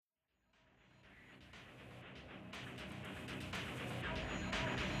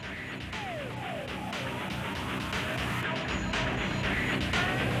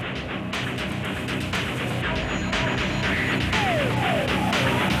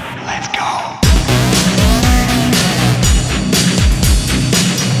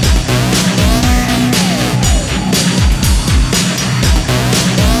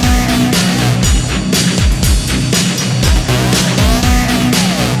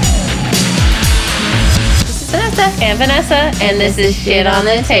Melissa. And Vanessa. And this is Shit on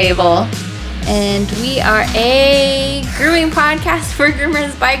the Table. And we are a grooming podcast for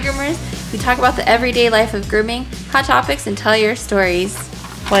groomers by groomers. We talk about the everyday life of grooming, hot topics, and tell your stories.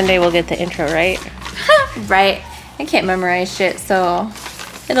 One day we'll get the intro right. Right. I can't memorize shit, so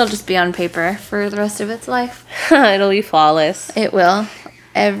it'll just be on paper for the rest of its life. It'll be flawless. It will.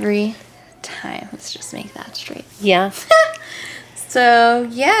 Every time. Let's just make that straight. Yeah. So,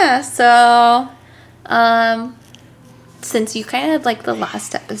 since you kind of like the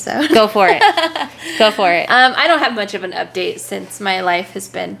last episode. Go for it. Go for it. I don't have much of an update since my life has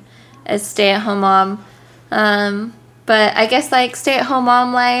been a stay-at-home mom. But I guess like stay-at-home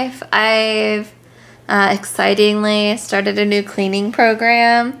mom life, I've excitingly started a new cleaning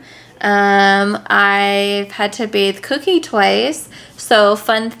program. I've had to bathe Cookie twice. So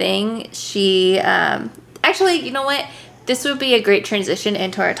fun thing, she actually, you know what? This would be a great transition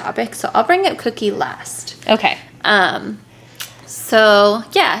into our topic. So I'll bring up Cookie last. Okay. So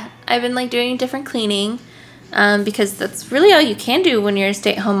yeah, I've been like doing different cleaning, because that's really all you can do when you're a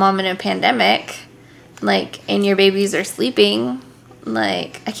stay-at-home mom in a pandemic, like, and your babies are sleeping.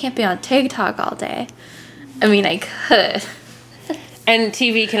 Like, I can't be on TikTok all day. I mean, I could. And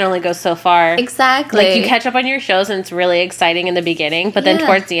TV can only go so far. Exactly. Like, you catch up on your shows and it's really exciting in the beginning, but then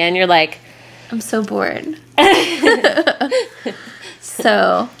towards the end you're like, I'm so bored.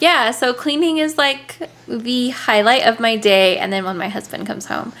 So, yeah, so cleaning is like the highlight of my day, and then when my husband comes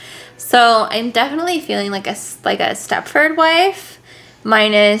home. So, I'm definitely feeling like a Stepford wife,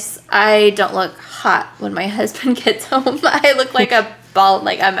 minus I don't look hot when my husband gets home. I look like a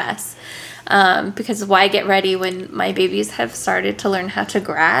mess. Because why get ready when my babies have started to learn how to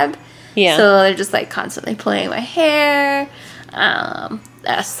grab? Yeah. So, they're just like constantly pulling my hair,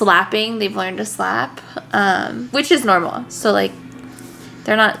 slapping. They've learned to slap, which is normal. So, like,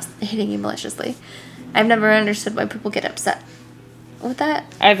 they're not hitting you maliciously. I've never understood why people get upset with that.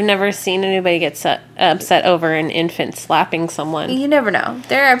 I've never seen anybody get upset over an infant slapping someone. You never know.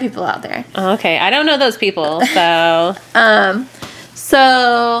 There are people out there. Okay, I don't know those people, so...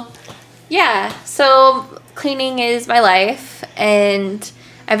 So cleaning is my life, and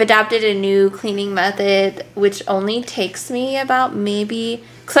I've adopted a new cleaning method, which only takes me about maybe,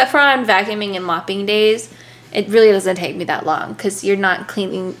 except for on vacuuming and mopping days, it really doesn't take me that long, because you're not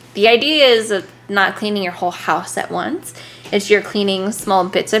cleaning. The idea is of not cleaning your whole house at once. It's you're cleaning small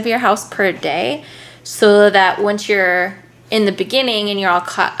bits of your house per day, so that once you're in the beginning and you're all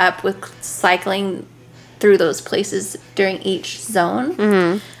caught up with cycling through those places during each zone.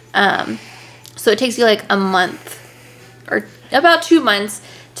 Mm-hmm. So it takes you like a month or about 2 months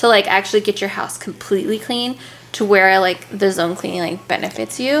to like actually get your house completely clean, to where like the zone cleaning like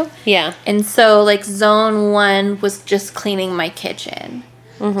benefits you. Yeah. And so like zone 1 was just cleaning my kitchen.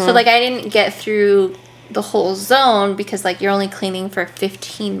 Mm-hmm. So like I didn't get through the whole zone because like you're only cleaning for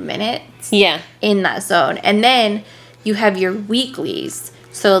 15 minutes. Yeah. In that zone. And then you have your weeklies.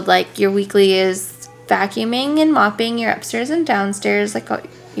 So like your weekly is vacuuming and mopping your upstairs and downstairs, like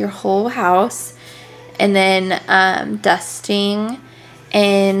your whole house. And then dusting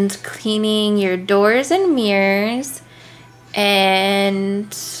and cleaning your doors and mirrors, and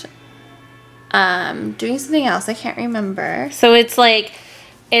doing something else. I can't remember. So it's like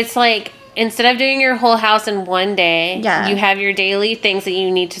instead of doing your whole house in one day, you have your daily things that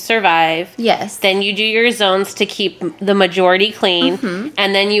you need to survive. Yes. Then you do your zones to keep the majority clean,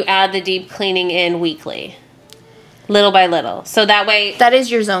 and then you add the deep cleaning in weekly. Little by little. So that way... That is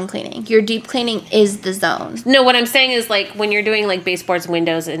your zone cleaning. Your deep cleaning is the zone. No, what I'm saying is, like, when you're doing, like, baseboards,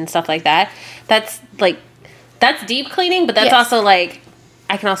 windows, and stuff like that, that's deep cleaning, but that's also, like,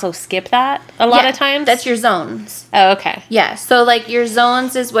 I can also skip that a lot of times. That's your zones. Oh, okay. Yeah, so, like, your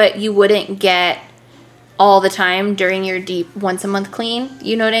zones is what you wouldn't get all the time during your deep once-a-month clean.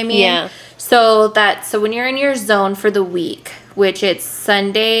 You know what I mean? Yeah. So when you're in your zone for the week, which it's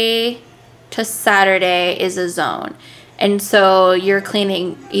Sunday to Saturday is a zone. And so you're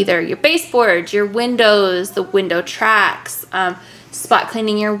cleaning either your baseboards, your windows, the window tracks, spot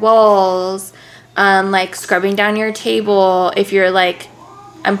cleaning your walls, like scrubbing down your table. If you're like,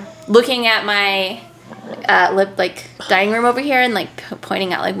 I'm looking at my dining room over here and like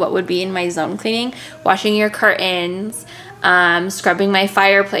pointing out like what would be in my zone cleaning, washing your curtains, scrubbing my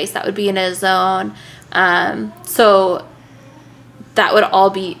fireplace, that would be in a zone. So that would all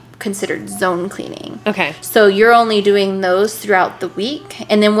be considered zone cleaning. Okay. So you're only doing those throughout the week,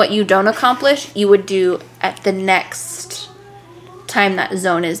 and then what you don't accomplish, you would do at the next time that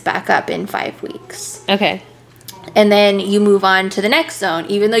zone is back up in 5 weeks. Okay. And then you move on to the next zone,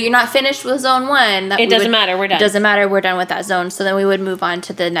 even though you're not finished with zone 1. It doesn't matter. We're done. It doesn't matter. We're done with that zone. So then we would move on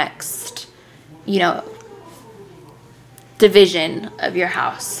to the next, division of your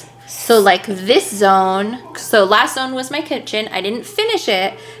house. So like this zone, so last zone was my kitchen. I didn't finish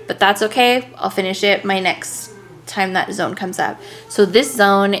it, but that's okay. I'll finish it my next time that zone comes up. So this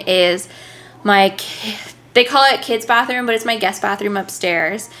zone is they call it kids bathroom, but it's my guest bathroom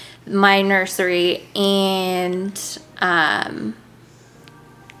upstairs, my nursery, and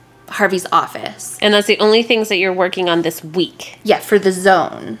Harvey's office. And that's the only things that you're working on this week? Yeah, for the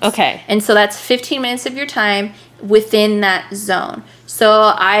zone. Okay. And so that's 15 minutes of your time within that zone. So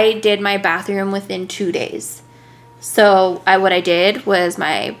I did my bathroom within 2 days. So what I did was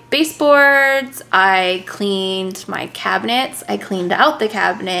my baseboards, I cleaned my cabinets, I cleaned out the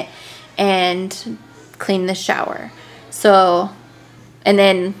cabinet, and cleaned the shower. So, and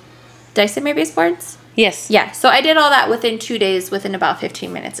then, did I say my baseboards? Yes. Yeah, so I did all that within 2 days, within about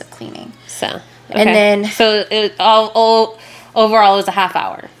 15 minutes of cleaning. So, okay. And then... So, overall, it was a half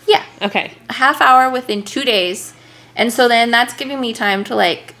hour. Yeah. Okay. A half hour within 2 days. And so then that's giving me time to,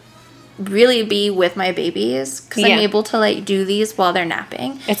 like, really be with my babies. Because I'm able to, like, do these while they're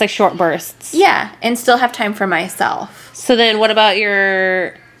napping. It's like short bursts. Yeah, and still have time for myself. So then what about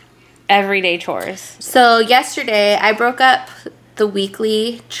your everyday chores? So yesterday, I broke up the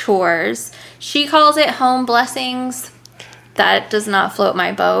weekly chores. She calls it home blessings. That does not float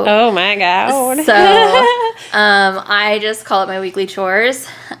my boat. Oh my God. So I just call it my weekly chores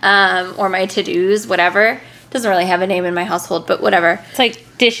or my to-dos, whatever. Doesn't really have a name in my household, but whatever. It's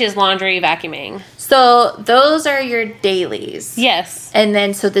like dishes, laundry, vacuuming. So those are your dailies. Yes. And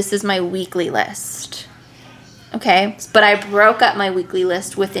then, so this is my weekly list. Okay, but I broke up my weekly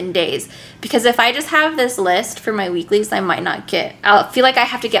list within days because if I just have this list for my weeklies, I'll feel like I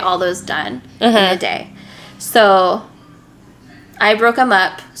have to get all those done in a day. So I broke them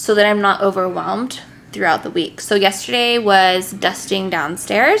up so that I'm not overwhelmed throughout the week. So yesterday was dusting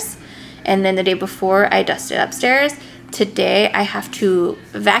downstairs, and then the day before I dusted upstairs. Today I have to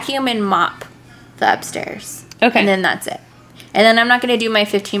vacuum and mop the upstairs. Okay. And then that's it. And then I'm not going to do my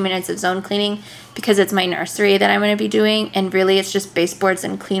 15 minutes of zone cleaning because it's my nursery that I'm going to be doing. And really, it's just baseboards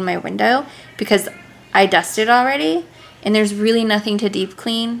and clean my window because I dusted already. And there's really nothing to deep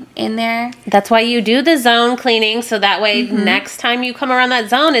clean in there. That's why you do the zone cleaning. So that way, next time you come around that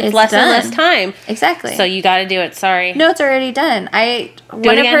zone, it's less done. and less time. Exactly. So you got to do it. Sorry. No, it's already done.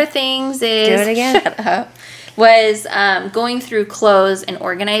 One of her things is... Do it again. Shut up. Was going through clothes and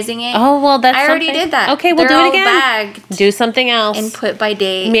organizing it. Oh, well, that's I already did that. Okay, we'll They're do it all again. Bagged do something else. and put by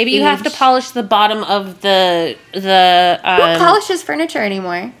date. Maybe you have to polish the bottom of the Who polishes furniture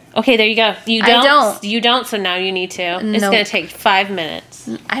anymore? Okay, there you go. I don't. You don't, so now you need to. It's Nope. going to take 5 minutes.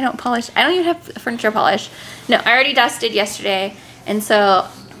 I don't polish. I don't even have furniture polish. No, I already dusted yesterday, and so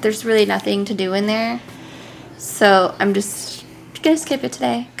there's really nothing to do in there. So I'm just gonna skip it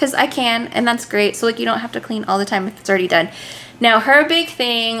today because I can, and that's great. So like you don't have to clean all the time if it's already done. Now her big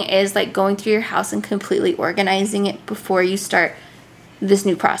thing is like going through your house and completely organizing it before you start this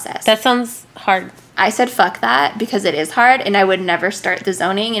new process. That sounds hard. I said fuck that because it is hard, and I would never start the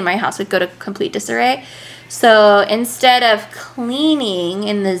zoning, and my house would go to complete disarray. So instead of cleaning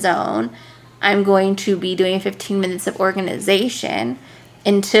in the zone, I'm going to be doing 15 minutes of organization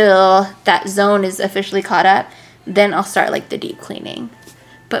until that zone is officially caught up. Then I'll start like the deep cleaning.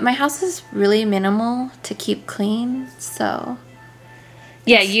 But my house is really minimal to keep clean, so...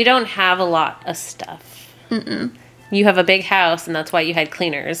 Yeah, you don't have a lot of stuff. Mm-mm. You have a big house, and that's why you had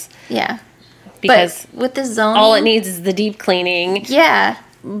cleaners. Yeah. Because but with the zoning... all it needs is the deep cleaning. Yeah.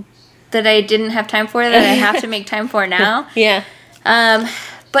 That I didn't have time for, that I have to make time for now. Yeah.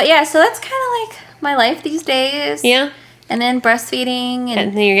 But yeah, so that's kind of like my life these days. Yeah. And then breastfeeding.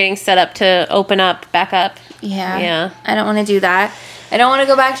 And then you're getting set up to open up, back up. Yeah. Yeah. I don't want to do that. I don't want to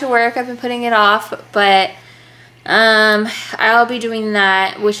go back to work. I've been putting it off, but I'll be doing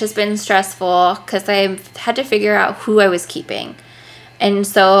that, which has been stressful because I've had to figure out who I was keeping. And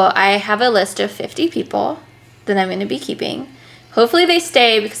so I have a list of 50 people that I'm going to be keeping. Hopefully they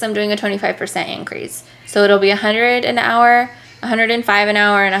stay because I'm doing a 25% increase. So it'll be 100 an hour, 105 an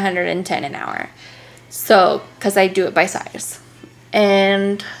hour, and 110 an hour. So, because I do it by size.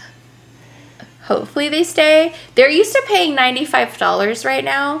 And hopefully they stay. They're used to paying $95 right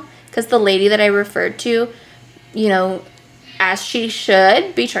now because the lady that I referred to, you know, as she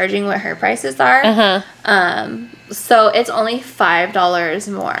should be charging what her prices are. Uh-huh. So it's only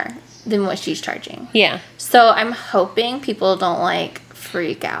 $5 more than what she's charging. Yeah. So I'm hoping people don't like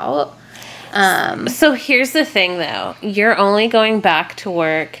freak out. So here's the thing, though. You're only going back to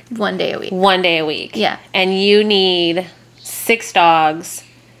work 1 day a week. 1 day a week. Yeah. And you need 6 dogs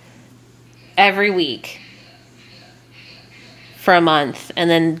every week for a month, and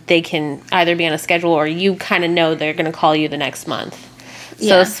then they can either be on a schedule or you kind of know they're going to call you the next month. So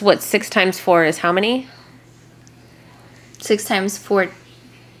Yeah. it's what 6 times 4 is how many? 6 times 4,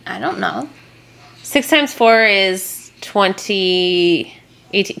 I don't know. 6 times 4 is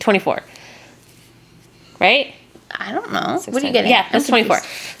 24. Right? I don't know. 6 What are you times- getting? Yeah, that's 24.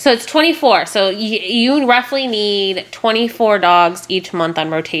 So it's 24. So you roughly need 24 dogs each month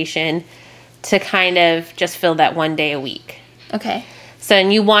on rotation to kind of just fill that 1 day a week. Okay. So,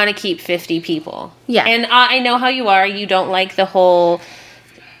 and you want to keep 50 people. Yeah. And I know how you are. You don't like the whole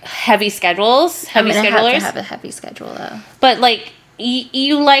heavy schedules, heavy I'm gonna schedulers. have to have a heavy schedule, though. But, like,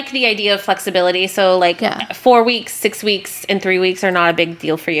 you like the idea of flexibility. So, like, Yeah. 4 weeks, 6 weeks, and 3 weeks are not a big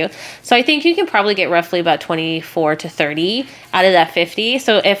deal for you. So, I think you can probably get roughly about 24 to 30 out of that 50.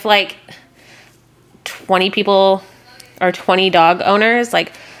 So, if, like, 20 people or 20 dog owners,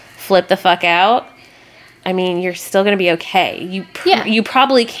 like, flip the fuck out, I mean, you're still going to be okay. You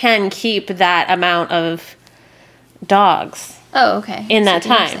probably can keep that amount of dogs Oh, okay. in I that see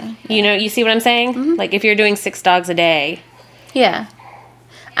what you're time. saying. You know, you see what I'm saying? Mm-hmm. Like, if you're doing 6 dogs a day, Yeah.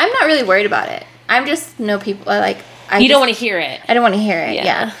 I'm not really worried about it. I'm just know people like you don't want to hear it. I don't want to hear it. Yeah.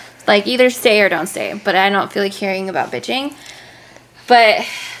 Yeah. Like either stay or don't stay. But I don't feel like hearing about bitching. But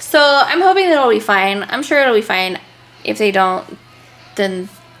so I'm hoping that it'll be fine. I'm sure it'll be fine. If they don't, then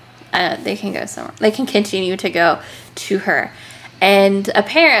they can go somewhere. They can continue to go to her. And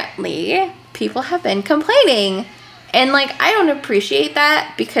apparently, people have been complaining. And like I don't appreciate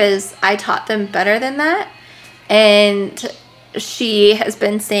that because I taught them better than that. And she has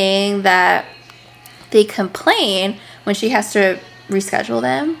been saying that they complain when she has to reschedule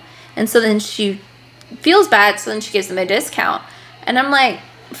them. And so then she feels bad, so then she gives them a discount. And I'm like,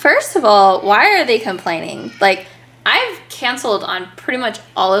 first of all, why are they complaining? Like, I've canceled on pretty much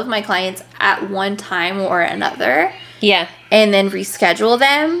all of my clients at one time or another Yeah. and then reschedule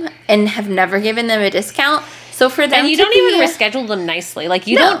them and have never given them a discount. So for them And you to don't be even reschedule them nicely. Like,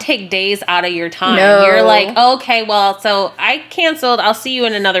 you No. don't take days out of your time. No. You're like, okay, well, so I canceled. I'll see you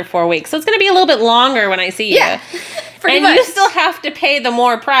in another 4 weeks. So it's going to be a little bit longer when I see you. Yeah. Pretty And much. you still have to pay the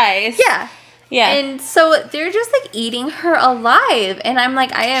more price. Yeah. Yeah. And so they're just like eating her alive. And I'm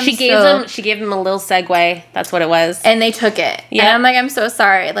like, I am she gave them a little segue. That's what it was. And they took it. Yeah. And I'm like, I'm so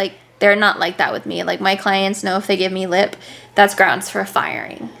sorry. Like, they're not like that with me. Like, my clients know if they give me lip, that's grounds for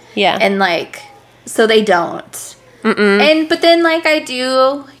firing. Yeah. And like, so they don't. But then like I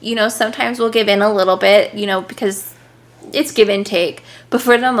do, you know, sometimes we'll give in a little bit, you know, because it's give and take. But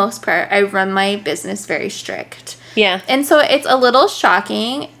for the most part, I run my business very strict. Yeah. And so it's a little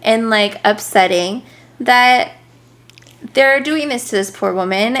shocking and like upsetting that they're doing this to this poor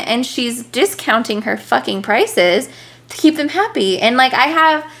woman and she's discounting her fucking prices to keep them happy. And like I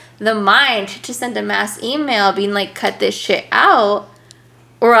have the mind to send a mass email being like, cut this shit out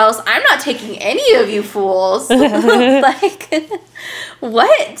or else I'm not taking any of you fools. Like,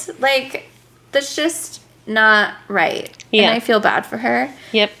 what? Like, that's just not right. Yeah. And I feel bad for her.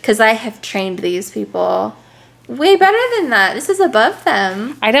 Yep. Because I have trained these people way better than that. This is above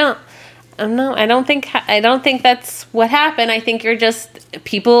them. I don't think that's what happened. I think you're just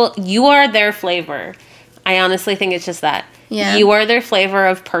people. You are their flavor. I honestly think it's just that. Yeah. You are their flavor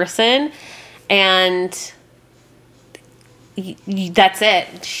of person, and that's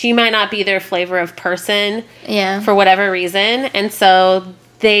it. She might not be their flavor of person Yeah. for whatever reason, and so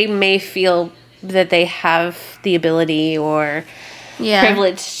they may feel that they have the ability or Yeah.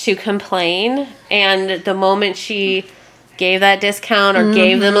 privilege to complain. And the moment she gave that discount or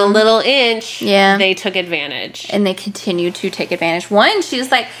gave them a little inch, Yeah. they took advantage. And they continue to take advantage. One, she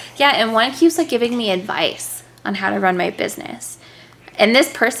was like, yeah, and one keeps like giving me advice on how to run my business. And this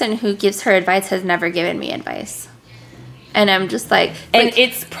person who gives her advice has never given me advice. And I'm just like, And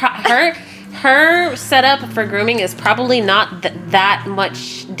it's her setup for grooming is probably not that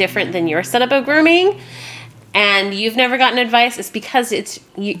much different than your setup of grooming. And you've never gotten advice. It's because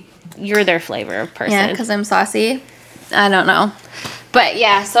you're their flavor of person. yeah, because I'm saucy. I don't know. But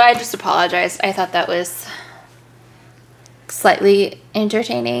yeah, so I just apologized. I thought that was slightly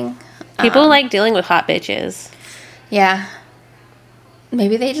entertaining. People like dealing with hot bitches. Yeah.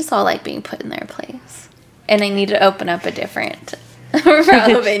 Maybe they just all like being put in their place. And I need to open up a different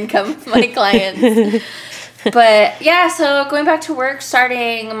route of income for my clients. But yeah, so going back to work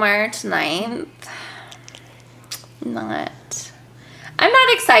starting March 9th. I'm not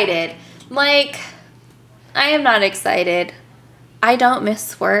excited. Like, I am not excited. I don't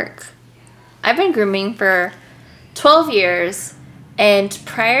miss work. I've been grooming for 12 years, and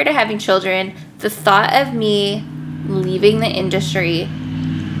prior to having children, the thought of me leaving the industry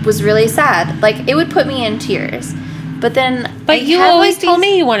was really sad. Like, it would put me in tears But then, But I you have, always like, told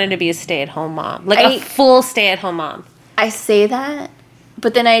these- me you wanted to be a stay-at-home mom. Like, I- a full stay-at-home mom. I say that,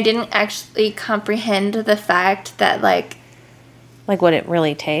 but then I didn't actually comprehend the fact that, like, Like, what it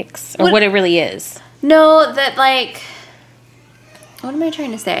really takes. Or what it really is. no, that, like, what am I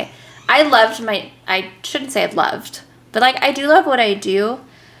trying to say? I shouldn't say I loved, but, like, I do love what I do,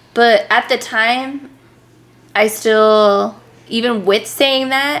 but at the time, I still, even with saying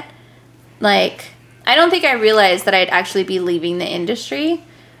that, like, I don't think I realized that I'd actually be leaving the industry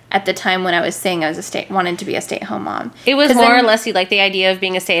at the time when I was saying I was wanted to be a stay-at-home mom. It was 'Cause more or then- less you like the idea of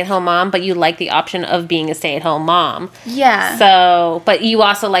being a stay-at-home mom, but you like the option of being a stay-at-home mom. Yeah. So, but you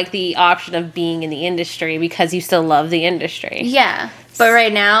also like the option of being in the industry because you still love the industry. Yeah. But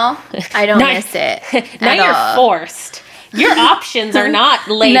right now, I don't Now- miss it. Now at you're all. forced. Your options are not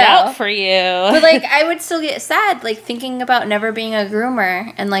laid No. out for you. But, like, I would still get sad, like, thinking about never being a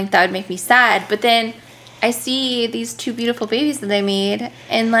groomer, and, like, that would make me sad. But then I see these 2 beautiful babies that they made,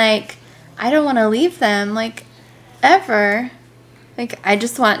 and, like, I don't want to leave them, like, ever. Like, I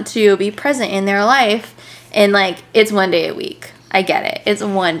just want to be present in their life, and, like, it's 1 day a week. I get it. It's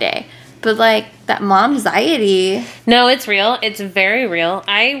 1 day. But, like, that mom anxiety. No, it's real. It's very real.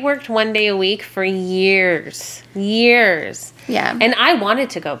 I worked 1 day a week for years. Years. Yeah. And I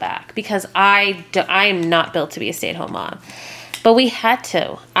wanted to go back because I'm not built to be a stay-at-home mom. But we had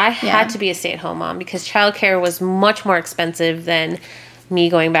to. I had to be a stay-at-home mom because childcare was much more expensive than me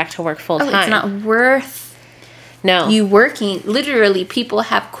going back to work full-time. It's not worth No. you working. Literally, people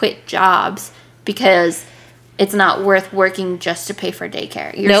have quit jobs because it's not worth working just to pay for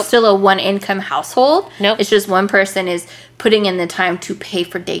daycare. You're Nope. still a one-income household. Nope. It's just one person is putting in the time to pay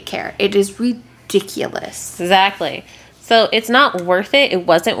for daycare. It is ridiculous. Exactly. So it's not worth it. It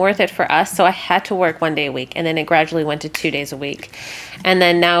wasn't worth it for us. So I had to work 1 day a week. And then it gradually went to 2 days a week. And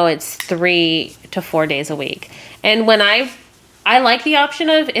then now it's 3 to 4 days a week. And when I like the option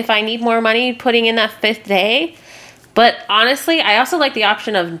of if I need more money, putting in that 5th day. But honestly, I also like the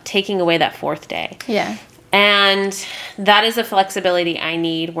option of taking away that 4th day. Yeah. And that is a flexibility I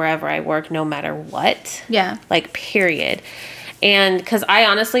need wherever I work, no matter what. Yeah. Like, period. And because I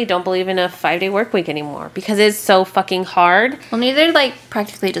honestly don't believe in a 5-day work week anymore because it's so fucking hard. Well, neither, like,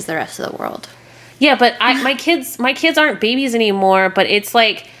 practically does the rest of the world. Yeah, but my kids aren't babies anymore, but it's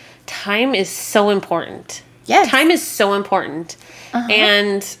like time is so important. Yes. Time is so important.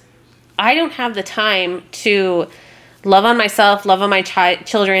 And I don't have the time to love on myself, love on my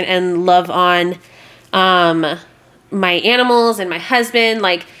children, and love on my animals and my husband.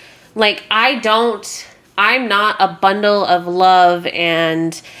 Like I'm not a bundle of love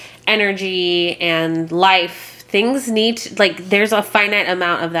and energy and life. Things need to, like, there's a finite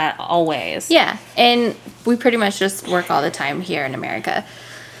amount of that always. Yeah. And we pretty much just work all the time here in America.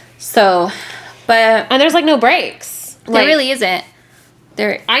 So, but And there's like no breaks. there really isn't.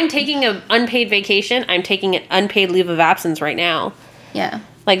 There, I'm taking an unpaid vacation. I'm taking an unpaid leave of absence right now. yeah.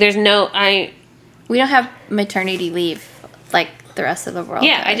 Like, there's no, We don't have maternity leave like the rest of the world.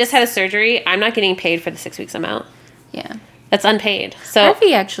 yeah, I does. just had a surgery. I'm not getting paid for the 6 weeks I'm out. Yeah. That's unpaid. So,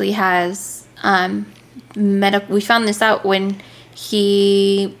 Harvey actually has medical. We found this out when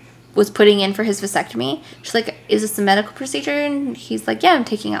he was putting in for his vasectomy. She's like, "Is this a medical procedure?" And he's like, "Yeah, I'm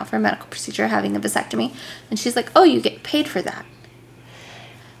taking out for a medical procedure, having a vasectomy." And she's like, "Oh, you get paid for that."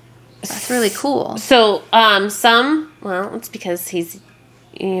 That's really cool. so well, it's because he's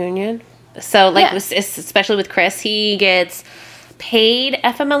union. So, like, Yeah. especially with Chris, he gets paid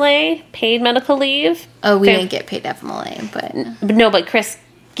FMLA, paid medical leave. Oh, we Fam- didn't get paid FMLA, but But no, but Chris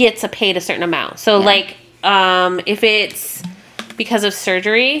gets paid a certain amount. So, Yeah. like, if it's because of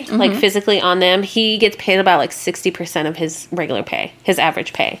surgery, like physically on them, he gets paid about like 60% of his regular pay, his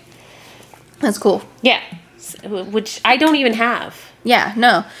average pay. that's cool. Yeah, which I don't even have. Yeah,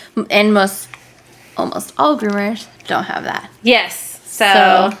 no, and almost all groomers don't have that. Yes,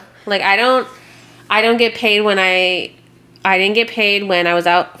 So- like I don't get paid when I didn't get paid when I was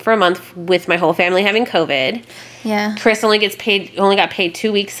out for a month with my whole family having COVID. Yeah, Chris only got paid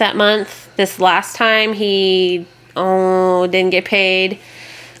 2 weeks that month. This last time he didn't get paid.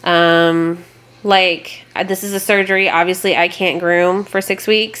 This is a surgery. Obviously, I can't groom for 6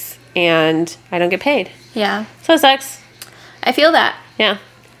 weeks, and I don't get paid. yeah, So it sucks. I feel that. Yeah.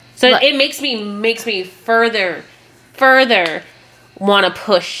 So But- it makes me further want to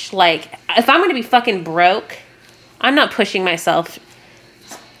push. Like, if I'm going to be fucking broke, I'm not pushing myself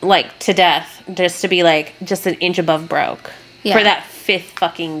like to death just to be like just an inch above broke Yeah. for that 5th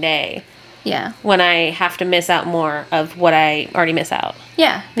fucking day Yeah, when I have to miss out more of what I already miss out.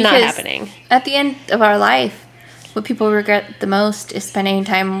 yeah, Not because happening. at the end of our life, what people regret the most is spending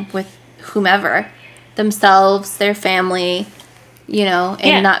time with whomever themselves, their family, you know, and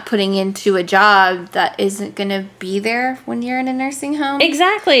Yeah. not putting into a job that isn't going to be there when you're in a nursing home.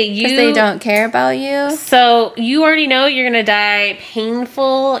 Exactly. Because they don't care about you. So you already know you're going to die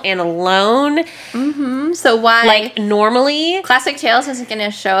painful and alone. So why? Like normally. Classic Tales isn't going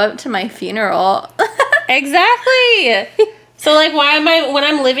to show up to my funeral. Exactly. So like why am I, when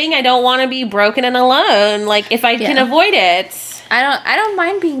I'm living, I don't want to be broken and alone. Like if I can Yeah. avoid it. I don't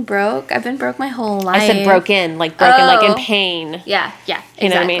mind being broke. I've been broke my whole life. I said broken like in Oh. pain. Yeah, yeah, exactly. You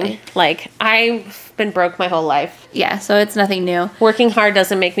know what I mean? Like I've been broke my whole life. Yeah, so it's nothing new. Working hard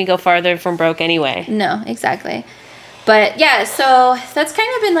doesn't make me go farther from broke anyway. No, exactly. But yeah, so that's kind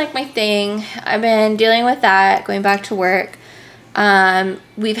of been like my thing. I've been dealing with that, going back to work.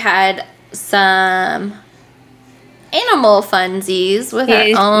 We've had some animal funsies with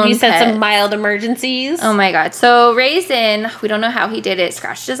our own You said pet. some mild emergencies. Oh my god. So Raisin, we don't know how he did it,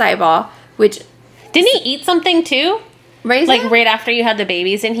 scratched his eyeball, which Didn't he eat something too? Raisin? Like right after you had the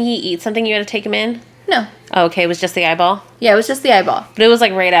babies, didn't he eat something you had to take him in? No. Oh, okay, it was just the eyeball. Yeah, it was just the eyeball. But it was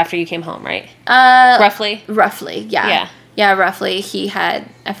like right after you came home, right? Roughly? Roughly, yeah. Yeah. Yeah, roughly. He had,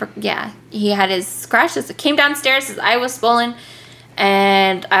 he had his scratches. It came downstairs, his eye was swollen,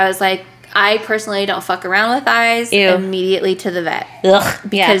 and I was like, I personally don't fuck around with eyes. Ew. Immediately to the vet. Ugh.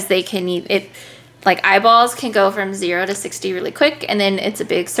 Because they can eat it. Like, eyeballs can go from 0 to 60 really quick, and then it's a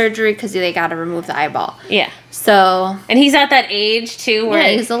big surgery because they got to remove the eyeball. Yeah. So, And he's at that age too where yeah,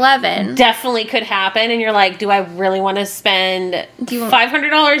 he's 11. definitely could happen, and you're like, do I really want to spend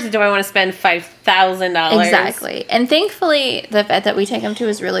 $500 or do I want to spend $5,000? Exactly. And thankfully, the vet that we take him to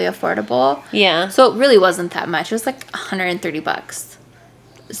is really affordable. Yeah. So it really wasn't that much. It was like $130.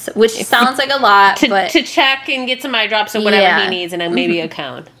 So, which sounds like a lot, but to check and get some eye drops or whatever Yeah. he needs, and then maybe a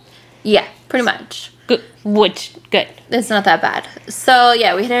cone. yeah, pretty much. Good. Which good. It's not that bad. So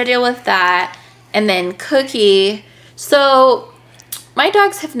yeah, we had to deal with that. And then Cookie. So my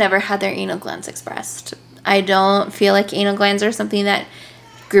dogs have never had their anal glands expressed. I don't feel like anal glands are something that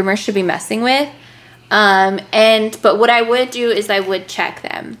groomers should be messing with. But what I would do is I would check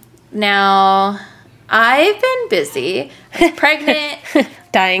them. Now, I've been busy. I was pregnant.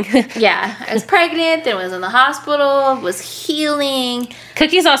 Dying. Yeah, I was pregnant, then was in the hospital, was healing.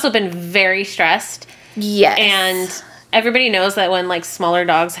 Cookie's also been very stressed, Yes. and everybody knows that when like smaller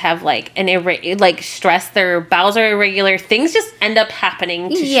dogs have like stress, their bowels are irregular. Things just end up happening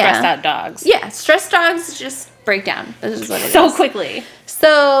to Yeah. stressed out dogs yeah, stress dogs just break down. This is what it is. so quickly.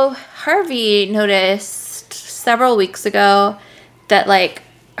 So Harvey noticed several weeks ago that like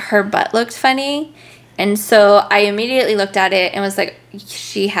her butt looked funny. And so I immediately looked at it and was like,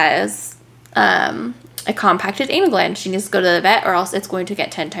 she has a compacted anal gland. She needs to go to the vet or else it's going to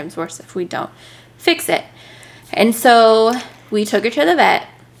get 10 times worse if we don't fix it. And so we took her to the vet.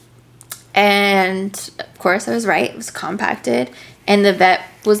 And of course I was right. It was compacted. And the vet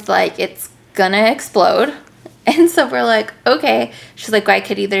was like, it's gonna explode. And so we're like, okay. She's like, well, I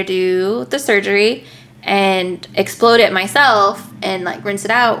could either do the surgery and explode it myself and like rinse it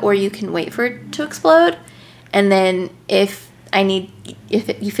out, or you can wait for it to explode. And then if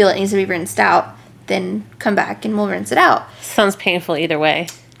you feel it needs to be rinsed out, then come back and we'll rinse it out. Sounds painful either way.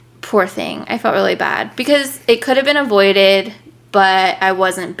 Poor thing. I felt really bad because it could have been avoided, but I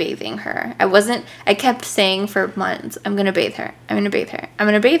wasn't bathing her. I kept saying for months, I'm going to bathe her. I'm going to bathe her. I'm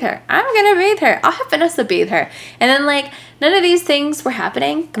going to bathe her. I'm going to bathe her. I'll have Vanessa bathe her. And then like none of these things were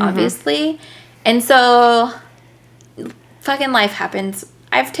happening, obviously. And so fucking life happens.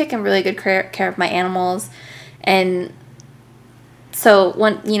 I've taken really good care of my animals. And so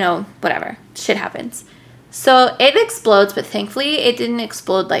whatever, shit happens. So it explodes, but thankfully it didn't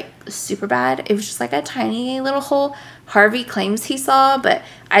explode like super bad. It was just like a tiny little hole. Harvey claims he saw, but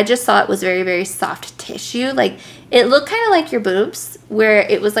I just saw it was very, very soft tissue. Like it looked kind of like your boobs, where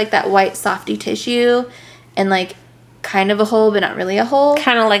it was like that white softy tissue and like kind of a hole, but not really a hole.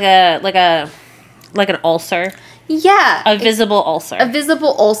 Kind of like an ulcer. Yeah. A visible ulcer. A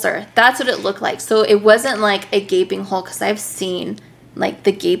visible ulcer. That's what it looked like. So it wasn't like a gaping hole, because I've seen like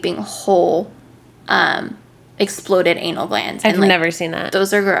the gaping hole exploded anal glands. I've and, like, never seen that.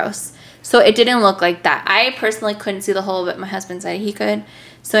 Those are gross. So it didn't look like that. I personally couldn't see the hole, but my husband said he could.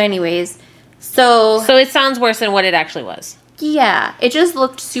 So anyways, so So it sounds worse than what it actually was. yeah, it just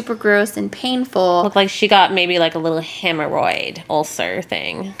looked super gross and painful. Looked like she got maybe like a little hemorrhoid ulcer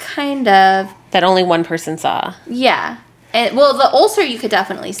thing Kind of. that only one person saw. Yeah. And, well, the ulcer you could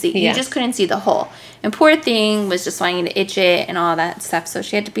definitely see. Yeah. You just couldn't see the hole. And poor thing was just wanting to itch it and all that stuff. So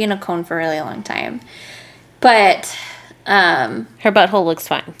she had to be in a cone for a really long time. But, Her butthole looks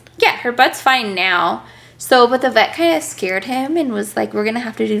fine. yeah, her butt's fine now. So, but the vet kind of scared him and was like, we're going to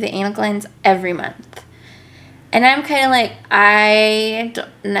have to do the anal glands every month. And I'm kind of like, I don't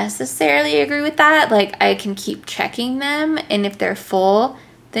necessarily agree with that. Like, I can keep checking them, and if they're full,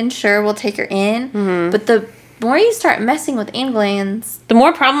 then sure, we'll take her in. Mm-hmm. But the more you start messing with anal glands, the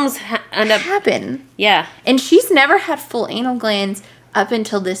more problems end up. happen. Yeah. And she's never had full anal glands up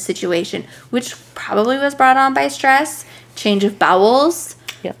until this situation, which probably was brought on by stress, change of bowels.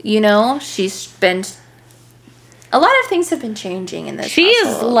 Yep. You know, she's been... A lot of things have been changing in this She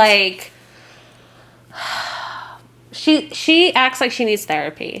household. is like... She acts like she needs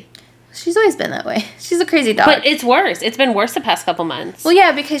therapy. She's always been that way. She's a crazy dog. But it's worse. It's been worse the past couple months. Well,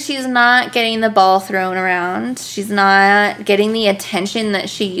 yeah, because she's not getting the ball thrown around. She's not getting the attention that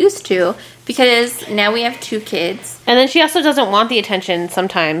she used to, because now we have 2 kids. And then she also doesn't want the attention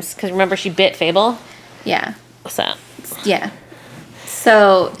sometimes, because remember, she bit Fable. Yeah. So... Yeah.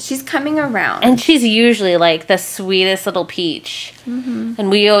 So she's coming around. And she's usually like the sweetest little peach. Mm-hmm. And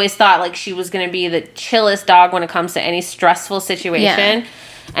we always thought like she was going to be the chillest dog when it comes to any stressful situation. Yeah.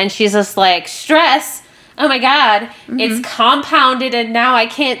 And she's just like, stress? Oh my God. Mm-hmm. It's compounded and now I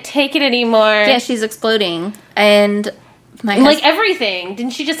can't take it anymore. Yeah, she's exploding. And like everything.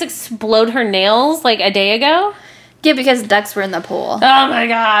 Didn't she just explode her nails like a day ago? Yeah, because ducks were in the pool. Oh my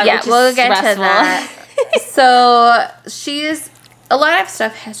God. Yeah, which is we'll get stressful. to that. So she's... A lot of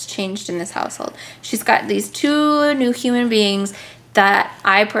stuff has changed in this household. She's got these 2 new human beings that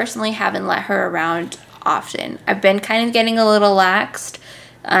I personally haven't let her around often. I've been kind of getting a little laxed,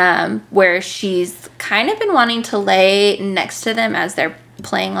 where she's kind of been wanting to lay next to them as they're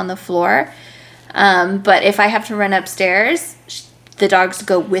playing on the floor. But if I have to run upstairs, the dogs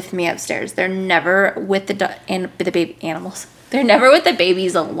go with me upstairs. They're never with the baby animals. They're never with the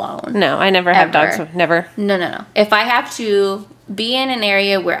babies alone. No, I never have Ever. dogs. Never. No. If I have to be in an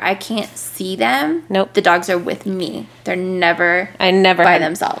area where I can't see them, Nope. the dogs are with me. They're never I never by had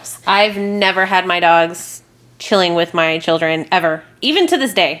themselves. I've never had my dogs chilling with my children ever, even to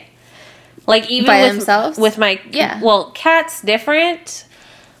this day. Like even By with, themselves? with my Yeah. Well, Cat's different,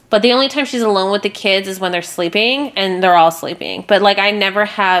 but the only time she's alone with the kids is when they're sleeping, and they're all sleeping. But like I never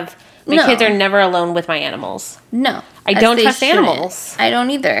have. My No. kids are never alone with my animals. No. I as don't they trust shouldn't. animals. I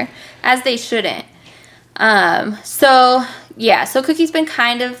don't either. As they shouldn't. So Cookie's been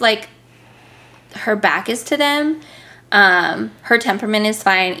kind of like, her back is to them. Her temperament is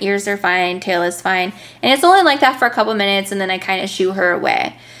fine, ears are fine, tail is fine. And it's only like that for a couple minutes, and then I kind of shoo her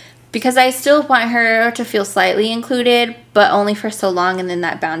away. Because I still want her to feel slightly included, but only for so long, and then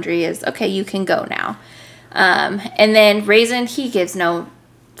that boundary is, okay, you can go now. And then Raisin, he gives no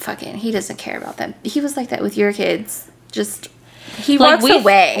fucking, he doesn't care about them. He was like that with your kids. Just, he walks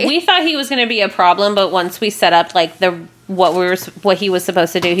away. We thought he was going to be a problem, but once we set up like what he was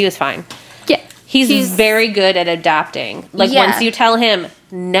supposed to do, he was fine. Yeah. He's very good at adapting. Like Yeah. once you tell him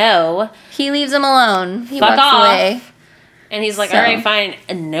no, He leaves them alone. He fuck walks off. away. And he's like, So. all right, fine,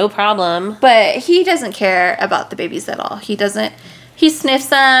 no problem. But he doesn't care about the babies at all. He sniffs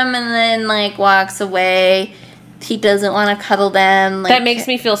them and then like walks away. He doesn't want to cuddle them. Like, That makes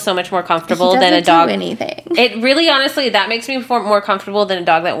me feel so much more comfortable he than a doesn't dog. do anything. It really, honestly, that makes me feel more comfortable than a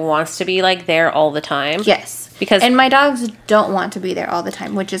dog that wants to be like there all the time. Yes. Because- and my dogs don't want to be there all the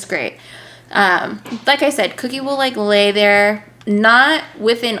time, which is great. Like I said, Cookie will like lay there, not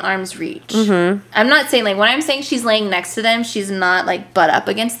within arm's reach. Mm-hmm. I'm not saying like when I'm saying she's laying next to them, she's not like butt up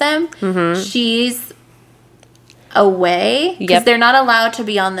against them. Mm-hmm. She's away because Yep. they're not allowed to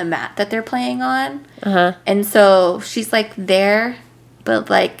be on the mat that they're playing on. Uh-huh. And so she's like there, but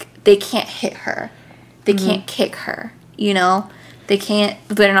like they can't hit her. They can't kick her, you know? They can't,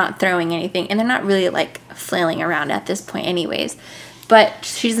 they're not throwing anything. And they're not really like flailing around at this point anyways. But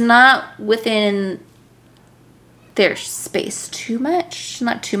she's not within their space too much.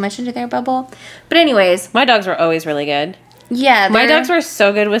 Not too much into their bubble. But anyways, My dogs were always really good. yeah. My they're- dogs were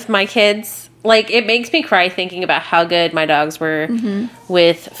so good with my kids. Like, it makes me cry thinking about how good my dogs were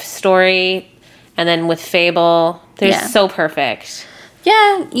with Story and then with Fable. They're Yeah. so perfect.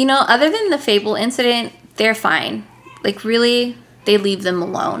 Yeah, you know, other than the Fable incident, they're fine. Like, really, they leave them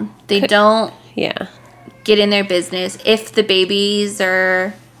alone. They don't Yeah. get in their business. If the babies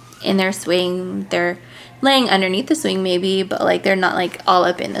are in their swing, they're laying underneath the swing maybe, but like they're not like all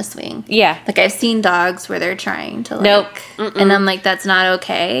up in the swing. Yeah. Like I've seen dogs where they're trying to like, Nope. and I'm like, that's not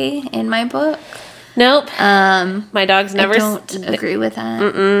okay in my book. Nope. My dogs never... I don't agree with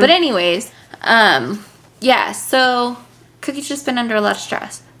that. But anyways, yeah, so Cookie's just been under a lot of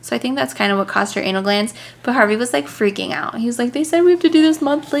stress. So I think that's kind of what caused her anal glands. But Harvey was like freaking out. He was like, they said we have to do this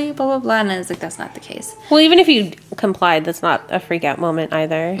monthly, blah, blah, blah. And I was like, that's not the case. Well, even if you complied, that's not a freak out moment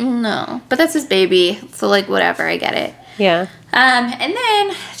either. No. But that's his baby. So like, whatever. I get it. Yeah. And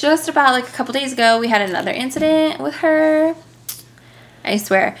then just about like a couple days ago, we had another incident with her. I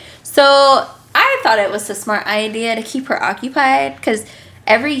swear. So I thought it was a smart idea to keep her occupied because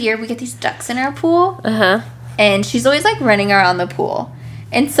every year we get these ducks in our pool. Uh-huh. And she's always like running around the pool.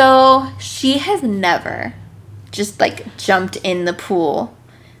 And so she has never just like jumped in the pool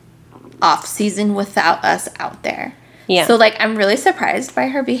off season without us out there. Yeah. So like I'm really surprised by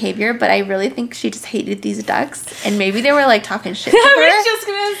her behavior, but I really think she just hated these ducks. And maybe they were like talking shit to her. I was just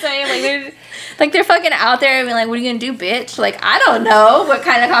gonna say, like they're fucking out there and being like, what are you gonna do, bitch? Like, I don't know what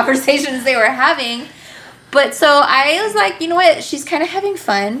kind of conversations they were having. But so I was like, you know what? She's kind of having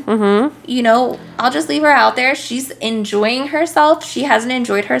fun. Mm-hmm. You know, I'll just leave her out there. She's enjoying herself. She hasn't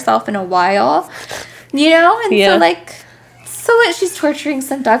enjoyed herself in a while. You know? And so, like, so what? She's torturing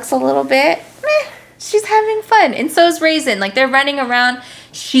some ducks a little bit. She's having fun. And so is Raisin. Like, they're running around.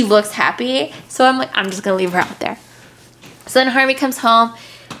 She looks happy. So I'm like, I'm just going to leave her out there. So then Harvey comes home.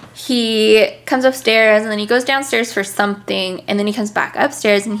 He comes upstairs, and then he goes downstairs for something. And then he comes back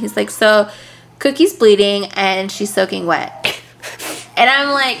upstairs, and he's like, so Cookie's bleeding, and she's soaking wet. And I'm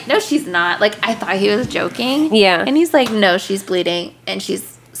like, no, she's not. Like, I thought he was joking. Yeah. And he's like, no, she's bleeding, and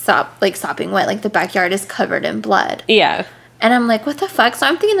she's sopping wet. Like, the backyard is covered in blood. Yeah. And I'm like, what the fuck? So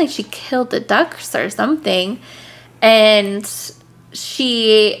I'm thinking, like, she killed the ducks or something. And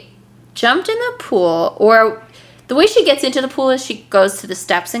she jumped in the pool, or the way she gets into the pool is she goes to the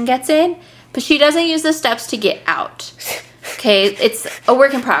steps and gets in, but she doesn't use the steps to get out. Okay, it's a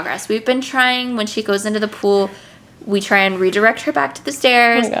work in progress. We've been trying, when she goes into the pool, we try and redirect her back to the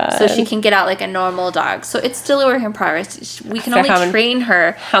stairs so she can get out like a normal dog. So it's still a work in progress. We can only train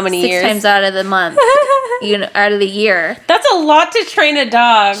her how many 6 years? times out of the month, out of the year. That's a lot to train a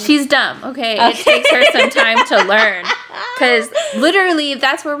dog. She's dumb, okay? It takes her some time to learn. Because literally,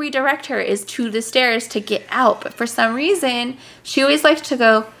 that's where we direct her, is to the stairs to get out. But for some reason, she always likes to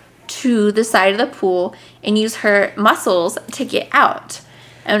go to the side of the pool and use her muscles to get out.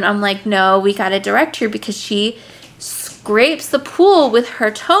 And I'm like, no, we got to direct her because she scrapes the pool with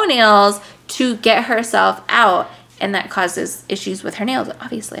her toenails to get herself out. And that causes issues with her nails,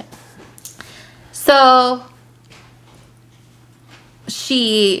 obviously. So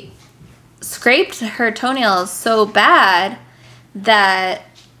she scraped her toenails so bad that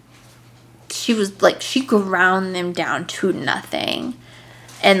she was like, she ground them down to nothing.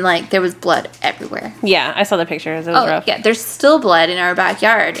 And like there was blood everywhere. Yeah, I saw the pictures. It was rough. Yeah, there's still blood in our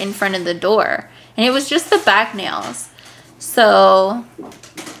backyard in front of the door. And it was just the back nails. So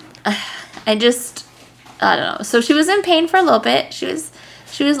I don't know. So she was in pain for a little bit. She was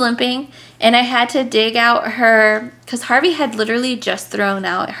limping, and I had to dig out her, because Harvey had literally just thrown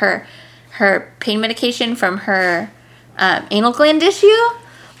out her pain medication from her anal gland issue.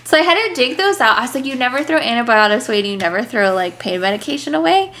 So I had to dig those out. I was like, you never throw antibiotics away, and you never throw like pain medication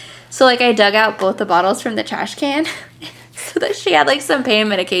away. So like I dug out both the bottles from the trash can so that she had like some pain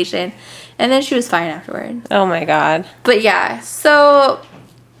medication, and then she was fine afterwards. Oh my God. But yeah, so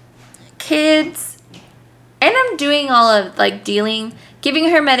kids, and I'm doing all of like giving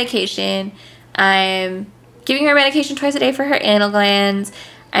her medication. I'm giving her medication twice a day for her anal glands.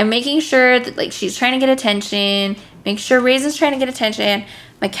 I'm making sure that like she's trying to get attention. Make sure Raisin's trying to get attention.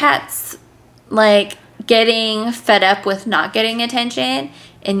 My cat's like getting fed up with not getting attention,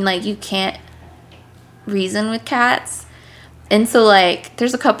 and like you can't reason with cats. And so like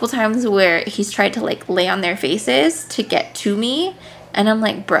there's a couple times where he's tried to like lay on their faces to get to me, and I'm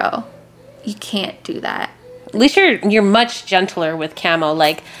like, bro, you can't do that. At least you're much gentler with Camo.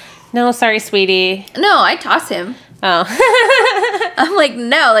 Like, no, sorry, sweetie. No, I toss him. Oh. I'm like,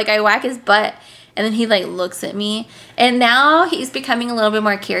 no, like I whack his butt, and then he like looks at me, and now he's becoming a little bit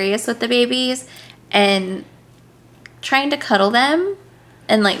more curious with the babies and trying to cuddle them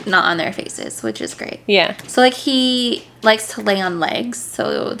and like not on their faces, which is great. Yeah. So like he likes to lay on legs.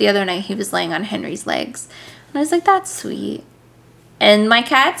 So the other night he was laying on Henry's legs, and I was like, that's sweet. And my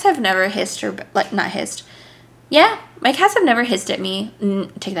cats have never hissed or like not hissed. Yeah, my cats have never hissed at me.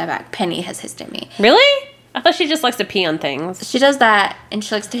 Take that back. Penny has hissed at me. Really? I thought she just likes to pee on things. She does that, and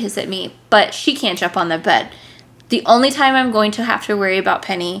she likes to hiss at me, but she can't jump on the bed. The only time I'm going to have to worry about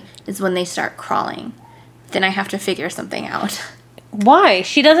Penny is when they start crawling. Then I have to figure something out. Why?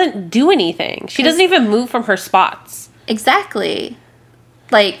 She doesn't do anything. She doesn't even move from her spots. Exactly.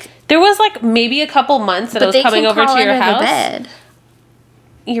 Like, there was like maybe a couple months that I was coming over to your house. The bed.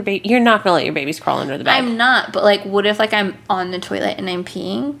 You're not gonna let your babies crawl under the bed. I'm not, but like, what if like I'm on the toilet and I'm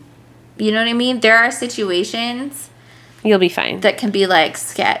peeing? You know what I mean? There are situations. You'll be fine. That can be like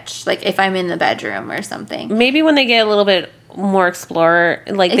sketch, like if I'm in the bedroom or something. Maybe when they get a little bit more explorer,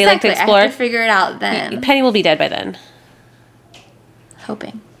 like they like to explore. I have to figure it out then. Penny will be dead by then.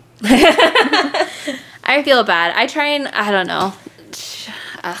 Hoping. I feel bad. I try and, I don't know.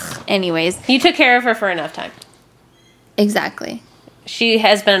 Ugh. Anyways. You took care of her for enough time. Exactly. She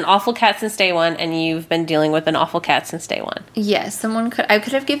has been an awful cat since day one, and you've been dealing with an awful cat since day one. Yes, I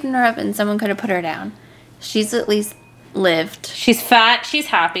could have given her up and someone could have put her down. She's at least lived. She's fat, she's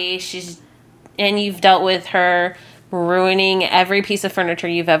happy, and you've dealt with her ruining every piece of furniture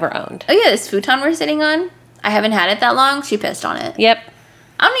you've ever owned. Oh yeah, this futon we're sitting on, I haven't had it that long. She pissed on it. Yep.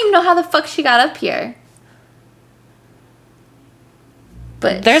 I don't even know how the fuck she got up here.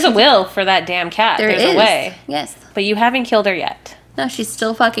 But there's a will for that damn cat. There's a way. Yes. But you haven't killed her yet. No, she's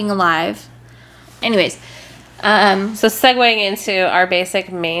still fucking alive. Anyways, so segueing into our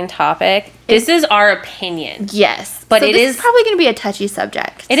basic main topic, this is our opinion. Yes. But so it this is is probably going to be a touchy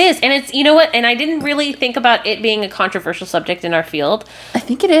subject. It is. And it's, you know what? And I didn't really think about it being a controversial subject in our field. I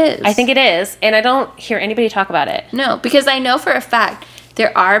think it is. I think it is. And I don't hear anybody talk about it. No, because I know for a fact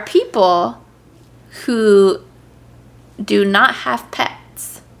there are people who do not have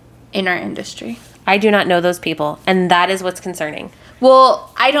pets in our industry. I do not know those people. And that is what's concerning.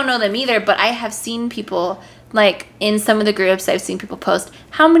 Well, I don't know them either, but I have seen people, like, in some of the groups, I've seen people post,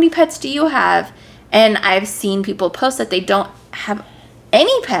 how many pets do you have? And I've seen people post that they don't have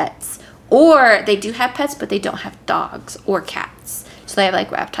any pets. Or they do have pets, but they don't have dogs or cats. So they have,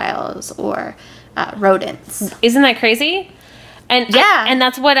 like, reptiles or rodents. Isn't that crazy? And yeah. And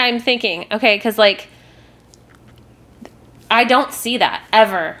that's what I'm thinking. Okay, because, like, I don't see that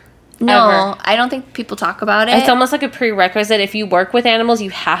ever. No, ever. I don't think people talk about it. It's almost like a prerequisite. If you work with animals,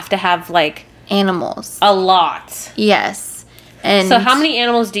 you have to have, like... animals. A lot. Yes. And so how many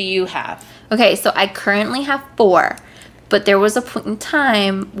animals do you have? Okay, so I currently have 4. But there was a point in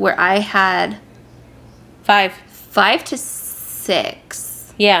time where I had... 5. 5 to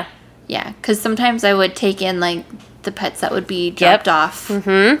 6. Yeah. Yeah, because sometimes I would take in, like, the pets that would be dropped off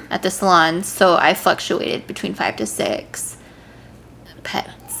at the salon. So I fluctuated between 5 to 6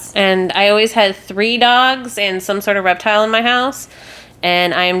 pets. And I always had 3 dogs and some sort of reptile in my house.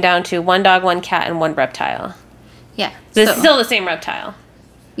 And I am down to 1 dog, 1 cat, and 1 reptile. Yeah. It's still the same reptile.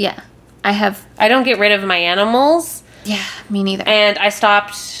 Yeah. I don't get rid of my animals. Yeah, me neither. And I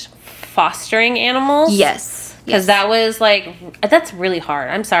stopped fostering animals. Yes. Because that was, like, that's really hard.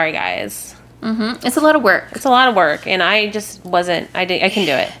 I'm sorry, guys. Mm-hmm. It's a lot of work. It's a lot of work. And I just wasn't, I can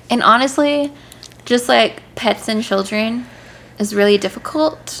do it. And honestly, just like pets and children is really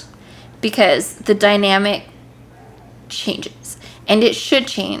difficult because the dynamic changes. And it should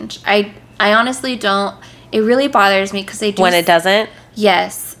change. I honestly don't. It really bothers me because they do. When it doesn't?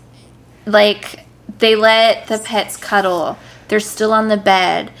 Yes. Like, they let the pets cuddle. They're still on the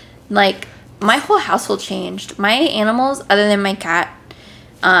bed. Like, my whole household changed. My animals, other than my cat,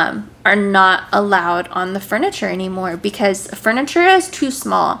 are not allowed on the furniture anymore because furniture is too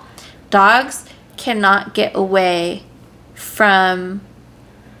small. Dogs cannot get away from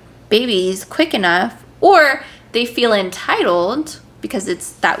babies quick enough, or they feel entitled because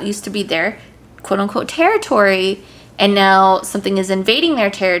that used to be their quote-unquote territory, and now something is invading their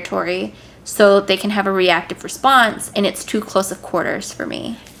territory, so they can have a reactive response, and it's too close of quarters for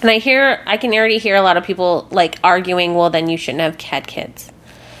me. And I can already hear a lot of people, like, arguing, well, then you shouldn't have had kids.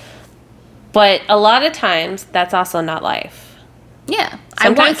 But a lot of times, that's also not life. Yeah, I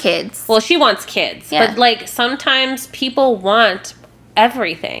want kids. Well, she wants kids. Yeah. But, like, sometimes people want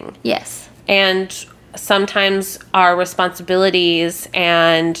everything. Yes. And sometimes our responsibilities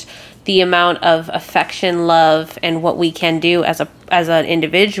and the amount of affection, love, and what we can do as an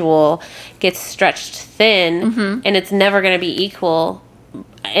individual gets stretched thin, and it's never going to be equal.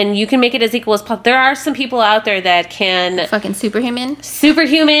 And you can make it as equal as possible. There are some people out there that can... fucking superhuman.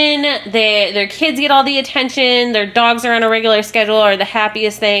 Their kids get all the attention. Their dogs are on a regular schedule, are the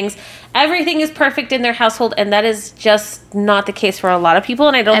happiest things. Everything is perfect in their household, and that is just not the case for a lot of people.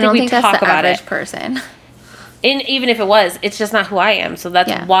 And I don't think we talk about it. Person. And even if it was, it's just not who I am. So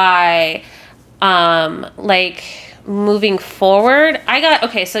that's why, like, moving forward,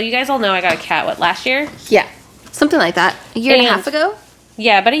 so you guys all know I got a cat, last year? Yeah. Something like that. A year and a half ago?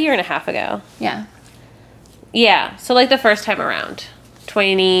 Yeah, about a year and a half ago. Yeah. Yeah, so, like, the first time around,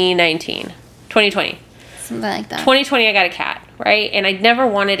 2020. Something like that. 2020, I got a cat, right? And I never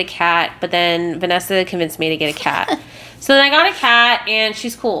wanted a cat, but then Vanessa convinced me to get a cat. So then I got a cat, and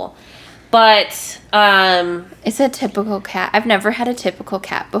she's cool. But, it's a typical cat. I've never had a typical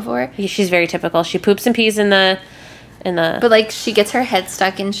cat before. She's very typical. She poops and pees in the... But, like, she gets her head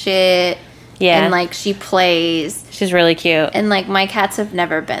stuck in shit. Yeah. And, like, she plays. She's really cute. And, like, my cats have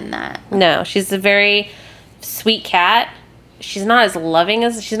never been that. No, she's a very sweet cat. She's not as loving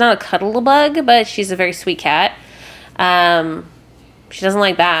she's not a cuddle bug, but she's a very sweet cat. She doesn't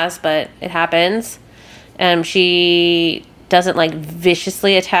like baths, but it happens. She doesn't like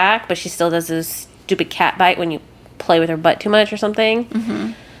viciously attack, but she still does this stupid cat bite when you play with her butt too much or something.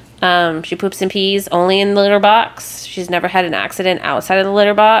 She poops and pees only in the litter box. She's never had an accident outside of the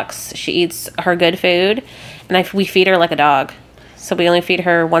litter box. She eats her good food, and we feed her like a dog. So we only feed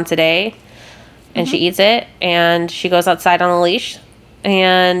her once a day, and she eats it, and she goes outside on a leash,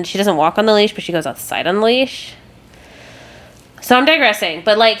 and she doesn't walk on the leash, but she goes outside on the leash. So I'm digressing,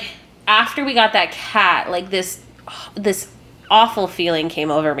 but like after we got that cat, like this awful feeling came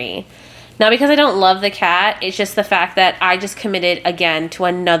over me. Not because I don't love the cat, it's just the fact that I just committed again to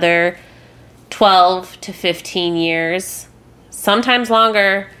another 12 to 15 years, sometimes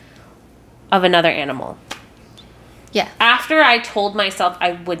longer, of another animal. Yeah. After I told myself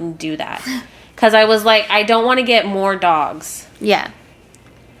I wouldn't do that. Because I was like, I don't want to get more dogs. Yeah.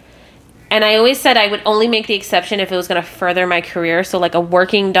 And I always said I would only make the exception if it was going to further my career. So like a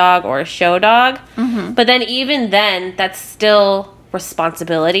working dog or a show dog. But then even then, that's still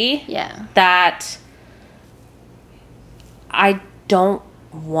responsibility. Yeah. That I don't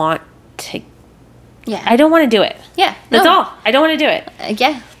want to. Yeah. I don't want to do it. Yeah. That's all. I don't want to do it.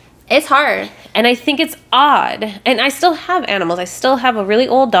 Yeah. It's hard. And I think it's odd. And I still have animals. I still have a really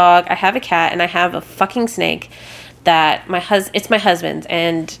old dog. I have a cat, and I have a fucking snake that it's my husband's,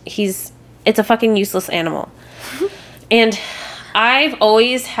 and it's a fucking useless animal. And I've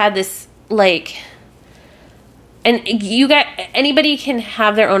always had this like, and anybody can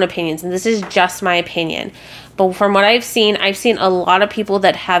have their own opinions, and this is just my opinion. But from what I've seen a lot of people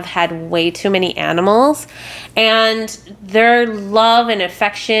that have had way too many animals, and their love and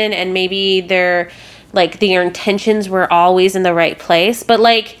affection and maybe their intentions were always in the right place. But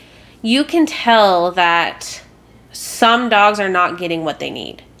like, you can tell that some dogs are not getting what they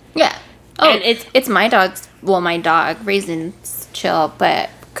need. Yeah. Oh, and it's my dog's. Well, my dog Raisin's chill, but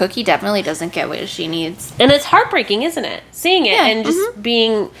Cookie definitely doesn't get what she needs. And it's heartbreaking, isn't it? Seeing it and just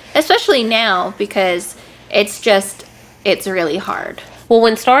being, especially now, because it's really hard. Well,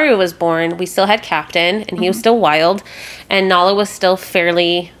 when Starry was born, we still had Captain, and he was still wild, and Nala was still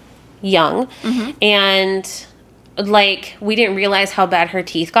fairly young, and like we didn't realize how bad her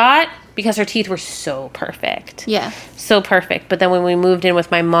teeth got because her teeth were so perfect. Yeah. So perfect. But then when we moved in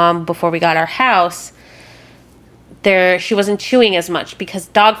with my mom before we got our house, she wasn't chewing as much because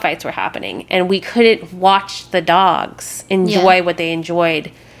dog fights were happening, and we couldn't watch the dogs enjoy what they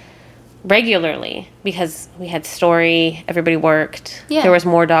enjoyed regularly because we had Story, everybody worked. Yeah. There was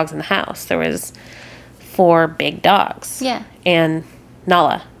more dogs in the house. There was 4 big dogs. Yeah. And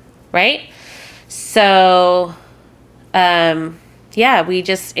Nala, right? So, it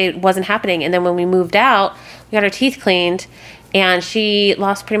wasn't happening. And then when we moved out, we got her teeth cleaned, and she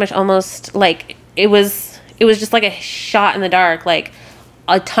lost pretty much almost, like, it was just like a shot in the dark. Like,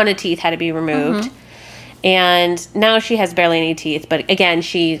 a ton of teeth had to be removed. And now she has barely any teeth. But again,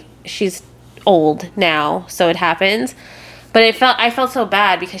 she's old now, so it happens. But I felt so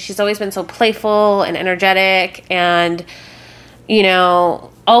bad because she's always been so playful and energetic, and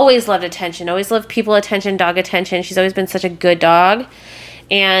always loved attention, always loved people attention, dog attention. She's always been such a good dog,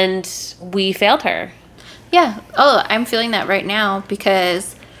 and we failed her. Yeah. Oh, I'm feeling that right now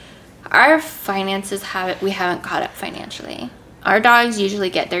because our finances we haven't caught up financially. Our dogs usually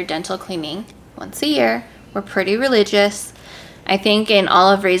get their dental cleaning once a year. We're pretty religious. I think in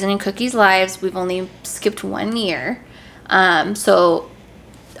all of Raisin and Cookie's lives, we've only skipped 1 year. So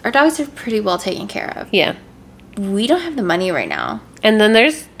our dogs are pretty well taken care of. Yeah. We don't have the money right now. And then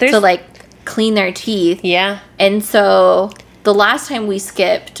there's to like clean their teeth. Yeah. And so the last time we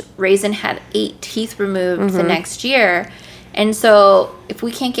skipped, Raisin had 8 teeth removed the next year. And so if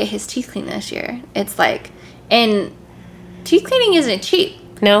we can't get his teeth cleaned this year, it's like, and teeth cleaning isn't cheap.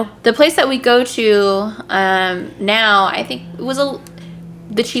 No. The place that we go to now, I think it was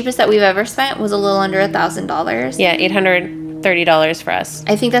the cheapest that we've ever spent was a little under $1,000. Yeah, $830 for us.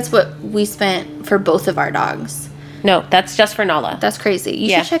 I think that's what we spent for both of our dogs. No, that's just for Nala. That's crazy. You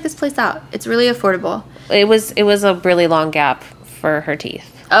should check this place out. It's really affordable. It was a really long gap for her teeth.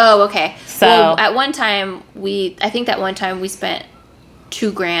 Oh, okay. So well, at one time we spent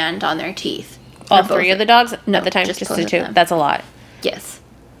 $2,000 on their teeth. All 3 of the dogs No, at the time, just just both the of 2. them. That's a lot. Yes.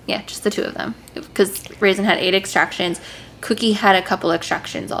 Yeah, just the 2 of them. Because Raisin had 8 extractions. Cookie had a couple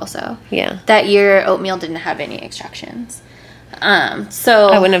extractions also. Yeah. That year, Oatmeal didn't have any extractions. So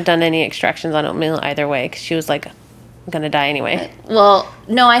I wouldn't have done any extractions on Oatmeal either way because she was like going to die anyway. Well,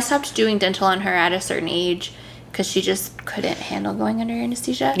 no, I stopped doing dental on her at a certain age because she just couldn't handle going under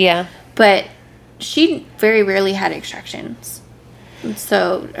anesthesia. Yeah. But she very rarely had extractions.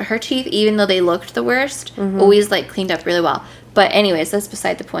 So her teeth, even though they looked the worst, always like cleaned up really well. But anyways, that's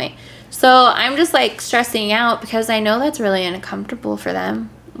beside the point. So I'm just like stressing out because I know that's really uncomfortable for them.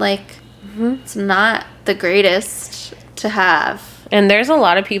 Like, it's not the greatest to have. And there's a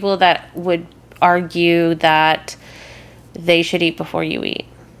lot of people that would argue that they should eat before you eat.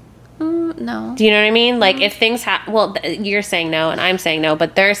 No. Do you know what I mean? Like, if things you're saying no, and I'm saying no,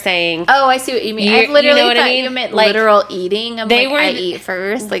 but they're saying... Oh, I see what you mean. I literally you know what thought I mean? you meant like, literal eating. I'm they like, I eat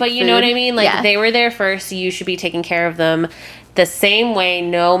first. Like, but you food. know what I mean? Like, they were there first, so you should be taking care of them the same way,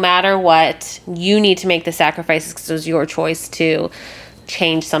 no matter what. You need to make the sacrifices because it was your choice to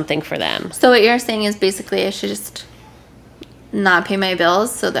change something for them. So what you're saying is basically I should just not pay my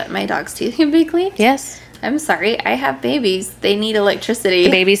bills so that my dog's teeth can be cleaned? Yes. I'm sorry. I have babies. They need electricity.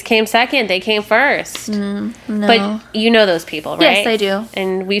 The babies came second. They came first. No. But you know those people, right? Yes, I do.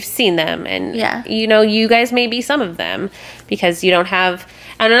 And we've seen them. And, Yeah. you know, you guys may be some of them because you don't have...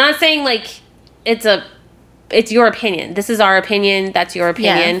 And I'm not saying, like, it's your opinion. This is our opinion. That's your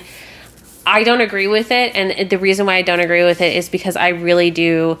opinion. Yeah. I don't agree with it. And the reason why I don't agree with it is because I really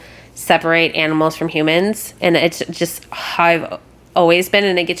do separate animals from humans. And it's just how I've always been,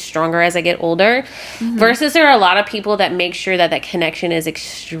 and it gets stronger as I get older. Versus there are a lot of people that make sure that that connection is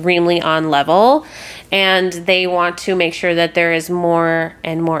extremely on level, and they want to make sure that there is more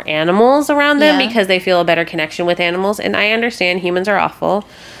and more animals around them because they feel a better connection with animals. And I understand humans are awful.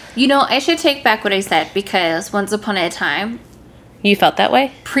 You know, I should take back what I said because once upon a time, You felt that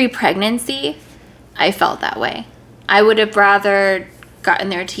way? pre-pregnancy, I felt that way. I would have rather gotten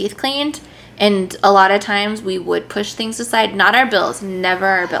their teeth cleaned. And a lot of times we would push things aside, not our bills, never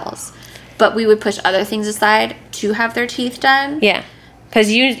our bills, but we would push other things aside to have their teeth done. Yeah.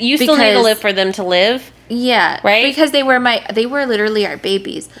 Because you still need to live for them to live. Yeah. Right? Because they were literally our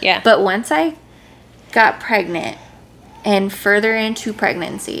babies. Yeah. But once I got pregnant and further into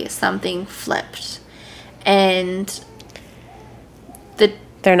pregnancy, something flipped. And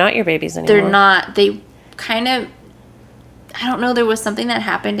They're not your babies anymore. they're not, they kind of, I don't know, there was something that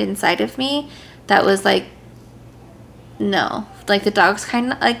happened inside of me that was like, no. Like the dogs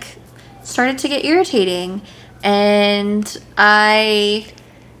kind of like started to get irritating, and I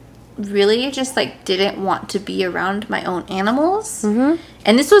really just like didn't want to be around my own animals. And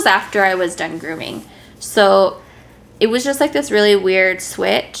this was after I was done grooming. So it was just like this really weird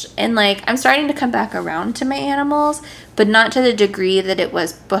switch, and like I'm starting to come back around to my animals, but not to the degree that it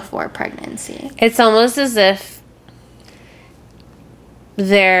was before pregnancy. It's almost as if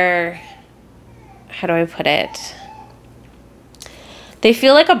they're, how do I put it? They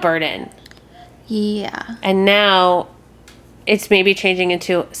feel like a burden. Yeah. And now it's maybe changing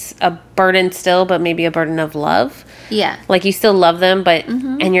into a burden still, but maybe a burden of love. Yeah. Like you still love them, but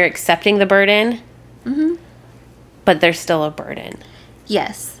and you're accepting the burden, but they're still a burden.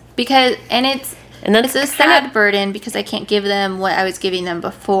 Yes. Because, and it's a sad burden because I can't give them what I was giving them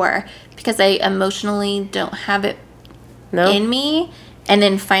before because I emotionally don't have it in me. And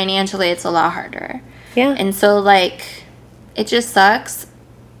then financially, it's a lot harder. Yeah. And so, like, it just sucks.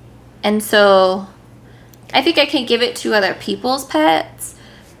 And so, I think I can give it to other people's pets.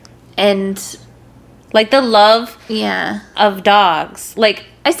 And, like, the love of dogs. Like,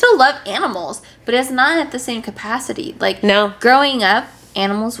 I still love animals, but it's not at the same capacity. Like, no. Growing up,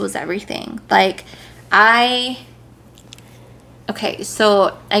 animals was everything. Like, okay,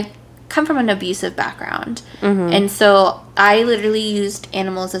 so I come from an abusive background, and so I literally used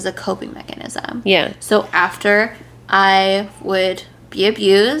animals as a coping mechanism. Yeah. So after I would be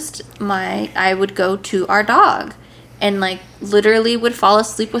abused, I would go to our dog, and like literally would fall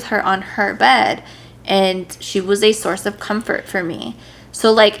asleep with her on her bed, and she was a source of comfort for me.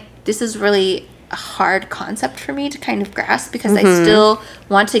 So like this is really a hard concept for me to kind of grasp because I still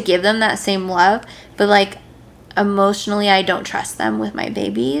want to give them that same love, but like emotionally I don't trust them with my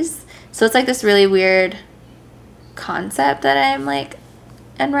babies. So it's like this really weird concept that I'm like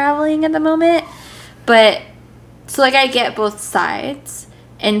unraveling at the moment. But so like I get both sides.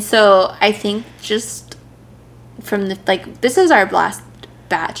 And so I think just from the like this is our last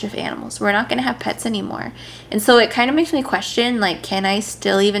batch of animals. We're not going to have pets anymore. And so it kind of makes me question like can I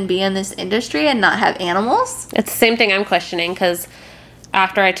still even be in this industry and not have animals? It's the same thing I'm questioning because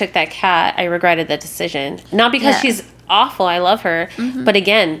after I took that cat, I regretted that decision. Not because she's awful, I love her, but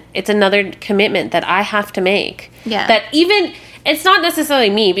again, it's another commitment that I have to make. Yeah. That even, it's not necessarily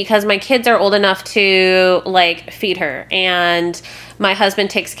me because my kids are old enough to like feed her, and my husband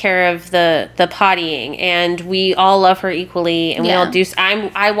takes care of the pottying, and we all love her equally, and we all do.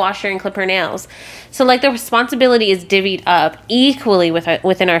 I wash her and clip her nails, so like the responsibility is divvied up equally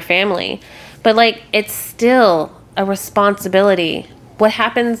within our family, but like it's still a responsibility. What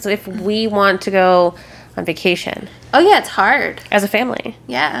happens if we want to go on vacation Oh, yeah, it's hard. as a family?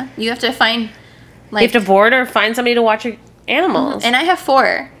 Yeah. You have to find, You have to board or find somebody to watch your animals. And I have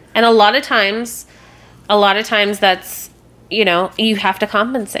 4. And a lot of times that's, you know, you have to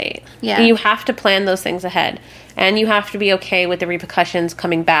compensate. Yeah. And you have to plan those things ahead. And you have to be okay with the repercussions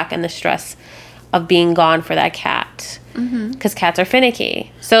coming back and the stress of being gone for that cat. Because cats are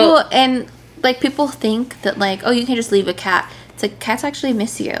finicky. So, Well, and, like, people think that, like, oh, you can just leave a cat. It's like, cats actually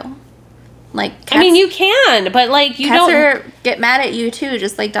miss you. Like, cats, I mean, you can, but, like, you don't... get mad at you, too,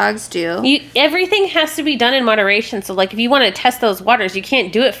 just like dogs do. Everything has to be done in moderation. So, like, if you want to test those waters, you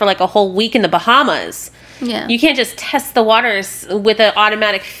can't do it for, like, a whole week in the Bahamas. Yeah. You can't just test the waters with an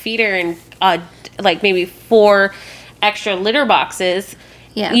automatic feeder and, like, maybe 4 extra litter boxes.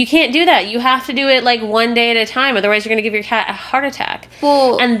 Yeah. You can't do that. You have to do it, like, one day at a time. Otherwise, you're going to give your cat a heart attack.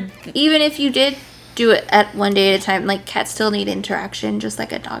 Well, And even if you did do it at one day at a time, like, cats still need interaction just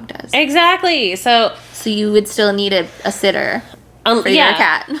like a dog does. exactly. So You would still need a sitter for your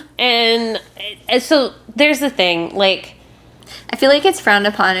cat. And so there's the thing, like, I feel like it's frowned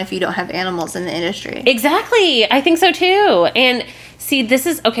upon if you don't have animals in the industry. exactly. I think so too. And see, this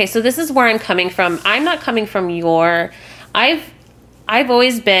is where I'm coming from. I'm not coming from I've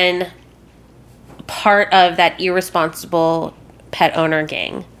always been part of that irresponsible pet owner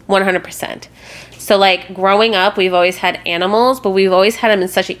gang. 100%. So, like, growing up, we've always had animals, but we've always had them in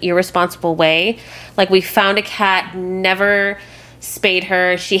such an irresponsible way. Like, we found a cat, never spayed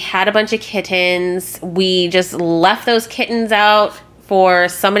her. She had a bunch of kittens. We just left those kittens out for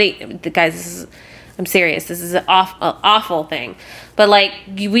somebody. Guys, I'm serious. This is an awful thing. But, like,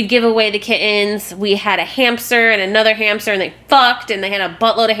 we'd give away the kittens. We had a hamster and another hamster, and they fucked, and they had a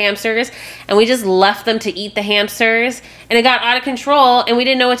buttload of hamsters. And we just left them to eat the hamsters. And it got out of control, and we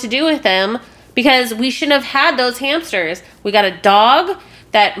didn't know what to do with them because we shouldn't have had those hamsters. We got a dog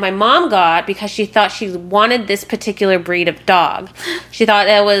that my mom got because she thought she wanted this particular breed of dog. She thought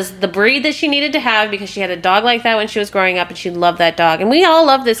that was the breed that she needed to have because she had a dog like that when she was growing up, and she loved that dog. And we all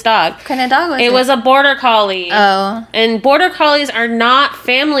love this dog. What kind of dog was it? It was a border collie. Oh. And border collies are not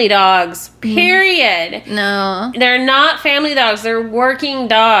family dogs, period. No. They're not family dogs. They're working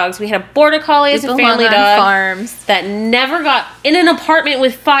dogs. We had a border collie as They a belong family on dog farms. that never got in an apartment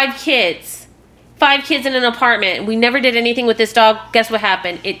with 5 kids. 5 kids in an apartment. We never did anything with this dog. Guess what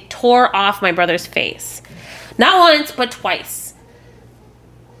happened? It tore off my brother's face. Not once, but twice.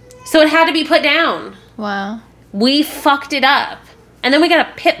 So it had to be put down. Wow. We fucked it up. And then we got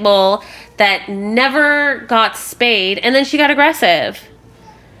a pit bull that never got spayed, and then she got aggressive.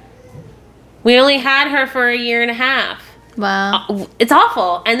 We only had her for a year and a half. Wow. It's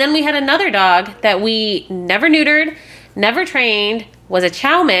awful. And then we had another dog that we never neutered, never trained, was a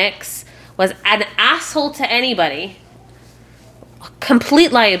chow mix, was an asshole to anybody.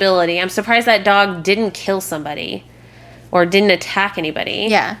 Complete liability. I'm surprised that dog didn't kill somebody or didn't attack anybody.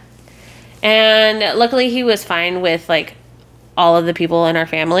 Yeah. And luckily he was fine with, like, all of the people in our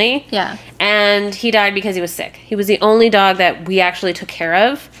family. Yeah. And he died because he was sick. He was the only dog that we actually took care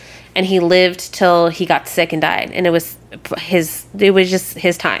of, and he lived till he got sick and died. And it was just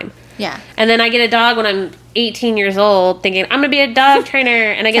his time. Yeah. And then I get a dog when I'm 18 years old thinking, I'm going to be a dog trainer.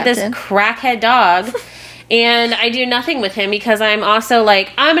 And I get this Captain. crackhead dog. And I do nothing with him because I'm also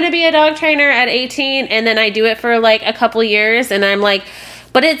like, I'm going to be a dog trainer at 18. And then I do it for like a couple years. And I'm like,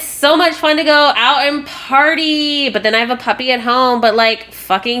 but it's so much fun to go out and party. But then I have a puppy at home. But, like,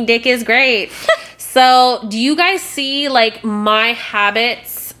 fucking dick is great. So do you guys see, like, my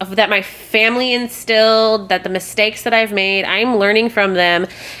habits that my family instilled, that the mistakes that I've made, I'm learning from them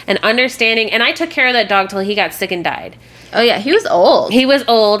and understanding. And I took care of that dog till he got sick and died. Oh, yeah. He was old. He was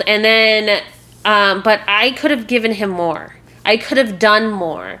old, and then, but I could have given him more. I could have done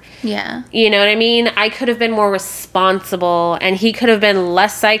more. Yeah. You know what I mean? I could have been more responsible, and he could have been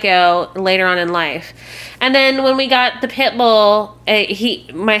less psycho later on in life. And then when we got the pit bull,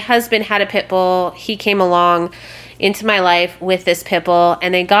 my husband had a pit bull. He came along into my life with this pit bull,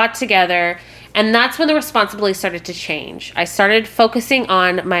 and they got together, and that's when the responsibility started to change. I started focusing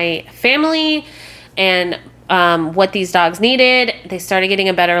on my family and what these dogs needed. They started getting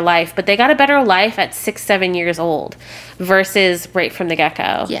a better life, but they got a better life at 6-7 years old versus right from the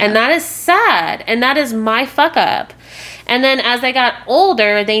get-go. Yeah. And that is sad, and that is my fuck up. And then as they got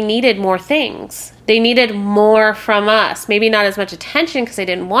older, they needed more things. They needed more from us. Maybe not as much attention because they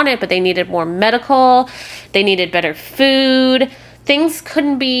didn't want it, but they needed more medical. They needed better food. Things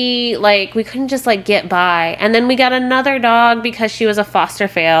couldn't be, like, we couldn't just, like, get by. And then we got another dog because she was a foster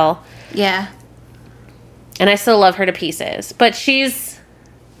fail. Yeah. And I still love her to pieces. But she's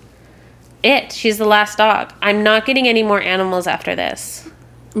it. She's the last dog. I'm not getting any more animals after this.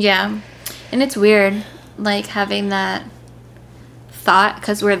 Yeah. And it's weird, like, having that thought,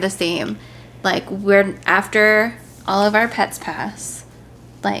 because we're the same. Like, we're, after all of our pets pass,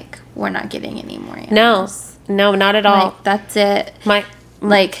 like, we're not getting any more animals. No, not at all. Like, that's it.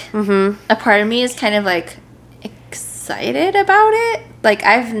 Like, a part of me is kind of, like, excited about it. Like,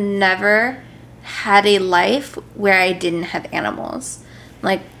 I've never had a life where I didn't have animals.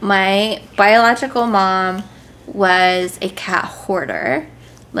 Like, my biological mom was a cat hoarder.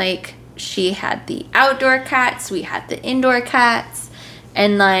 Like, she had the outdoor cats, we had the indoor cats,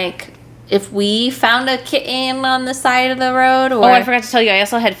 and, like, if we found a kitten on the side of the road, or... Oh, I forgot to tell you, I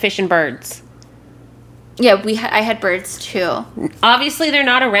also had fish and birds. Yeah, I had birds, too. Obviously, they're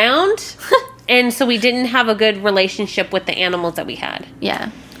not around, and so we didn't have a good relationship with the animals that we had.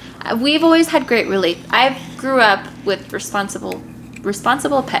 Yeah. We've always had great I grew up with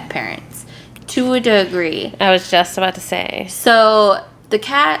responsible pet parents, to a degree. I was just about to say. So, the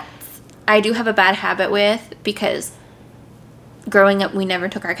cats, I do have a bad habit with, because growing up, we never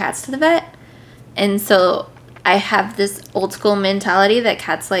took our cats to the vet. And so, I have this old school mentality that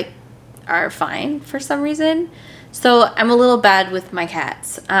cats, like, are fine for some reason. So I'm a little bad with my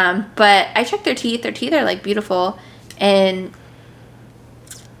cats. But I check their teeth. Their teeth are, like, beautiful. And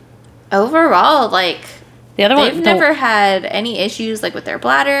overall, like, they've never had any issues, like, with their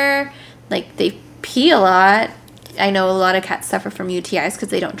bladder. Like, they pee a lot. I know a lot of cats suffer from UTIs because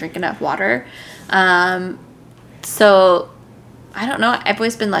they don't drink enough water. So I don't know. I've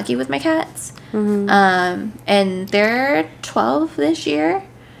always been lucky with my cats. Mm-hmm. And they're 12 this year.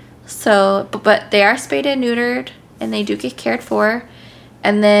 So, but they are spayed and neutered, and they do get cared for.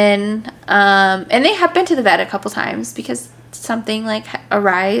 And then, and they have been to the vet a couple times because something, like,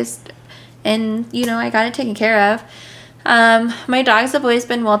 arose, and, you know, I got it taken care of. My dogs have always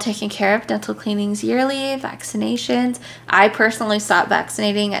been well taken care of. Dental cleanings yearly, vaccinations. I personally stopped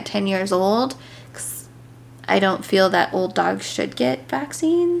vaccinating at 10 years old because I don't feel that old dogs should get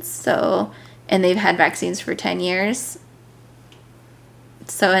vaccines. So, and they've had vaccines for 10 years.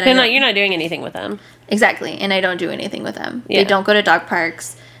 So, and you're not doing anything with them. Exactly, and I don't do anything with them. Yeah. They don't go to dog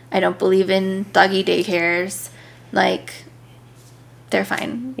parks. I don't believe in doggy daycares. Like, they're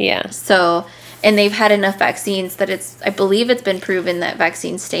fine. Yeah. So, and they've had enough vaccines that I believe it's been proven that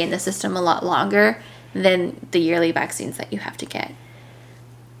vaccines stay in the system a lot longer than the yearly vaccines that you have to get.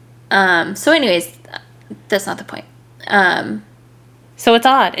 So anyways, that's not the point. So it's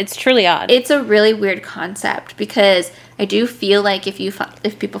odd. It's truly odd. It's a really weird concept because I do feel like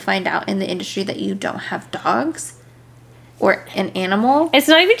if people find out in the industry that you don't have dogs or an animal, it's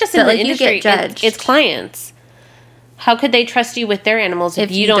not even just in the industry. You get judged. It's clients. How could they trust you with their animals if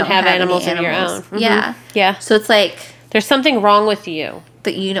you don't have animals of your own? Mm-hmm. Yeah. Yeah. So it's like there's something wrong with you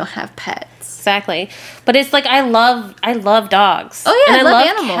that you don't have pets. Exactly. But it's like I love dogs. Oh yeah, and I love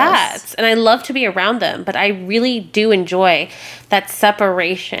animals. Cats, and I love to be around them, but I really do enjoy that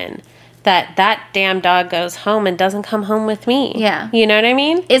separation. That damn dog goes home and doesn't come home with me. Yeah. You know what I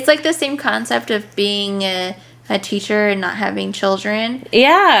mean? It's like the same concept of being a teacher and not having children.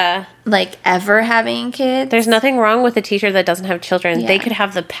 Yeah. Like, ever having kids. There's nothing wrong with a teacher that doesn't have children. Yeah. They could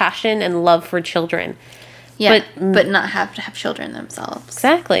have the passion and love for children. Yeah, but not have to have children themselves.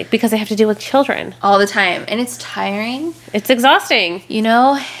 Exactly, because they have to deal with children. All the time. And it's tiring. It's exhausting. You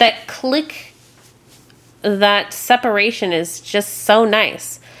know? That separation is just so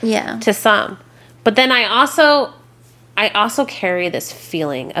nice. Yeah. To some. But then I also carry this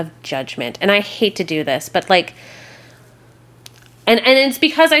feeling of judgment. And I hate to do this, but like... And it's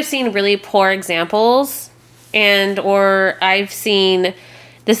because I've seen really poor examples or I've seen...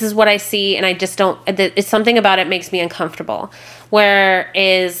 This is what I see, and I just don't... It's something about it makes me uncomfortable.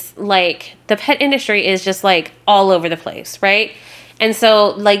 Whereas, like, the pet industry is just, like, all over the place, right? And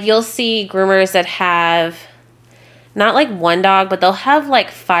so, like, you'll see groomers that have... Not, like, one dog, but they'll have, like,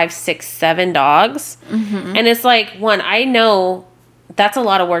 5, 6, 7 dogs. Mm-hmm. And it's like, I know that's a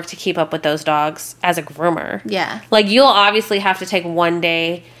lot of work to keep up with those dogs as a groomer. Yeah. Like, you'll obviously have to take one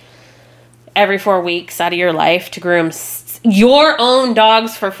day every 4 weeks out of your life to groom your own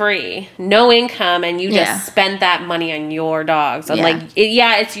dogs for free, no income, and you just spend that money on your dogs. And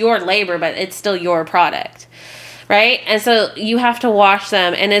it's your labor, but it's still your product, right? And so you have to wash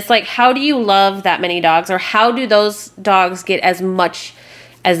them, and it's like, how do you love that many dogs, or how do those dogs get as much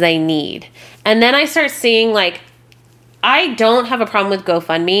as they need? And then I start seeing, like, I don't have a problem with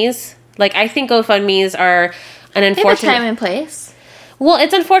GoFundMes. Like, I think GoFundMes are an unfortunate... They have a time and place. Well,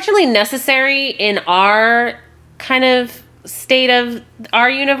 it's unfortunately necessary in our kind of state of our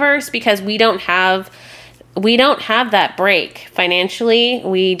universe because we don't have we don't have that break financially.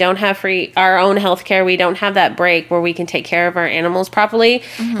 We don't have our own healthcare. We don't have that break where we can take care of our animals properly.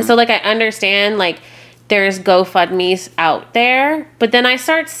 And so, like, I understand, like, there's GoFundMe's out there, but then I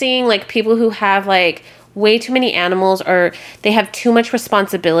start seeing, like, people who have, like, way too many animals, or they have too much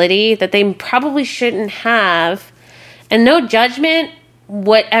responsibility that they probably shouldn't have. And no judgment,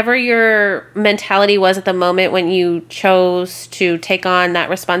 whatever your mentality was at the moment when you chose to take on that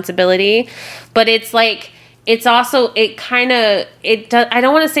responsibility. But it's like, it's also, it kind of, it does, I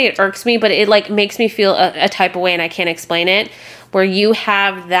don't want to say it irks me, but it like makes me feel a type of way, and I can't explain it, where you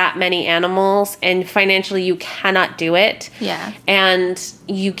have that many animals and financially you cannot do it. Yeah. And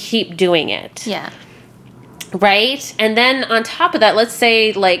you keep doing it. Yeah. Right? And then on top of that, let's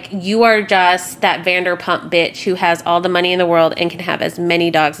say like you are just that Vanderpump bitch who has all the money in the world and can have as many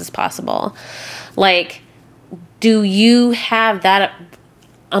dogs as possible. Like, do you have that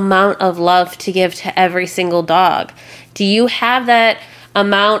amount of love to give to every single dog? Do you have that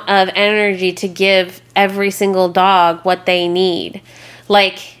amount of energy to give every single dog what they need?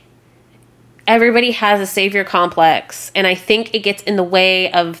 Like, everybody has a savior complex, and I think it gets in the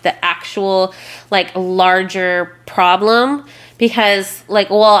way of the actual, like, larger problem, because, like,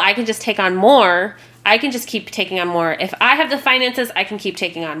 well, I can just take on more. I can just keep taking on more. If I have the finances, I can keep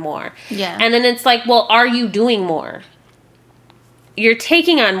taking on more. Yeah. And then it's like, well, are you doing more? You're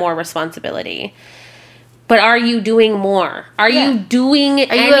taking on more responsibility. But are you doing more? Are you doing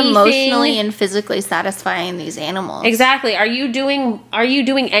anything? Are you emotionally and physically satisfying these animals? Exactly. Are you doing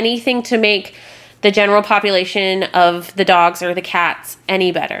anything to make the general population of the dogs or the cats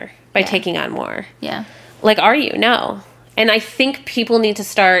any better by taking on more? Yeah. Like, are you? No. And I think people need to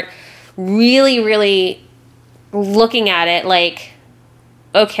start really, really looking at it like,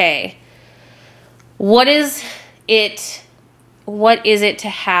 okay, what is it to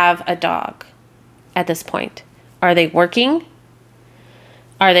have a dog at this point? Are they working?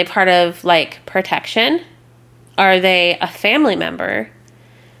 Are they part of, like, protection? Are they a family member?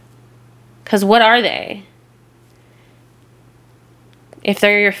 Because what are they? If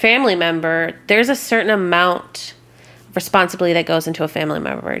they're your family member, there's a certain amount of responsibility that goes into a family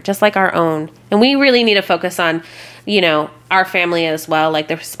member, just like our own. And we really need to focus on, you know, our family as well, like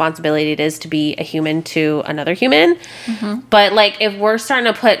the responsibility it is to be a human to another human. But, like, if we're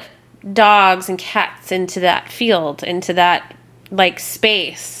starting to put dogs and cats into that field, into that, like,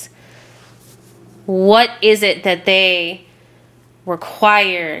 space, what is it that they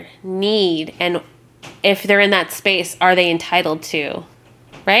require, need, and if they're in that space, are they entitled to?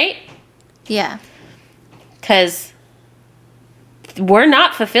 Right? Yeah. Because we're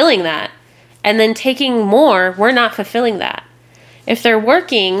not fulfilling that. And then taking more, we're not fulfilling that. If they're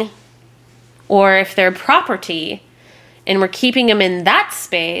working, or if they're property, and we're keeping them in that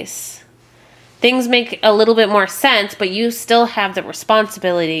space, things make a little bit more sense, but you still have the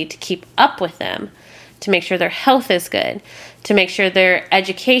responsibility to keep up with them, to make sure their health is good, to make sure their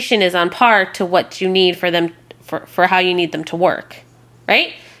education is on par to what you need for them, for how you need them to work,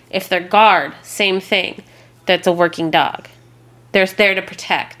 right? If they're guard, same thing. That's a working dog. They're there to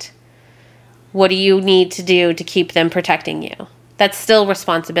protect. What do you need to do to keep them protecting you? That's still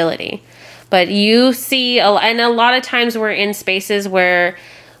responsibility. But you see, and a lot of times we're in spaces where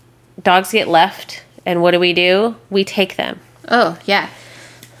dogs get left, and what do? We take them. Oh, yeah.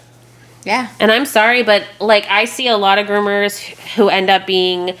 Yeah. And I'm sorry, but, like, I see a lot of groomers who end up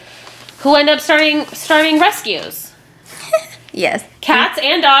starting rescues. Yes. Cats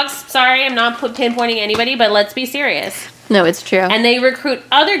and dogs. Sorry, I'm not pinpointing anybody, but let's be serious. No, it's true. And they recruit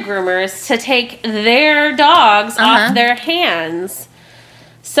other groomers to take their dogs off their hands.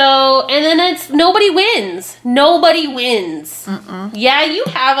 So, and then it's, nobody wins. Nobody wins. Yeah, you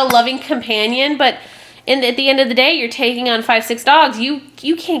have a loving companion, but at the end of the day, you're taking on 5-6 dogs.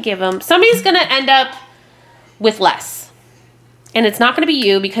 You can't give them. Somebody's going to end up with less. And it's not going to be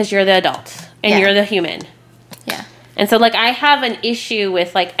you, because you're the adult and you're the human. Yeah. And so, like, I have an issue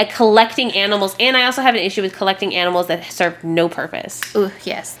with, like, collecting animals, and I also have an issue with collecting animals that serve no purpose. Ooh,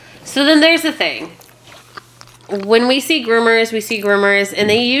 yes. So then there's the thing. When we see groomers, and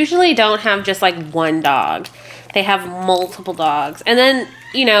they usually don't have just, like, one dog. They have multiple dogs. And then,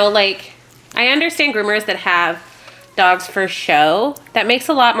 you know, like, I understand groomers that have dogs for show. That makes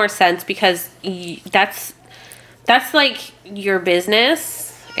a lot more sense, because that's like your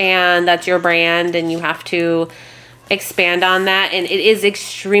business, and that's your brand, and you have to expand on that. And it is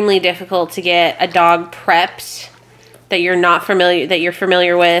extremely difficult to get a dog prepped that you're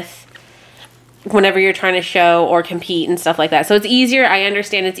familiar with whenever you're trying to show or compete and stuff like that. So it's easier. I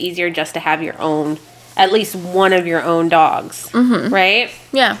understand it's easier just to have your own, at least one of your own dogs, right?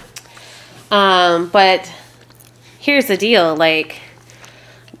 Yeah. But here's the deal. Like,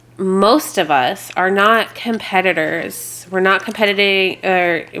 most of us are not competitors. We're not competitive,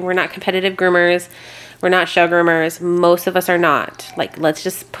 or we're not competitive groomers. We're not show groomers. Most of us are not. Like, let's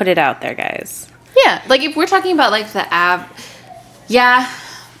just put it out there, guys. Yeah, like if we're talking about like the yeah,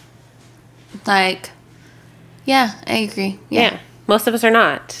 like, yeah, I agree. Yeah, most of us are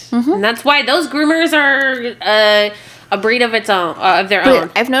not, and that's why those groomers are a breed of its own, of their own.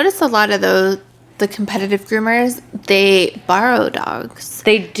 I've noticed a lot of the competitive groomers, they borrow dogs.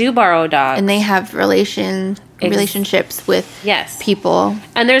 They do borrow dogs, and they have relationships with people.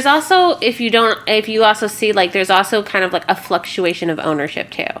 And there's also, if you also see, like, there's also kind of like a fluctuation of ownership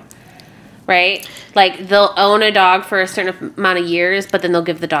too, right? Like, they'll own a dog for a certain amount of years, but then they'll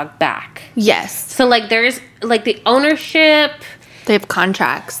give the dog back. Yes. So like, there's like the ownership. They have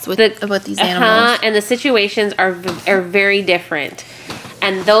contracts with these animals, and the situations are very different.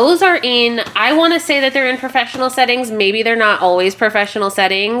 And those are in, I want to say that they're in professional settings. Maybe they're not always professional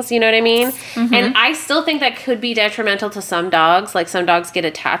settings, you know what I mean? Mm-hmm. And I still think that could be detrimental to some dogs. Like, some dogs get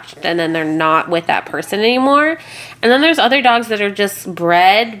attached and then they're not with that person anymore. And then there's other dogs that are just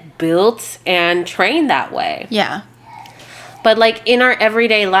bred, built, and trained that way. Yeah. But, like, in our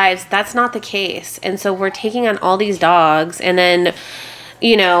everyday lives, that's not the case. And so we're taking on all these dogs. And then,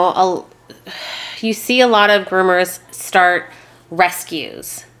 you know, you see a lot of groomers start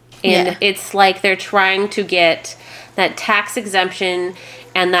rescues, and it's like they're trying to get that tax exemption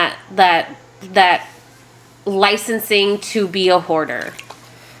and that licensing to be a hoarder.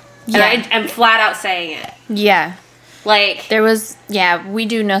 And I'm flat out saying it. Yeah. Like, we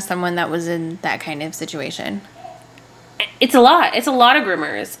do know someone that was in that kind of situation. It's a lot. It's a lot of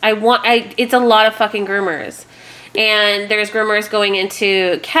groomers. It's a lot of fucking groomers. And there's groomers going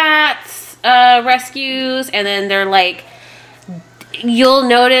into cats rescues, and then they're like, you'll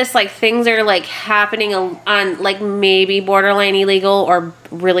notice, like, things are, like, happening on, like, maybe borderline illegal or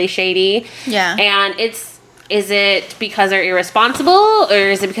really shady. Yeah. And is it because they're irresponsible, or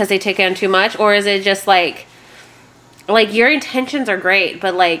is it because they take on too much, or is it just, like, your intentions are great,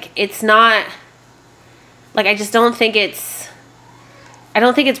 but, like, it's not, like, I don't think it's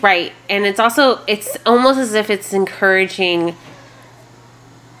right. And it's almost as if it's encouraging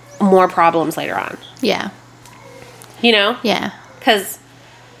more problems later on. Yeah. You know? Yeah. Because,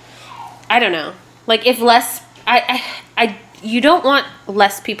 I don't know. Like, if less... you don't want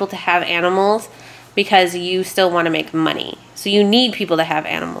less people to have animals because you still want to make money. So you need people to have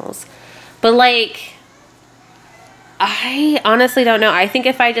animals. But, like, I honestly don't know. I think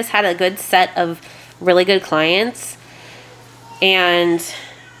if I just had a good set of really good clients and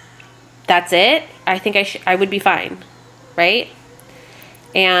that's it, I think I would be fine. Right?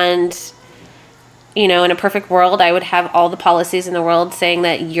 And... you know, in a perfect world, I would have all the policies in the world saying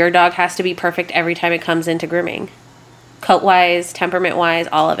that your dog has to be perfect every time it comes into grooming. Coat-wise, temperament-wise,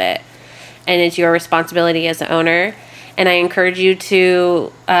 all of it. And it's your responsibility as the owner. And I encourage you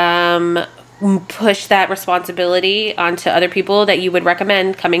to push that responsibility onto other people that you would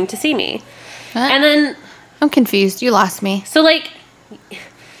recommend coming to see me. What? And then... I'm confused. You lost me. So, like,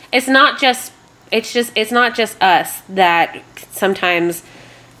 it's not just us that sometimes...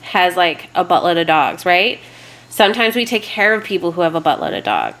 has, like, a buttload of dogs, right? Sometimes we take care of people who have a buttload of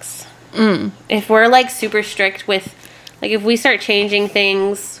dogs. If we're, like, super strict with, like, if we start changing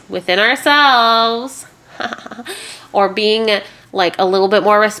things within ourselves or being, like, a little bit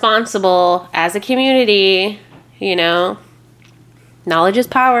more responsible as a community, you know, knowledge is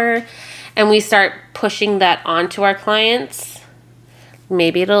power, and we start pushing that onto our clients,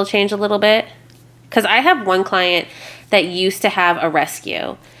 maybe it'll change a little bit. Because I have one client that used to have a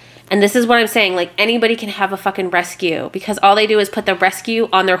rescue. And this is what I'm saying. Like, anybody can have a fucking rescue. Because all they do is put the rescue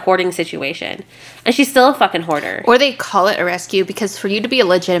on their hoarding situation. And she's still a fucking hoarder. Or they call it a rescue. Because for you to be a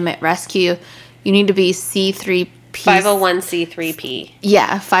legitimate rescue, you need to be C3P. 501c3p.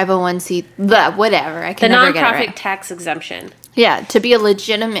 Yeah, 501c. Whatever. I can never get it right. The nonprofit tax exemption. Yeah, to be a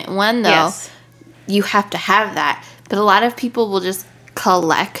legitimate one, though, you have to have that. But a lot of people will just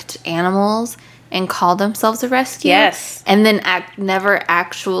collect animals and call themselves a rescue. Yes. And then never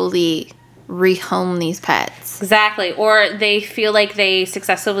actually rehome these pets. Exactly. Or they feel like they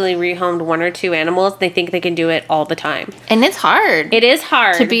successfully rehomed one or two animals. They think they can do it all the time. And it's hard. It is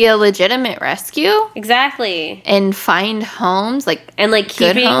hard. To be a legitimate rescue. Exactly. And find homes,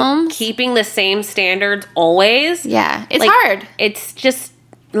 and keeping the same standards always. Yeah. It's hard. It's just,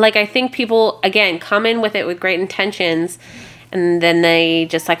 like, I think people, again, come in with it with great intentions. And then they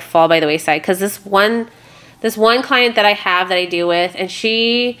just, like, fall by the wayside. Because this one client that I have that I deal with, and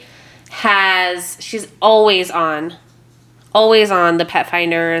she's always on the pet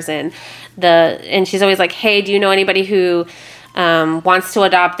finders and and she's always like, hey, do you know anybody who wants to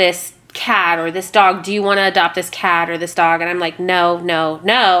adopt this cat or this dog? Do you want to adopt this cat or this dog? And I'm like, no.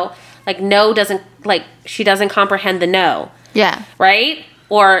 Like, no doesn't, like, she doesn't comprehend the no. Yeah. Right?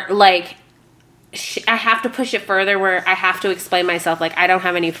 Or, like, I have to push it further where I have to explain myself. Like, I don't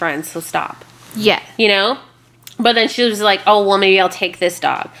have any friends, so stop. Yeah. You know? But then she was like, oh, well, maybe I'll take this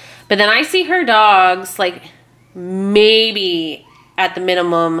dog. But then I see her dogs, like, maybe at the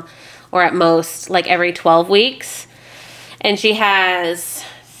minimum or at most, like, every 12 weeks. And she has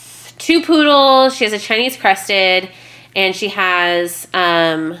 2 poodles. She has a Chinese crested. And she has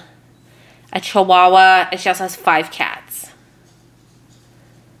a Chihuahua. And she also has 5 cats.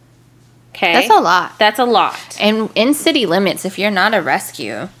 Okay? That's a lot. That's a lot. And in city limits, if you're not a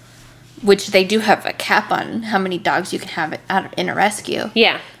rescue, which they do have a cap on how many dogs you can have in a rescue.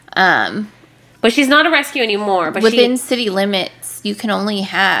 Yeah. But she's not a rescue anymore. But within city limits, you can only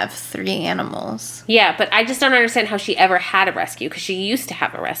have 3 animals. Yeah, but I just don't understand how she ever had a rescue, because she used to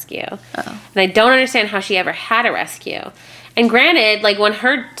have a rescue. Oh. And I don't understand how she ever had a rescue. And granted, like, when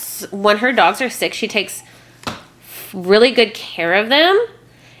her dogs are sick, she takes really good care of them.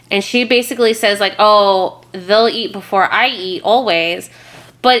 And she basically says, like, oh, they'll eat before I eat, always.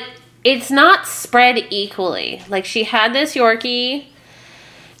 But it's not spread equally. Like, she had this Yorkie,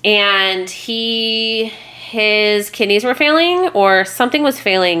 and his kidneys were failing, or something was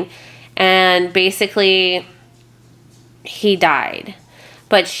failing, and basically he died.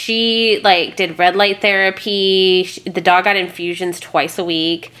 But she, like, did red light therapy. The dog got infusions twice a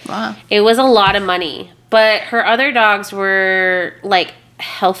week. Wow. It was a lot of money. But her other dogs were, like,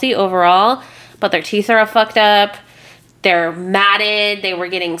 healthy overall, but their teeth are all fucked up. They're matted. They were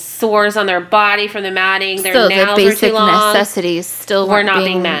getting sores on their body from the matting. Their nails were too long. Necessities still were not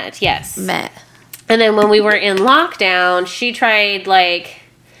being met. Yes. Met. And then when we were in lockdown, she tried, like,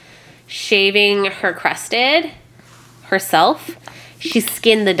 shaving her crested herself. She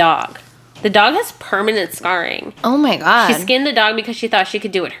skinned the dog. The dog has permanent scarring. Oh my God. She skinned the dog because she thought she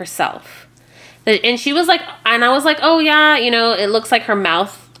could do it herself. And she was like, and I was like, oh yeah, you know, it looks like her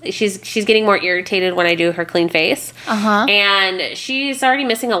mouth, she's getting more irritated when I do her clean face. Uh-huh. And she's already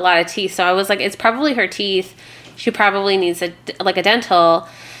missing a lot of teeth. So I was like, it's probably her teeth. She probably needs a dental.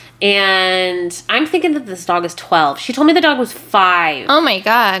 And I'm thinking that this dog is 12. She told me the dog was 5. Oh my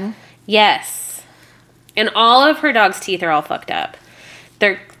God. Yes. And all of her dog's teeth are all fucked up.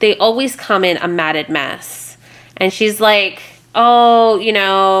 They always come in a matted mess. And she's like, oh, you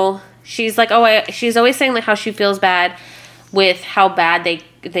know, she's like, oh, she's always saying like how she feels bad with how bad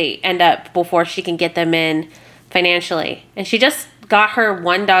they end up before she can get them in financially. And she just got her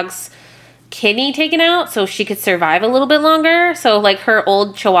one dog's kidney taken out so she could survive a little bit longer. So like her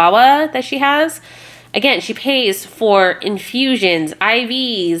old Chihuahua that she has, again, she pays for infusions,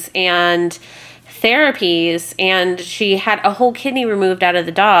 IVs, and therapies, and she had a whole kidney removed out of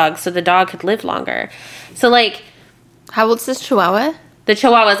the dog so the dog could live longer. So like, how old's this Chihuahua? The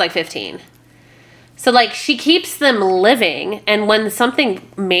Chihuahua is like 15. So like she keeps them living, and when something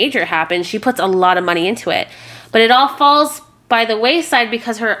major happens, she puts a lot of money into it. But it all falls by the wayside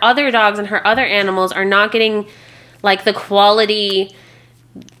because her other dogs and her other animals are not getting like the quality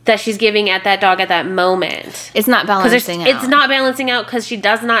that she's giving at that dog at that moment. It's not balancing out. It's not balancing out because she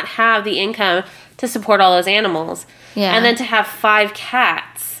does not have the income to support all those animals. Yeah. And then to have 5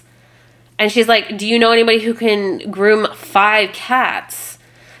 cats. And she's like, do you know anybody who can groom 5 cats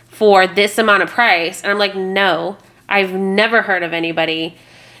for this amount of price? And I'm like, no, I've never heard of anybody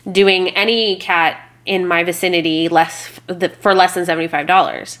doing any cat in my vicinity for less than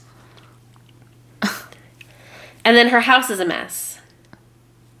 $75. And then her house is a mess.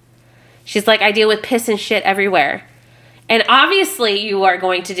 She's like, I deal with piss and shit everywhere. And obviously you are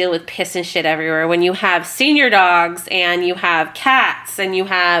going to deal with piss and shit everywhere when you have senior dogs and you have cats and you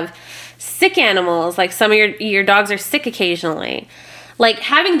have sick animals. Like some of your dogs are sick occasionally. Like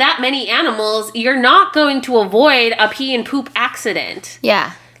having that many animals, you're not going to avoid a pee and poop accident.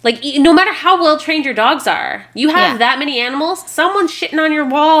 Yeah. Like no matter how well trained your dogs are, you have that many animals, someone's shitting on your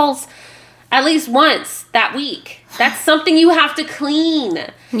walls at least once that week. That's something you have to clean.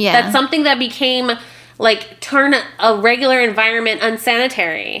 Yeah. That's something that became like turn a regular environment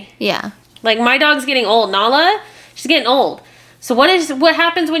unsanitary. Yeah. Like my dog's getting old. Nala, she's getting old. So what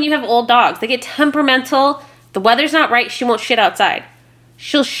happens when you have old dogs? They get temperamental. The weather's not right. She won't shit outside.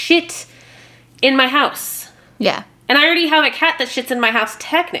 She'll shit in my house. Yeah. And I already have a cat that shits in my house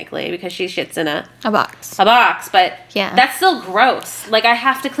technically because she shits in a box. A box, but yeah, that's still gross. Like I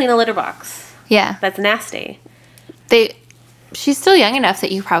have to clean a litter box. Yeah. That's nasty. She's still young enough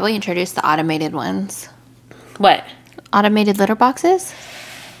that you probably introduced the automated ones. What? Automated litter boxes?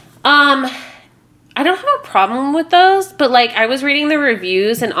 I don't have a problem with those, but like I was reading the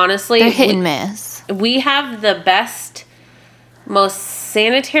reviews and honestly, They're hit and miss. we have the best, most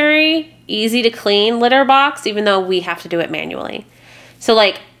sanitary, easy to clean litter box, even though we have to do it manually. So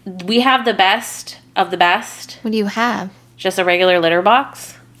like we have the best of the best. What do you have? Just a regular litter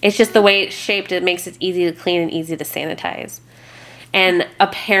box. It's just the way it's shaped. It makes it easy to clean and easy to sanitize. And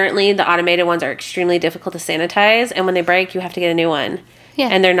apparently the automated ones are extremely difficult to sanitize. And when they break, you have to get a new one. Yeah.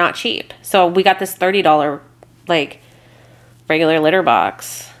 And they're not cheap. So we got this $30 like regular litter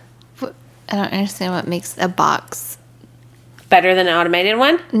box. I don't understand what makes a box. Better than an automated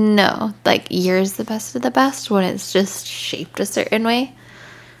one? No, like yours the best of the best when it's just shaped a certain way.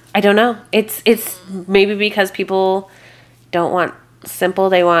 I don't know. It's maybe because people don't want simple.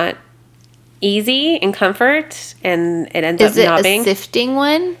 They want easy and comfort, and it ends Is up it not a being. sifting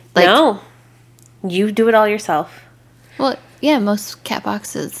one? Like, No. You do it all yourself. Well, yeah, most cat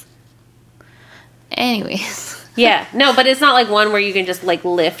boxes. Anyways. Yeah. No, but it's not like one where you can just like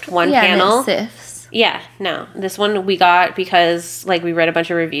lift one panel. And it sifts. Yeah, no. This one we got because like we read a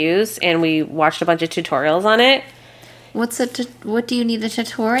bunch of reviews and we watched a bunch of tutorials on it. What do you need a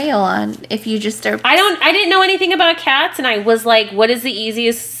tutorial on if you just are... I didn't know anything about cats, and I was like, what is the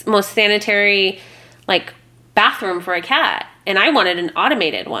easiest, most sanitary like bathroom for a cat? And I wanted an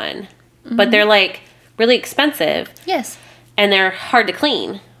automated one. Mm-hmm. But they're like really expensive. Yes. And they're hard to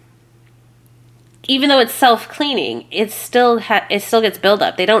clean. Even though it's self-cleaning, it still gets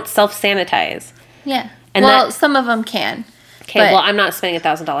buildup. They don't self-sanitize. Yeah. And well, some of them can. Okay, well, I'm not spending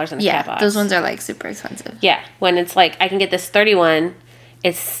 $1,000 on a cat box. Those ones are like super expensive. Yeah, when it's like I can get this $30 one,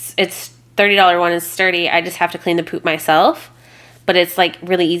 it's $30 one is sturdy. I just have to clean the poop myself, but it's like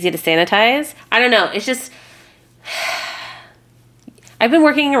really easy to sanitize. I don't know. It's just I've been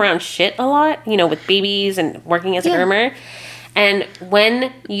working around shit a lot, with babies and working as a groomer, and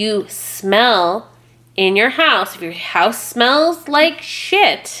when you smell in your house, if your house smells like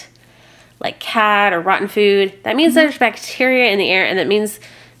shit, like cat or rotten food, that means there's bacteria in the air, and that means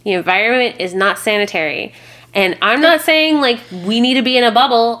the environment is not sanitary. And I'm not saying like we need to be in a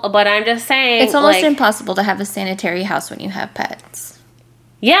bubble, but I'm just saying it's almost impossible to have a sanitary house when you have pets.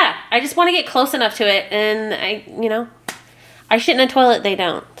 Yeah, I just want to get close enough to it, and I shit in a toilet, they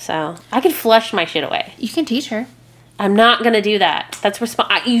don't, so I can flush my shit away. You can teach her. I'm not gonna do that. That's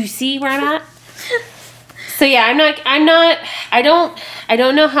you see where I'm at? So yeah, I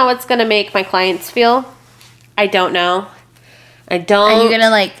don't know how it's gonna make my clients feel. I don't know. Are you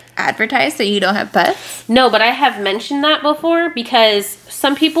gonna like advertise that you don't have pets? No, but I have mentioned that before because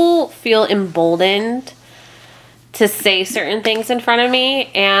some people feel emboldened to say certain things in front of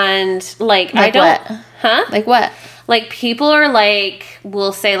me, and like I don't. What? Huh? Like what? Like people are like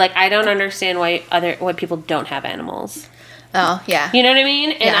will say like I don't understand why people don't have animals. Oh, yeah. You know what I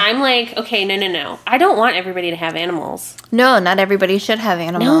mean? And Yeah. I'm like, okay, no. I don't want everybody to have animals. No, not everybody should have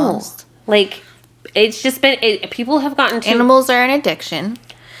animals. No. Like, it's just been, people have gotten too... Animals are an addiction.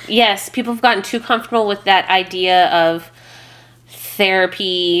 Yes, people have gotten too comfortable with that idea of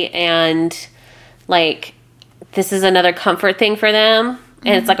therapy and, like, this is another comfort thing for them.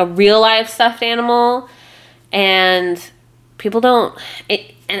 And it's like a real life stuffed animal. And people don't...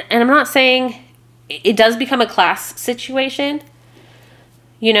 And I'm not saying... It does become a class situation,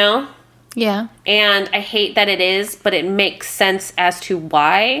 Yeah. And I hate that it is, but it makes sense as to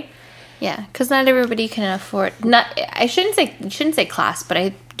why. Yeah, because not everybody can afford. You shouldn't say class, but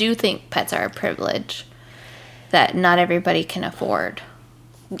I do think pets are a privilege that not everybody can afford.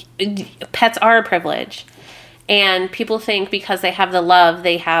 Pets are a privilege, and people think because they have the love,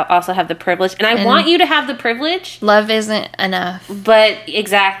 they also have the privilege. And I want you to have the privilege. Love isn't enough. But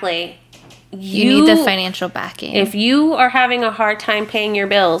exactly. You need the financial backing. If you are having a hard time paying your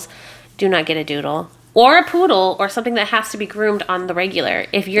bills, do not get a doodle or a poodle or something that has to be groomed on the regular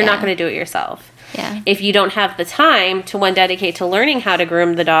if you're not going to do it yourself. Yeah. If you don't have the time to dedicate to learning how to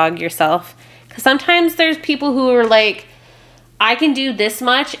groom the dog yourself. Because sometimes there's people who are like, I can do this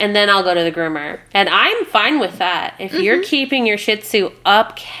much and then I'll go to the groomer. And I'm fine with that. If you're keeping your Shih Tzu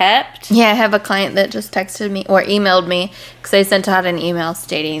upkept. Yeah, I have a client that just texted me or emailed me because I sent out an email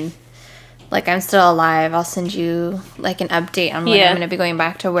stating, like, I'm still alive. I'll send you, like, an update on when I'm going to be going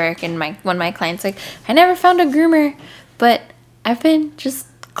back to work. And one of my clients, like, I never found a groomer, but I've been just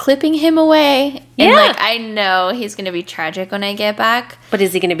clipping him away. Yeah. And, like, I know he's going to be tragic when I get back. But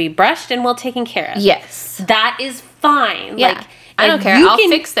is he going to be brushed and well taken care of? Yes. That is fine. Yeah. Like, I don't care. I'll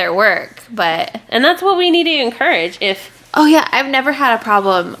fix their work, but... And that's what we need to encourage. Oh, yeah. I've never had a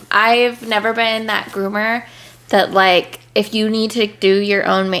problem. I've never been that groomer that, like... If you need to do your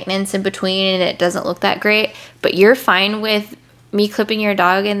own maintenance in between and it doesn't look that great, but you're fine with me clipping your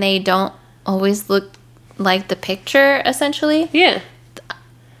dog and they don't always look like the picture, essentially. Yeah.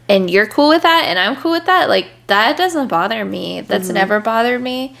 And you're cool with that and I'm cool with that, like, that doesn't bother me. That's never bothered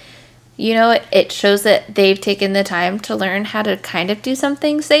me. You know, it shows that they've taken the time to learn how to kind of do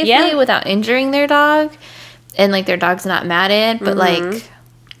something safely without injuring their dog. And, like, their dog's not mad at, but, like...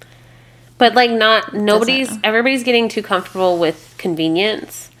 But, like, everybody's getting too comfortable with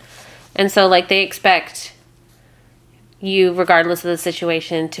convenience. And so, like, they expect you, regardless of the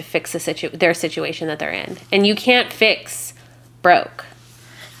situation, to fix their situation that they're in. And you can't fix broke.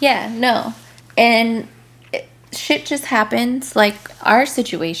 Yeah, no. And shit just happens. Like, our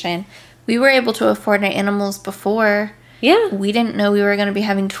situation, we were able to afford animals before. Yeah. We didn't know we were going to be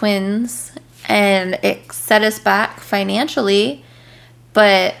having twins. And it set us back financially.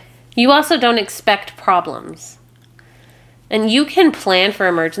 But... You also don't expect problems. And you can plan for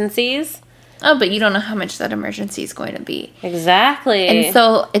emergencies. Oh, but you don't know how much that emergency is going to be. Exactly. And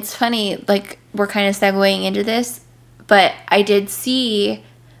so it's funny, like, we're kind of segueing into this, but I did see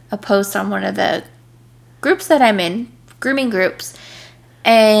a post on one of the groups that I'm in, grooming groups,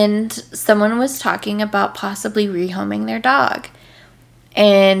 and someone was talking about possibly rehoming their dog.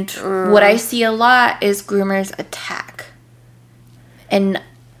 And what I see a lot is groomers attack. And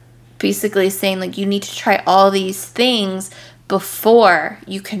basically saying, like, you need to try all these things before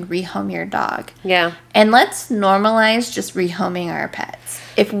you can rehome your dog. Yeah. And let's normalize just rehoming our pets.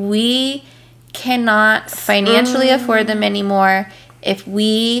 If we cannot financially afford them anymore, if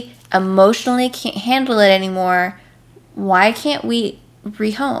we emotionally can't handle it anymore, why can't we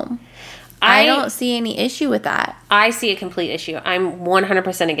rehome? I don't see any issue with that. I see a complete issue. I'm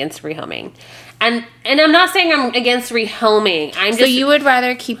 100% against rehoming. And I'm not saying I'm against rehoming. So you would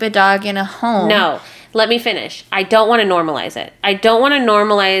rather keep a dog in a home? No. Let me finish. I don't want to normalize it. I don't want to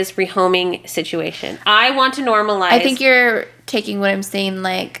normalize rehoming situation. I want to normalize... I think you're taking what I'm saying,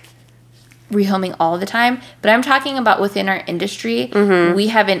 like, rehoming all the time. But I'm talking about within our industry. Mm-hmm. We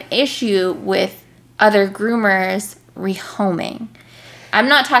have an issue with other groomers rehoming. I'm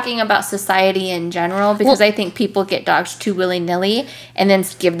not talking about society in general, because I think people get dogs too willy-nilly and then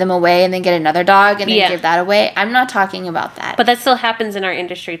give them away and then get another dog and then give that away. I'm not talking about that. But that still happens in our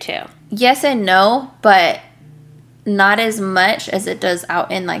industry too. Yes and no, but not as much as it does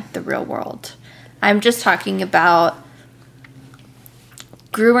out in, like, the real world. I'm just talking about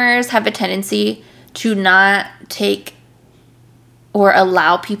groomers have a tendency to not take or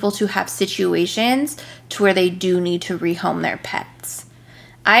allow people to have situations to where they do need to rehome their pets.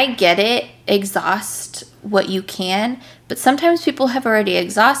 I get it, exhaust what you can, but sometimes people have already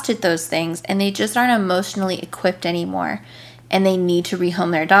exhausted those things and they just aren't emotionally equipped anymore and they need to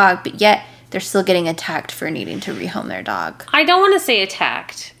rehome their dog, but yet they're still getting attacked for needing to rehome their dog. I don't want to say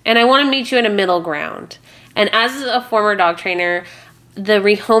attacked, and I want to meet you in a middle ground. And as a former dog trainer, the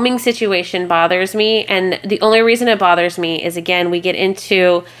rehoming situation bothers me, and the only reason it bothers me is, again, we get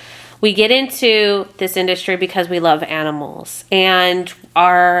into this industry because we love animals, and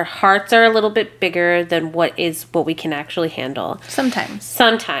our hearts are a little bit bigger than what we can actually handle.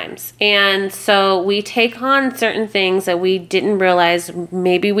 Sometimes. And so we take on certain things that we didn't realize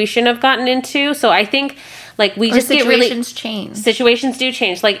maybe we shouldn't have gotten into. So I think, like, situations do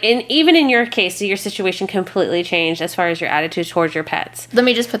change. Like, even in your case, your situation completely changed as far as your attitude towards your pets. Let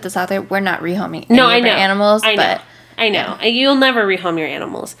me just put this out there. We're not rehoming any of our animals. I know. Yeah. You'll never rehome your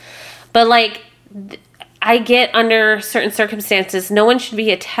animals. But, like, I get under certain circumstances, no one should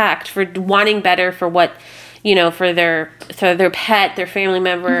be attacked for wanting better for what, for their pet, their family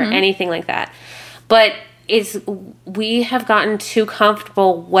member, anything like that. But we have gotten too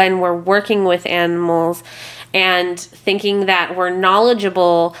comfortable when we're working with animals and thinking that we're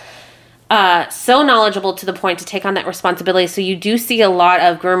knowledgeable, so knowledgeable to the point to take on that responsibility. So you do see a lot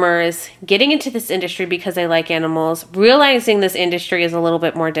of groomers getting into this industry because they like animals, realizing this industry is a little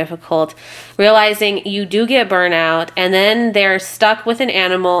bit more difficult, realizing you do get burnout, and then they're stuck with an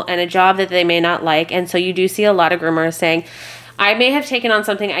animal and a job that they may not like. And so you do see a lot of groomers saying, I may have taken on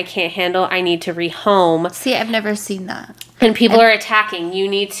something I can't handle. I need to rehome. See, I've never seen that. And people are attacking. You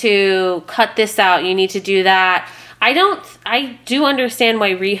need to cut this out. You need to do that. I do understand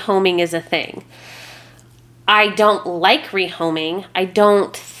why rehoming is a thing. I don't like rehoming.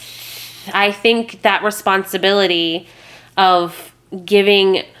 I think that responsibility of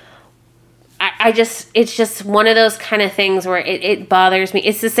giving, it's just one of those kind of things where it bothers me.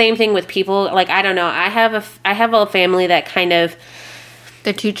 It's the same thing with people. Like, I don't know. I have a family that kind of,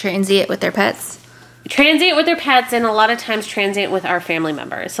 they're too transient with their pets. transient with their pets, and a lot of times transient with our family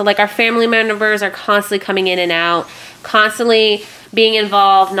members. So like our family members are constantly coming in and out, constantly being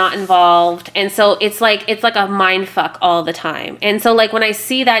involved, not involved. And so it's like a mind fuck all the time. And so like when I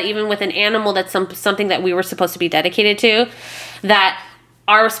see that even with an animal that's something that we were supposed to be dedicated to, that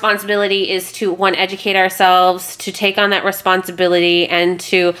our responsibility is to, one, educate ourselves, to take on that responsibility, and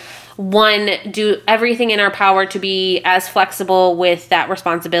to, one, do everything in our power to be as flexible with that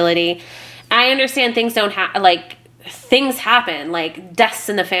responsibility. I understand things things happen, like deaths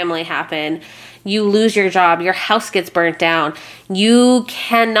in the family happen. You lose your job, your house gets burnt down. You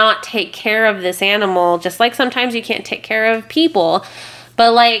cannot take care of this animal, just like sometimes you can't take care of people.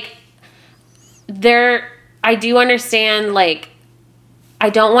 But like, I do understand, like, I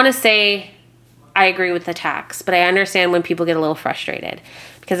don't want to say I agree with the tax, but I understand when people get a little frustrated.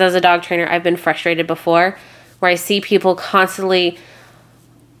 Because as a dog trainer, I've been frustrated before, where I see people constantly,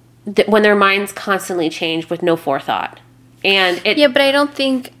 when their minds constantly change with no forethought. Yeah, but I don't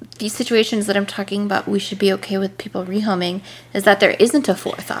think these situations that I'm talking about, we should be okay with people rehoming, is that there isn't a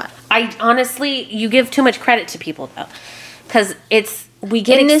forethought. I honestly, you give too much credit to people though, because we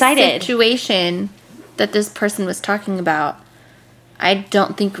get excited. In this situation that this person was talking about, I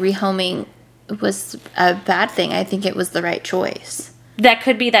don't think rehoming was a bad thing. I think it was the right choice. That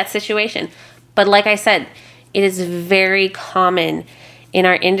could be that situation, but like I said, it is very common in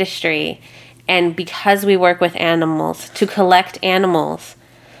our industry, and because we work with animals, to collect animals,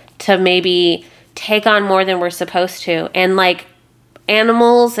 to maybe take on more than we're supposed to. And like,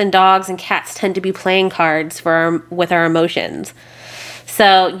 animals and dogs and cats tend to be playing cards with our emotions.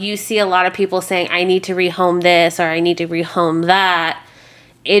 So you see a lot of people saying, I need to rehome this, or I need to rehome that.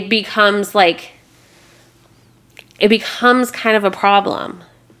 It becomes kind of a problem.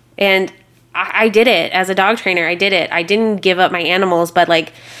 And I did it as a dog trainer. I did it. I didn't give up my animals, but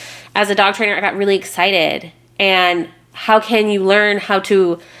like, as a dog trainer, I got really excited. And how can you learn how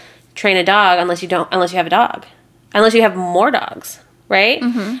to train a dog unless you have a dog, unless you have more dogs, right?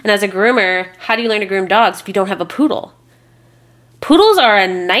 Mm-hmm. And as a groomer, how do you learn to groom dogs if you don't have a poodle? Poodles are a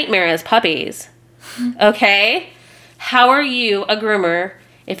nightmare as puppies. Okay? How are you a groomer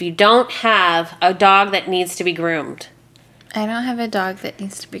if you don't have a dog that needs to be groomed? I don't have a dog that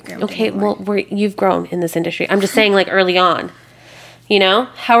needs to be groomed. Okay, anymore. well, you've grown in this industry. I'm just saying, like, early on. You know?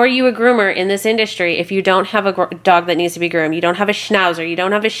 How are you a groomer in this industry if you don't have a dog that needs to be groomed? You don't have a schnauzer. You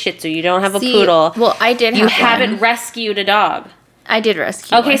don't have a shih tzu. You don't have a poodle. Well, I did have You haven't rescued a dog. I did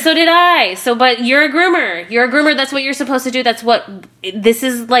rescue Okay, one. so did I. But you're a groomer. You're a groomer. That's what you're supposed to do. This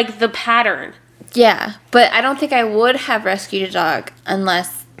is, like, the pattern. Yeah, but I don't think I would have rescued a dog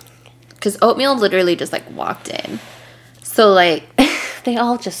unless, because Oatmeal literally just, like, walked in. So, like...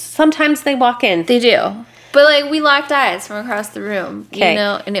 sometimes they walk in. They do. But, like, we locked eyes from across the room, okay. You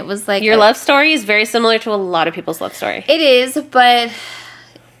know? And it was, like... Your love story is very similar to a lot of people's love story. It is, but...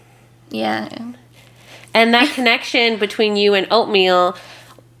 Yeah. And that connection between you and Oatmeal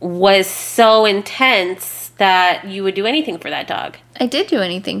was so intense that you would do anything for that dog. I did do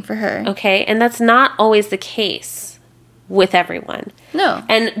anything for her. Okay, and that's not always the case with everyone. No.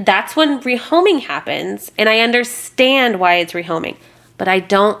 And that's when rehoming happens, and I understand why it's rehoming, but I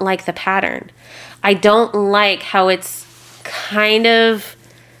don't like the pattern. I don't like how it's kind of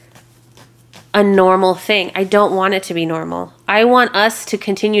a normal thing. I don't want it to be normal. I want us to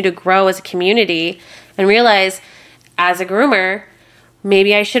continue to grow as a community and realize, as a groomer,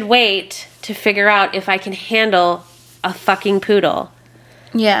 maybe I should wait to figure out if I can handle a fucking poodle.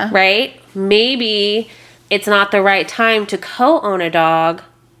 Yeah. Right? Maybe it's not the right time to co-own a dog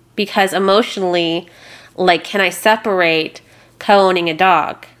because emotionally, like, can I separate co-owning a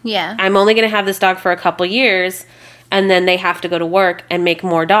dog? Yeah. I'm only going to have this dog for a couple years, and then they have to go to work and make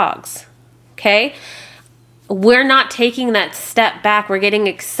more dogs. Okay? We're not taking that step back. We're getting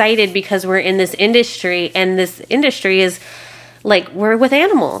excited because we're in this industry, and this industry is like, we're with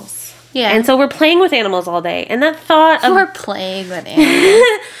animals. Yeah. And so we're playing with animals all day. And that thought of... We're playing with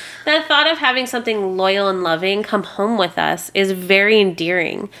animals. That thought of having something loyal and loving come home with us is very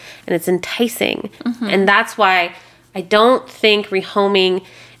endearing, and it's enticing. Mm-hmm. And that's why I don't think rehoming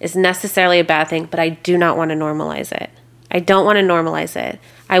is necessarily a bad thing, but I do not want to normalize it. I don't want to normalize it.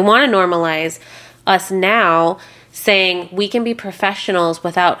 I want to normalize us now saying we can be professionals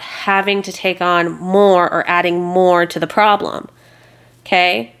without having to take on more or adding more to the problem.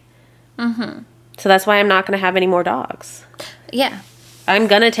 Okay? Mm-hmm. So that's why I'm not going to have any more dogs. Yeah. I'm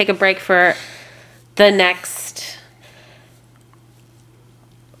going to take a break for the next...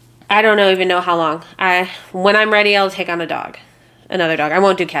 I don't even know how long. When I'm ready, I'll take on another dog. I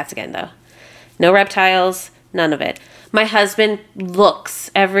won't do cats again, though. No reptiles, none of it. My husband looks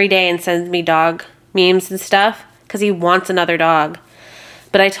every day and sends me dog memes and stuff because he wants another dog.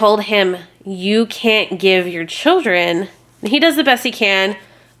 But I told him, you can't give your children, he does the best he can,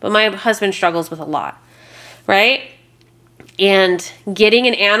 but my husband struggles with a lot, right? And getting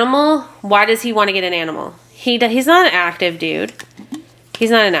an animal, why does he want to get an animal? He's not an active dude. He's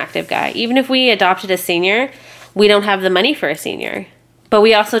not an active guy. Even if we adopted a senior, we don't have the money for a senior. But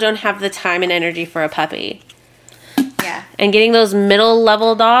we also don't have the time and energy for a puppy. Yeah. And getting those middle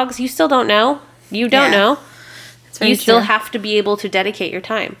level dogs, you still don't know. You don't know. You still have to be able to dedicate your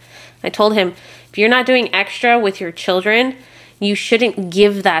time. I told him, if you're not doing extra with your children, you shouldn't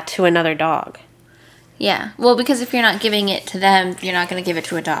give that to another dog. Yeah. Well, because if you're not giving it to them, you're not going to give it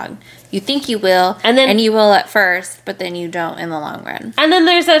to a dog. You think you will, and you will at first, but then you don't in the long run. And then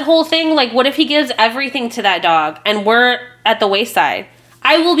there's that whole thing, like, what if he gives everything to that dog and we're at the wayside?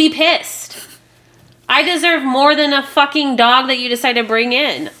 I will be pissed. I deserve more than a fucking dog that you decide to bring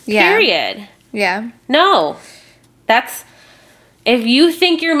in. Yeah. Period. Yeah. No. If you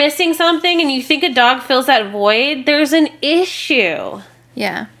think you're missing something and you think a dog fills that void, there's an issue.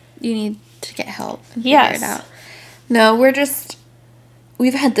 Yeah. You need to get help and figure it out. No,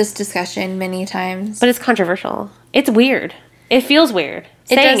 we've had this discussion many times. But it's controversial. It's weird. It feels weird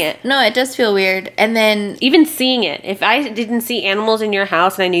saying it. No, it does feel weird. And then even seeing it. If I didn't see animals in your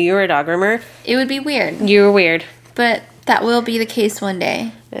house and I knew you were a dog groomer, it would be weird. You were weird. But that will be the case one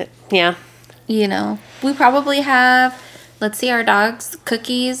day. Yeah. You know, we probably have, let's see, our dog's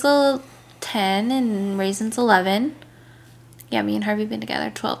Cookie's 10 and Raisin's 11. Yeah, me and Harvey been together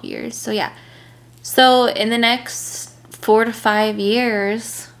 12 years. So, yeah. So, in the next 4 to 5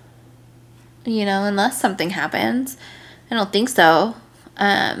 years, you know, unless something happens, I don't think so,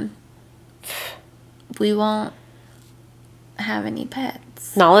 we won't have any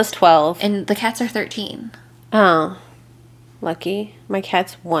pets. Nala's 12. And the cats are 13. Oh. Lucky. My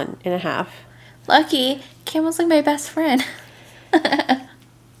cat's 1.5. Lucky. Camel's like my best friend.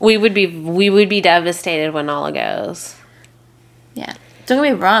 We would be devastated when Nala goes. Yeah. Don't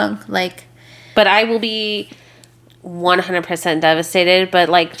get me wrong. But I will be 100% devastated.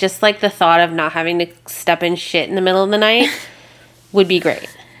 But, just the thought of not having to step in shit in the middle of the night would be great.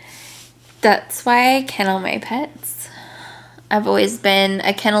 That's why I kennel my pets. I've always been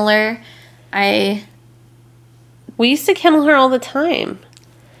a kenneler. We used to kennel her all the time.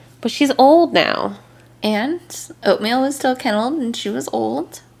 But she's old now. And Oatmeal was still kenneled and she was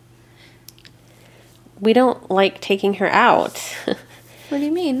old. We don't like taking her out. What do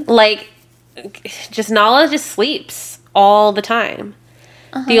you mean? Nala just sleeps all the time.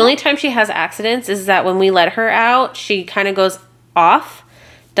 Uh-huh. The only time she has accidents is that when we let her out, she kind of goes off,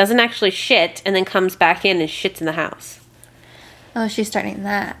 doesn't actually shit, and then comes back in and shits in the house. Oh, she's starting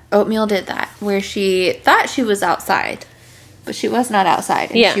that. Oatmeal did that, where she thought she was outside, but she was not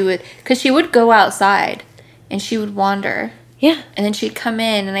outside. And because she would go outside, and she would wander. Yeah. And then she'd come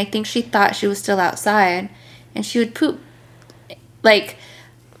in, and I think she thought she was still outside, and she would poop.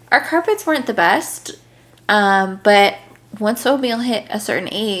 Our carpets weren't the best, but once Oatmeal hit a certain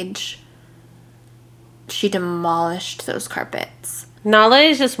age, she demolished those carpets. Nala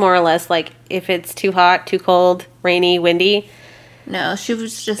is just more or less if it's too hot, too cold, rainy, windy. No,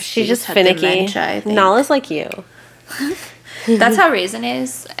 she's just finicky. Dementia, I think. Nala's like you. That's how Raisin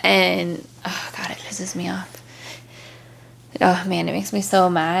is, and oh god, it pisses me off. Oh man, it makes me so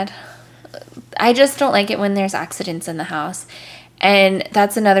mad. I just don't like it when there's accidents in the house. And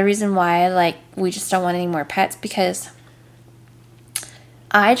that's another reason why, we just don't want any more pets, because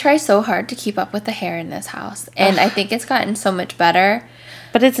I try so hard to keep up with the hair in this house. And I think it's gotten so much better.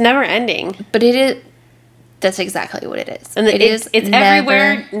 But it's never ending. But it is. That's exactly what it is. And it's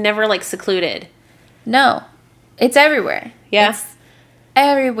everywhere, never, secluded. No. It's everywhere. Yeah. It's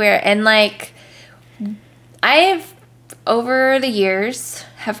everywhere. And, I've, over the years,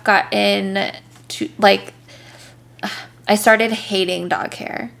 have gotten to, I started hating dog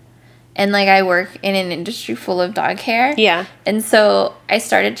hair. And, I work in an industry full of dog hair. Yeah. And so I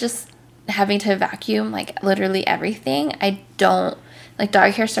started just having to vacuum, literally everything. I don't...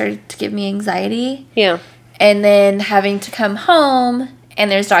 dog hair started to give me anxiety. Yeah. And then having to come home, and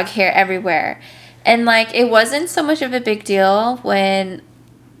there's dog hair everywhere. And, it wasn't so much of a big deal when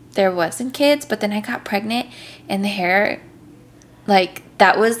there wasn't kids, but then I got pregnant, and the hair...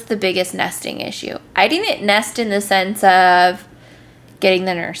 that was the biggest nesting issue. I didn't nest in the sense of getting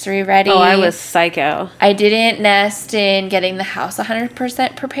the nursery ready. Oh, I was psycho. I didn't nest in getting the house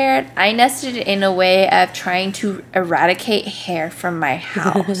 100% prepared. I nested in a way of trying to eradicate hair from my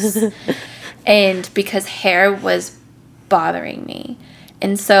house. And because hair was bothering me.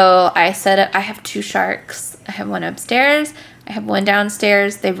 And so I set up, I have 2 sharks. I have one upstairs. I I have one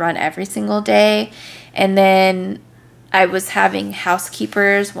downstairs. They run every single day. And then I was having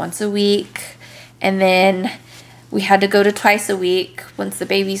housekeepers once a week. And then we had to go to twice a week once the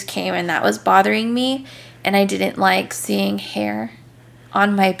babies came, and that was bothering me. And I didn't like seeing hair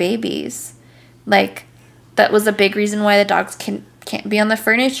on my babies. Like, that was a big reason why the dogs can't be on the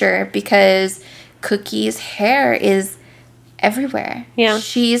furniture, because Cookie's hair is everywhere. Yeah.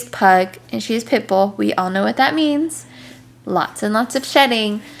 She's pug and she's pit bull. We all know what that means. Lots and lots of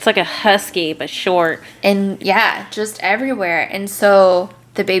shedding. It's like a husky, but short. And yeah, just everywhere. And so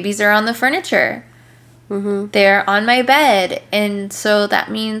the babies are on the furniture. Mm-hmm. They're on my bed. And so that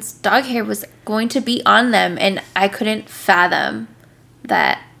means dog hair was going to be on them. And I couldn't fathom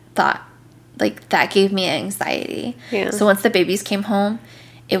that thought. Like, that gave me anxiety. Yeah. So once the babies came home,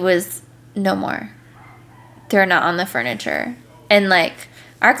 it was no more. They're not on the furniture. And, like,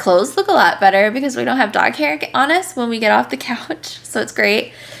 our clothes look a lot better because we don't have dog hair on us when we get off the couch. So it's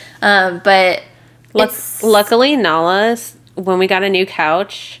great. But luckily, Nala's, when we got a new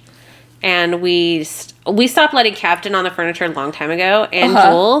couch, and we stopped letting Captain on the furniture a long time ago, and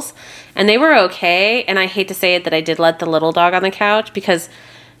Jules, and they were okay. And I hate to say it that I did let the little dog on the couch because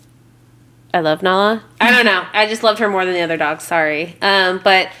I love Nala. I don't know. I just loved her more than the other dogs. Sorry.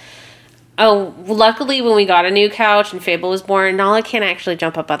 Luckily when we got a new couch and Fable was born, Nala can't actually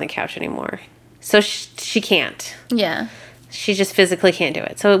jump up on the couch anymore. So she can't. Yeah. She just physically can't do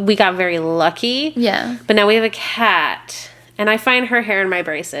it. So we got very lucky. Yeah. But now we have a cat, and I find her hair in my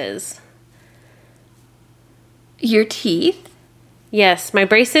braces. Your teeth? Yes, my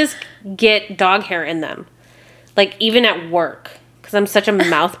braces get dog hair in them. Like, even at work. Because I'm such a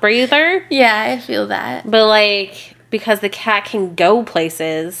mouth breather. Yeah, I feel that. But, like, because the cat can go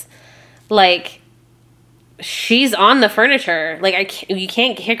places, like, she's on the furniture. Like, you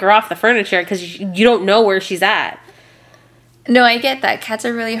can't kick her off the furniture because you don't know where she's at. No, I get that. Cats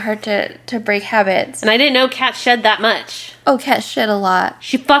are really hard to break habits. And I didn't know cats shed that much. Oh, cats shed a lot.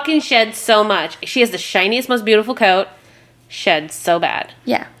 She fucking sheds so much. She has the shiniest, most beautiful coat. Sheds so bad.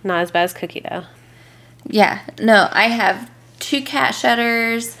 Yeah. Not as bad as Cookie, though. Yeah. No, I have 2 cat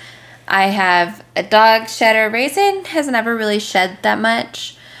shedders. I have a dog shedder. Raisin has never really shed that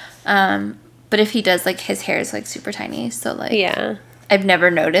much. But if he does, like, his hair is, like, super tiny. So, like, yeah, I've never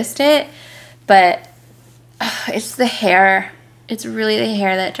noticed it. But it's the hair. It's really the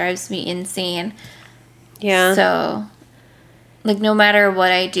hair that drives me insane. Yeah. So, like, no matter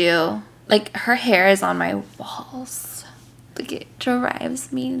what I do, like, her hair is on my walls. Like, it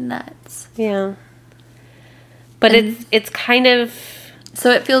drives me nuts. Yeah. But it's kind of...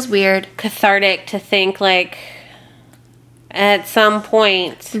 So it feels weird. Cathartic to think, like, at some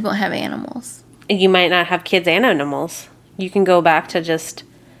point... We won't have animals. You might not have kids and animals. You can go back to just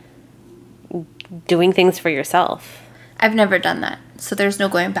doing things for yourself. I've never done that. So there's no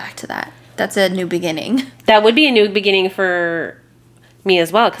going back to that. That's a new beginning. That would be a new beginning for me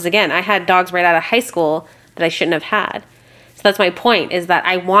as well. Because, again, I had dogs right out of high school that I shouldn't have had. So that's my point, is that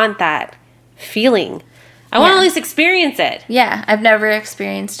I want that feeling. I want to at least experience it. Yeah, I've never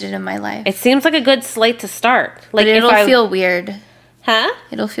experienced it in my life. It seems like a good slate to start. Like, but it'll feel weird. Huh?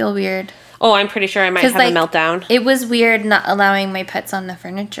 It'll feel weird. Oh, I'm pretty sure I might have a meltdown. It was weird not allowing my pets on the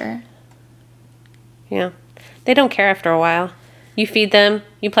furniture. Yeah. They don't care after a while. You feed them,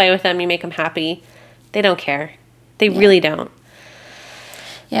 you play with them, you make them happy. They don't care. They really don't.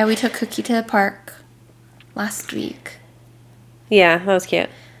 Yeah, we took Cookie to the park last week. Yeah, that was cute.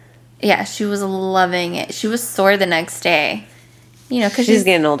 Yeah, she was loving it. She was sore the next day. You know, because she's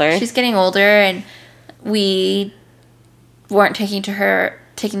getting older. She's getting older, and we weren't taking her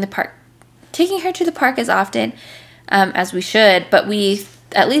to the park as often as we should, but we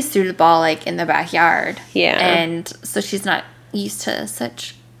at least threw the ball, like, in the backyard. Yeah. And so she's not used to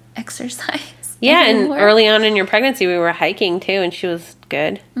such exercise. Yeah, anymore. And early on in your pregnancy, we were hiking, too, and she was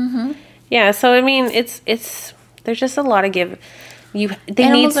good. Mm-hmm. Yeah, so, I mean, it's there's just a lot of give. They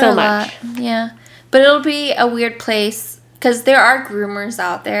Animals need so much. Yeah. But it'll be a weird place, because there are groomers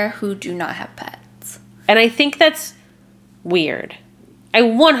out there who do not have pets. And I think that's weird. I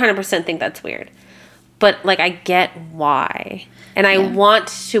 100% think that's weird. But, like, I get why. And I want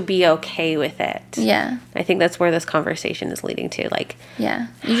to be okay with it. Yeah. I think that's where this conversation is leading to. Like, yeah.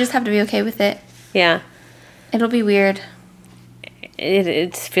 You just have to be okay with it. Yeah. It'll be weird.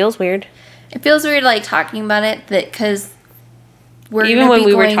 It feels weird. It feels weird, like, talking about it, because we're even when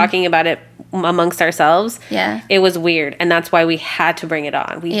we were talking about it amongst ourselves, it was weird, and that's why we had to bring it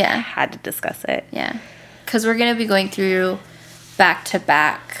on. We had to discuss it. Yeah, because we're gonna be going through back to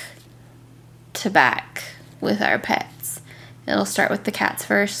back with our pets. It'll start with the cats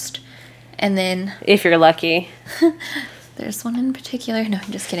first, and then if you're lucky, There's one in particular. No,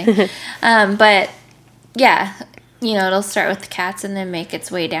 I'm just kidding. But yeah, it'll start with the cats and then make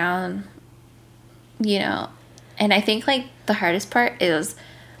its way down, And I think like the hardest part is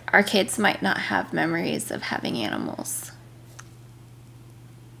our kids might not have memories of having animals.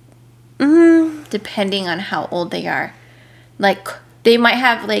 Depending on how old they are. Like, they might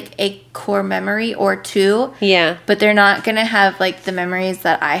have like a core memory or two. Yeah. But they're not going to have like the memories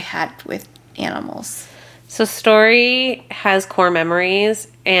that I had with animals. So Story has core memories,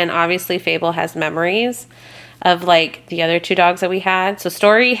 and obviously Fable has memories of like the other two dogs that we had. So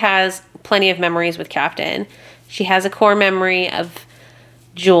Story has plenty of memories with Captain. She has a core memory of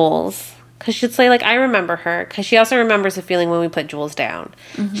Jules, because she'd say like, I remember her, because she also remembers the feeling when we put Jules down.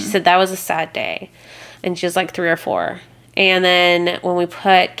 She said that was a sad day, and she was like 3 or 4. And then when we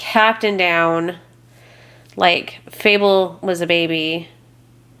put Captain down, like Fable was a baby,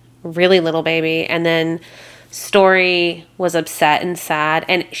 really little baby, and then Story was upset and sad,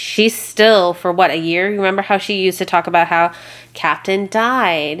 and she's still, for what, a year? You remember how she used to talk about how Captain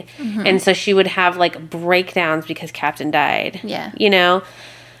died, and so she would have like breakdowns because Captain died. Yeah.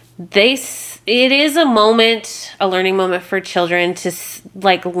 It is a learning moment for children to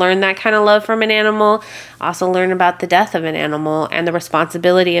like learn that kind of love from an animal, also learn about the death of an animal and the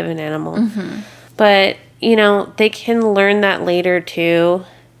responsibility of an animal. But they can learn that later too,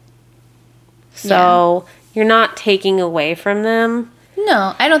 so you're not taking away from them.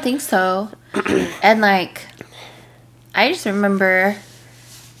 No, I don't think so. And like, I just remember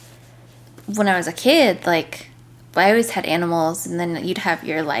when I was a kid, like, I always had animals, and then you'd have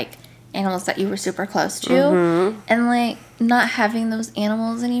your like animals that you were super close to, and like not having those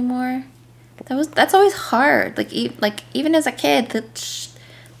animals anymore. That's always hard. Like even as a kid,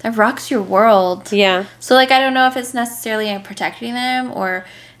 that rocks your world. Yeah. So like, I don't know if it's necessarily protecting them or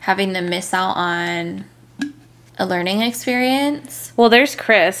having them miss out on a learning experience. Well, there's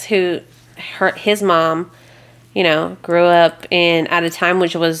Chris, who his mom, grew up at a time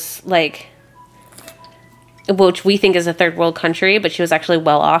which was like, which we think is a third world country, but she was actually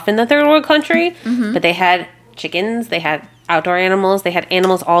well off in the third world country. But they had chickens, they had outdoor animals, they had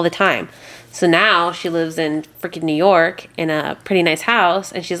animals all the time. So now she lives in freaking New York in a pretty nice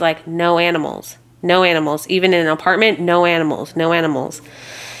house, and she's like, no animals. Even in an apartment, no animals.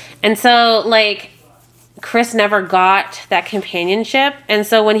 And so like, Chris never got that companionship, and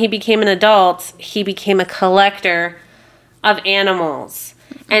so when he became an adult, he became a collector of animals.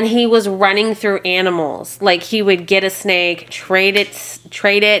 And he was running through animals. Like, he would get a snake, trade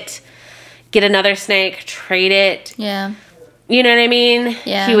it, get another snake, trade it. Yeah. You know what I mean?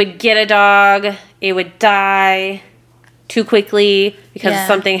 Yeah. He would get a dog, it would die too quickly because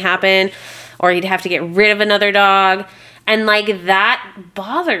something happened, or he'd have to get rid of another dog. And, like, that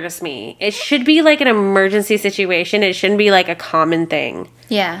bothers me. It should be, like, an emergency situation. It shouldn't be, like, a common thing.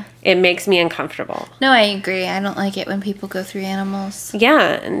 Yeah. It makes me uncomfortable. No, I agree. I don't like it when people go through animals.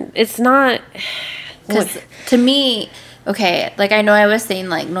 Yeah, and it's not... Because to me, okay, like, I know I was saying,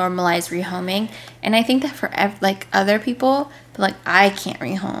 like, normalize rehoming. And I think that for, like, other people, but, like, I can't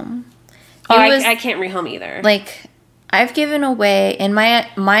rehome. I can't rehome either. Like, I've given away... In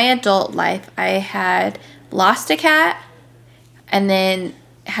my adult life, I had lost a cat... and then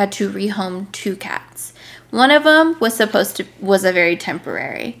had to rehome 2 cats. One of them was a very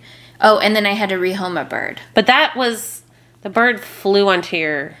temporary. Oh, and then I had to rehome a bird. But the bird flew onto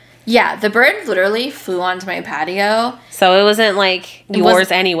your... Yeah, the bird literally flew onto my patio. So it wasn't like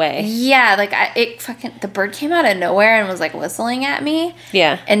yours anyway. Yeah, like the bird came out of nowhere and was like whistling at me.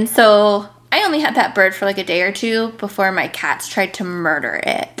 Yeah. And so I only had that bird for like a day or two before my cats tried to murder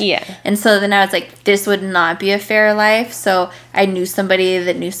it. Yeah. And so then I was like, this would not be a fair life. So I knew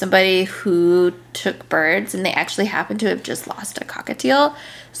somebody who took birds, and they actually happened to have just lost a cockatiel.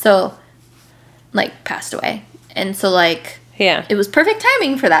 So, like, passed away. And so, like, yeah, it was perfect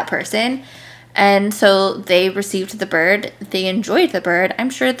timing for that person. And so they received the bird. They enjoyed the bird. I'm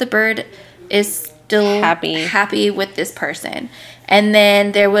sure the bird is still happy with this person. And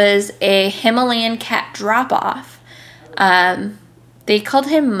then there was a Himalayan cat drop-off. They called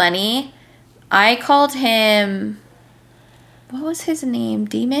him Money. I called him... What was his name?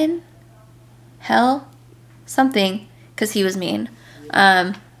 Demon? Hell? Something. Because he was mean.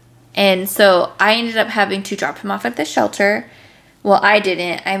 And so I ended up having to drop him off at the shelter. Well, I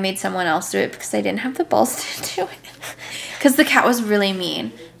didn't. I made someone else do it because I didn't have the balls to do it. Because the cat was really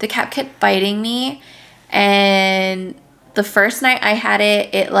mean. The cat kept biting me. And the first night I had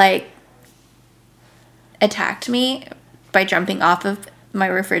it like attacked me by jumping off of my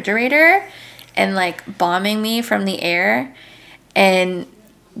refrigerator and like bombing me from the air. And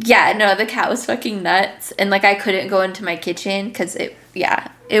Yeah, no, the cat was fucking nuts. And, like, I couldn't go into my kitchen because it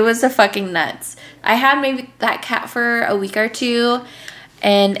was a fucking nuts. I had maybe that cat for a week or two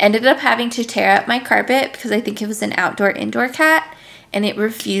and ended up having to tear up my carpet because I think it was an outdoor-indoor cat. And it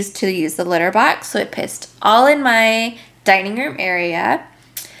refused to use the litter box, so it pissed all in my dining room area.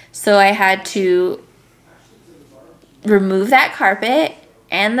 So I had to remove that carpet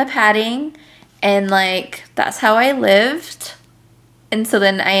and the padding, and, like, that's how I lived. And so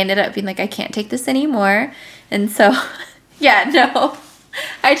then I ended up being like, I can't take this anymore. And so, yeah, no.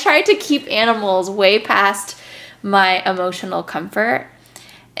 I tried to keep animals way past my emotional comfort.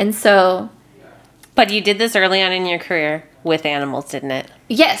 And so... But you did this early on in your career with animals, didn't it?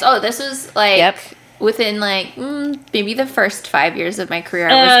 Yes. Oh, this was, like, within, like, maybe the first 5 years of my career,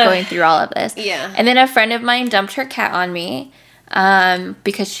 I was going through all of this. Yeah. And then a friend of mine dumped her cat on me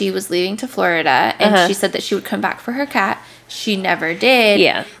because she was leaving to Florida. And she said that she would come back for her cat. She never did.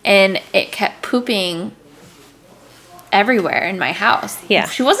 Yeah. And it kept pooping everywhere in my house. Yeah.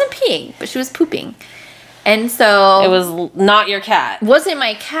 She wasn't peeing, but she was pooping. And so... It was not your cat. Wasn't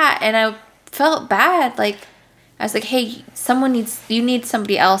my cat. And I felt bad. Like, I was like, hey, you need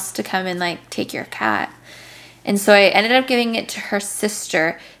somebody else to come and, like, take your cat. And so I ended up giving it to her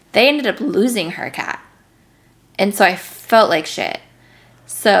sister. They ended up losing her cat. And so I felt like shit.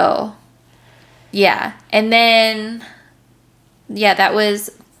 So, yeah. And then, yeah, that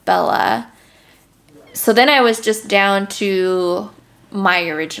was Bella. So then I was just down to my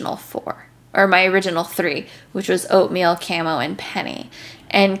original 4. Or my original 3. Which was Oatmeal, Camo, and Penny.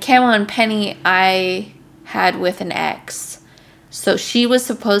 And Camo and Penny I had with an ex. So she was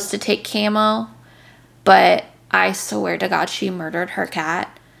supposed to take Camo. But I swear to God she murdered her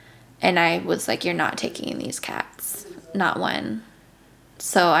cat. And I was like, you're not taking these cats. Not one.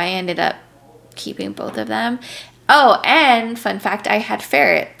 So I ended up keeping both of them. Oh, and fun fact, I had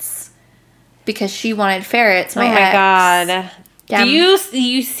ferrets. Because she wanted ferrets, my ex. God. Yeah. Do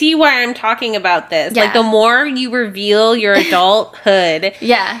you see why I'm talking about this? Yeah. Like, the more you reveal your adulthood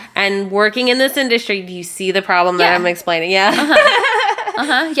Yeah. and working in this industry, do you see the problem that I'm explaining? Yeah.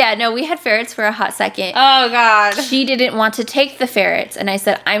 Yeah, no, we had ferrets for a hot second. Oh, God. She didn't want to take the ferrets. And I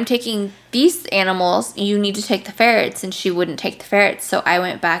said, I'm taking these animals. You need to take the ferrets. And she wouldn't take the ferrets. So I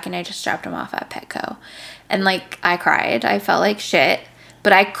went back and I just dropped them off at Petco. And, like, I cried. I felt like shit.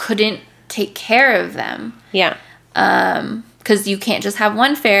 But I couldn't take care of them. Yeah. Because you can't just have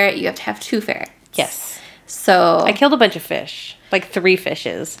one ferret. You have to have 2 ferrets. Yes. So I killed a bunch of fish. Like 3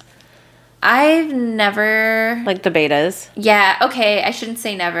 fishes. I've never... Like the betas. Yeah, okay. I shouldn't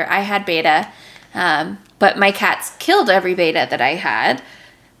say never. I had beta. But my cats killed every beta that I had.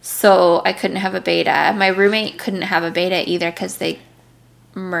 So I couldn't have a beta. My roommate couldn't have a beta either because they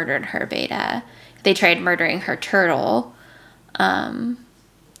murdered her beta. They tried murdering her turtle.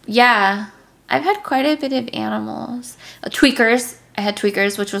 Yeah. I've had quite a bit of animals. Tweakers. I had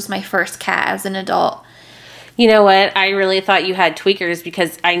tweakers, which was my first cat as an adult. You know what? I really thought you had tweakers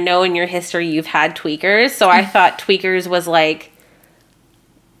because I know in your history you've had tweakers. So I thought tweakers was like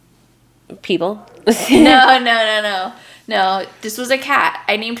people. No. No, this was a cat.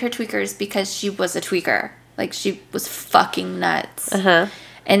 I named her Tweakers because she was a tweaker. Like, she was fucking nuts.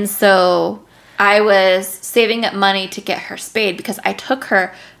 And so I was saving up money to get her spayed because I took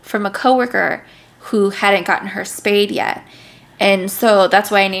her from a coworker who hadn't gotten her spayed yet. And so that's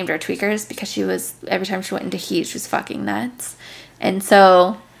why I named her Tweakers, because she was, every time she went into heat, she was fucking nuts. And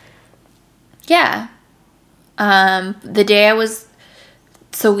so, yeah. The day I was,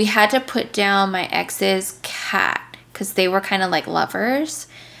 so we had to put down my ex's cat, because they were kind of like lovers.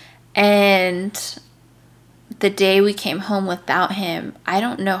 And the day we came home without him, I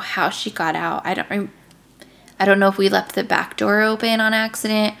don't know how she got out. I don't know if we left the back door open on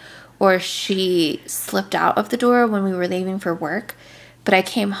accident or she slipped out of the door when we were leaving for work. But I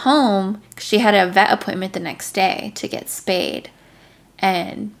came home because she had a vet appointment the next day to get spayed.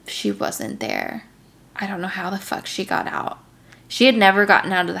 And she wasn't there. I don't know how the fuck she got out. She had never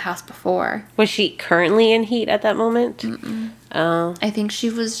gotten out of the house before. Was she currently in heat at that moment? Mm-mm. Oh. I think she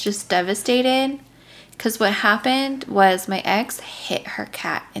was just devastated. Because what happened was my ex hit her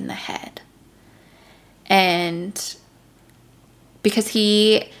cat in the head. And because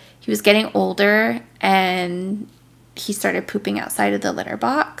he was getting older and he started pooping outside of the litter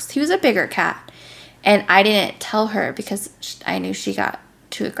box. He was a bigger cat. And I didn't tell her because I knew she got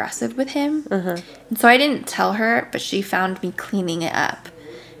too aggressive with him. And so I didn't tell her, but she found me cleaning it up.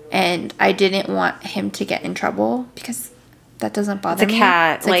 And I didn't want him to get in trouble because that doesn't bother me. It's a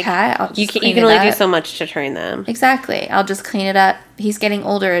cat. It's a cat. I'll just you clean can it only up. do so much to train them. Exactly. I'll just clean it up. He's getting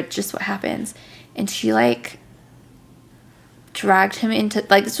older. It's just what happens. And she, like, dragged him into,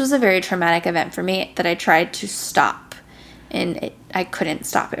 like, this was a very traumatic event for me that I tried to stop, and I couldn't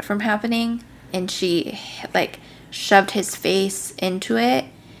stop it from happening. And she, like, shoved his face into it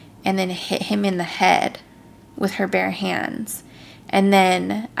and then hit him in the head with her bare hands. And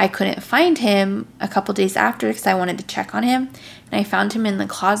then I couldn't find him a couple days after because I wanted to check on him. And I found him in the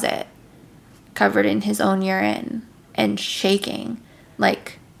closet, covered in his own urine and shaking,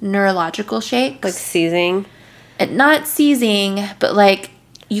 like neurological shakes. Like seizing? Not seizing, but like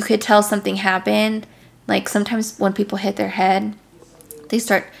you could tell something happened. Like sometimes when people hit their head, they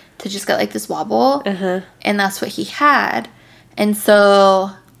start to just get like this wobble. And that's what he had. And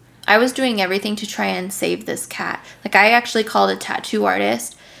so I was doing everything to try and save this cat. Like, I actually called a tattoo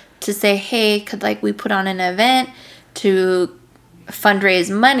artist to say, hey, could, like, we put on an event to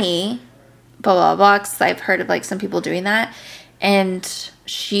fundraise money, blah, blah, blah, because I've heard of, like, some people doing that. And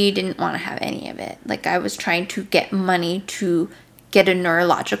she didn't want to have any of it. Like, I was trying to get money to get a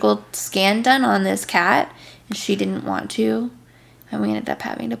neurological scan done on this cat, and she didn't want to. And we ended up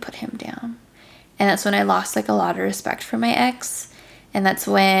having to put him down. And that's when I lost, like, a lot of respect for my ex. And that's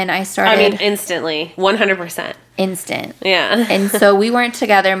when I started... I mean, instantly. 100%. Instant. Yeah. And so we weren't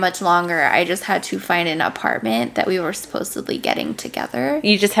together much longer. I just had to find an apartment that we were supposedly getting together.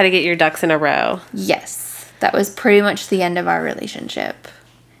 You just had to get your ducks in a row. Yes. That was pretty much the end of our relationship.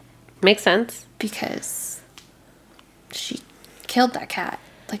 Makes sense. Because she killed that cat.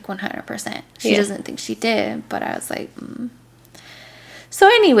 Like, 100%. She doesn't think she did, but I was like, So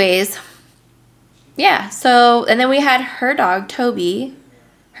anyways... Yeah, so, and then we had her dog, Toby,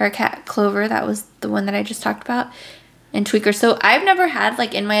 her cat, Clover, that was the one that I just talked about, and Tweaker. So I've never had,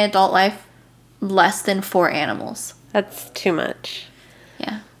 like, in my adult life, less than 4 animals. That's too much.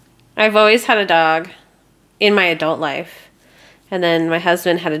 Yeah. I've always had a dog in my adult life. And then my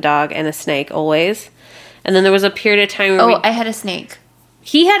husband had a dog and a snake, always. And then there was a period of time where I had a snake.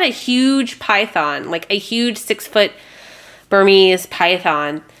 He had a huge python, like a huge 6-foot Burmese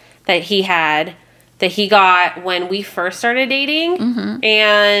python that he had... that he got when we first started dating.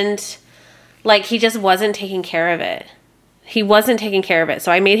 And, like, he just wasn't taking care of it. He wasn't taking care of it.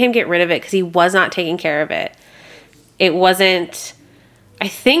 So I made him get rid of it because he was not taking care of it. It wasn't... I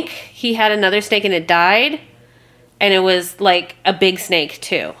think he had another snake and it died. And it was, like, a big snake,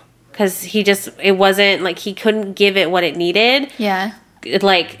 too. Because he just... It wasn't... Like, he couldn't give it what it needed. Yeah.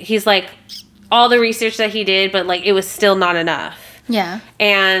 He's like... All the research that he did, but, like, it was still not enough. Yeah.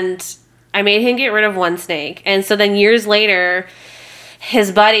 And... I made him get rid of one snake. And so then years later,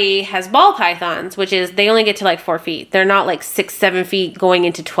 his buddy has ball pythons, which is they only get to like 4 feet. They're not like 6, 7 feet going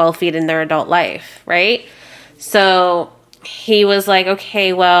into 12 feet in their adult life, right? So he was like,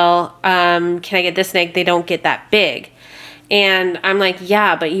 okay, well, can I get this snake? They don't get that big. And I'm like,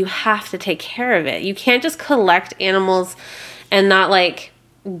 yeah, but you have to take care of it. You can't just collect animals and not like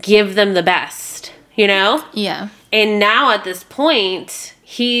give them the best, you know? Yeah. And now at this point,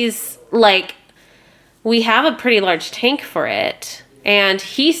 he's like, we have a pretty large tank for it. And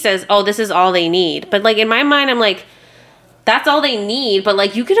he says, oh, this is all they need. But like in my mind, I'm like, that's all they need. But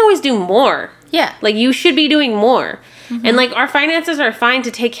like, you can always do more. Yeah. Like you should be doing more. And like our finances are fine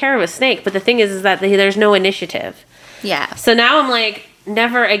to take care of a snake. But the thing is that there's no initiative. Yeah. So now I'm like,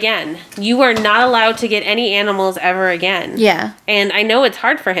 never again. You are not allowed to get any animals ever again. Yeah. And I know it's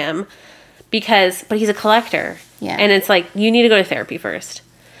hard for him but he's a collector. Yeah. And it's like, you need to go to therapy first.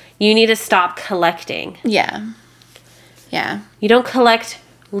 You need to stop collecting. Yeah. Yeah. You don't collect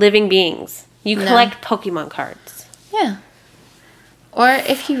living beings. You collect Pokemon cards. Yeah. Or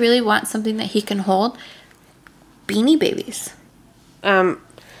if he really wants something that he can hold, Beanie Babies.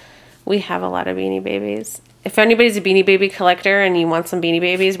 We have a lot of Beanie Babies. If anybody's a Beanie Baby collector and you want some Beanie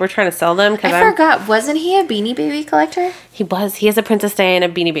Babies, we're trying to sell them. I forgot. Wasn't he a Beanie Baby collector? He was. He has a Princess Diana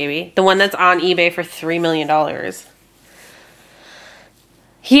Beanie Baby. The one that's on eBay for $3 million.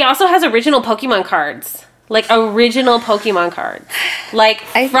 He also has original Pokemon cards. Like, original Pokemon cards. Like,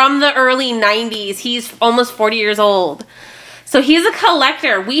 from the early 90s. He's almost 40 years old. So, he's a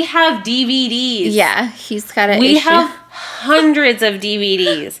collector. We have DVDs. Yeah, he's got We have hundreds of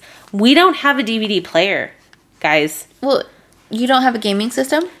DVDs. We don't have a DVD player, guys. Well, you don't have a gaming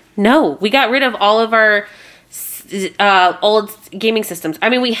system? No, we got rid of all of our old gaming systems. I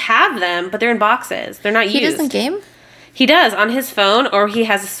mean, we have them, but they're in boxes. They're not used. He doesn't game? He does on his phone, or he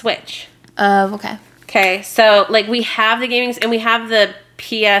has a Switch. Okay. Okay, so like we have the gaming, and we have the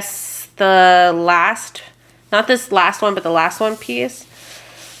PS, not this last one, but the last one,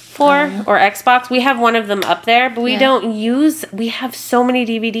 PS4 or Xbox. We have one of them up there, but we we have so many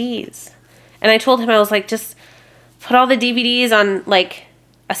DVDs. And I told him, I was like, just put all the DVDs on like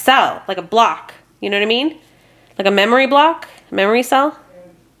a cell, like a block. You know what I mean? Like a memory block. memory cell.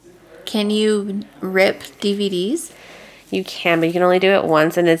 Can you rip DVDs? You can, but you can only do it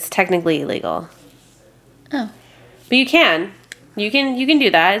once, and it's technically illegal. Oh. But you can. You can do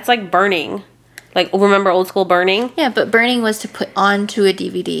that. It's like burning. Like, remember old school burning? Yeah, but burning was to put onto a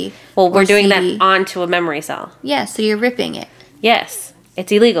DVD. Well, we're doing CD. that onto a memory cell. Yeah, so you're ripping it. Yes,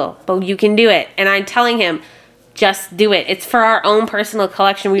 it's illegal, but you can do it. And I'm telling him, just do it. It's for our own personal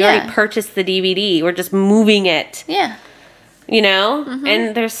collection. We already purchased the DVD. We're just moving it. Yeah. You know? Mm-hmm.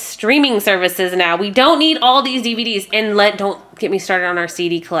 And there's streaming services now. We don't need all these DVDs. And don't get me started on our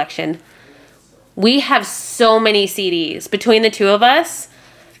CD collection. We have so many CDs. Between the two of us,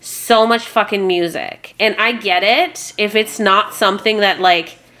 so much fucking music. And I get it if it's not something that,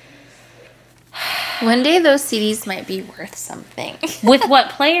 like... One day those CDs might be worth something. With what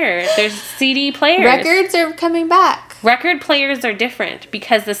player? There's CD players. Records are coming back. Record players are different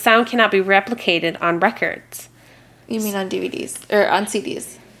because the sound cannot be replicated on records. You mean on DVDs? Or on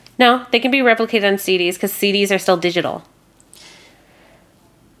CDs? No, they can be replicated on CDs because CDs are still digital.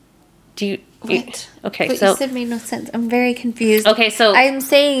 What? Okay, what so... you said made no sense. I'm very confused. Okay, so... I'm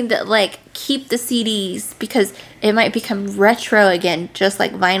saying that, like, keep the CDs because it might become retro again, just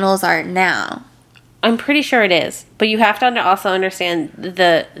like vinyls are now. I'm pretty sure it is. But you have to also understand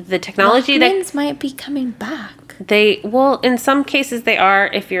the technology Walkmans might be coming back. Well, in some cases they are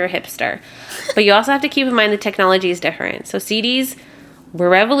if you're a hipster. But you also have to keep in mind the technology is different. So CDs were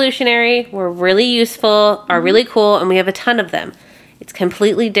revolutionary, were really useful, are really cool, and we have a ton of them. It's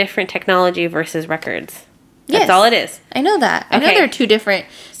completely different technology versus records. That's all it is. I know that. I know they're two different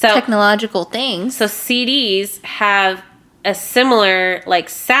technological things. So CDs have a similar, like,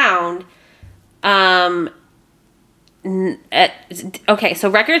 sound. Okay,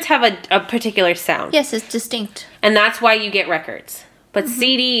 so records have a particular sound. Yes, it's distinct. And that's why you get records. But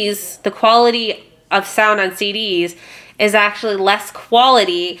CDs, the quality of sound on CDs is actually less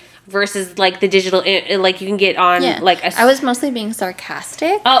quality versus, like, the digital, like, you can get on, like, I was mostly being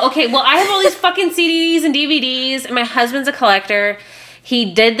sarcastic. Oh, okay. Well, I have all these fucking CDs and DVDs, and my husband's a collector.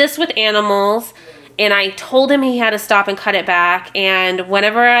 He did this with animals, and I told him he had to stop and cut it back, and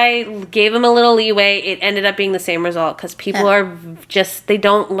whenever I gave him a little leeway, it ended up being the same result, because people are just, they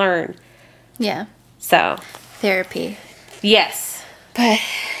don't learn. Yeah. So. Therapy. Yes. But,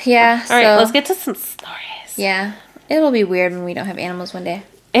 yeah, All right, let's get to some stories. Yeah. It'll be weird when we don't have animals one day.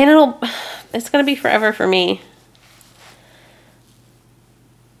 And it's going to be forever for me.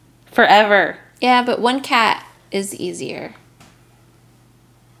 Forever. Yeah, but one cat is easier.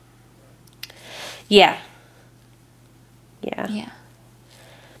 Yeah. Yeah. Yeah.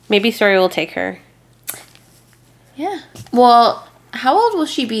 Maybe Story will take her. Yeah. Well, how old will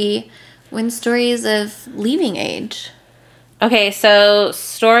she be when Story is of leaving age? Okay, so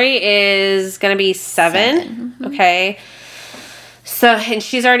Story is going to be 7. Mm-hmm. Okay. So, and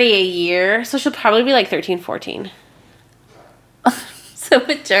she's already a year, so she'll probably be like 13, 14. So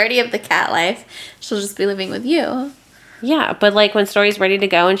majority of the cat life, she'll just be living with you. Yeah, but like when Story's ready to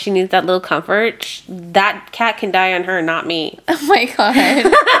go and she needs that little comfort, that cat can die on her, not me. Oh my god.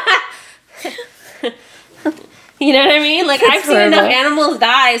 You know what I mean? Like, That's I've seen enough animals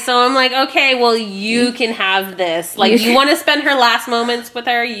die, so I'm like, okay, well, you can have this. Like, you want to spend her last moments with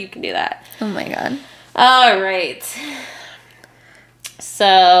her, you can do that. Oh my god. All right.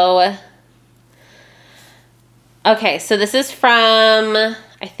 So, okay, so this is from,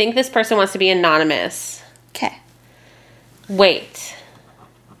 I think this person wants to be anonymous. Okay. Wait.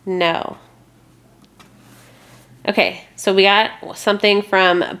 No. Okay, so we got something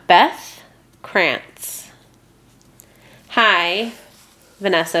from Beth Krantz. Hi,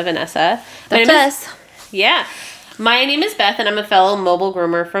 Vanessa. That's us. Yeah. My name is Beth, and I'm a fellow mobile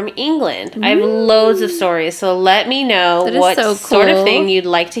groomer from England. I have loads of stories, so let me know what sort of thing you'd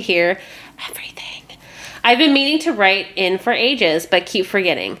like to hear. Everything. I've been meaning to write in for ages, but keep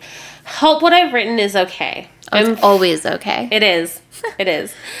forgetting. Hope what I've written is okay. It's always okay. It is. It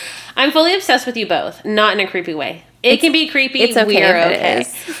is. I'm fully obsessed with you both, not in a creepy way. It can be creepy. It's okay. We are okay.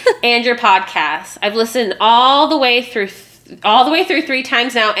 And your podcast. I've listened all the way through 3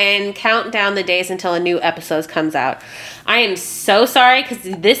 times now and count down the days until a new episode comes out. I am so sorry because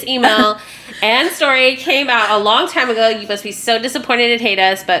this email and story came out a long time ago. You must be so disappointed and hate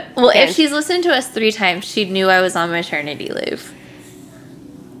us, but if she's listened to us 3 times, she knew I was on maternity leave.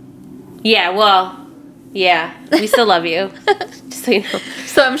 Yeah, well, yeah, we still love you. Just so you know.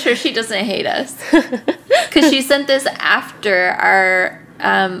 So I'm sure she doesn't hate us. Because she sent this after our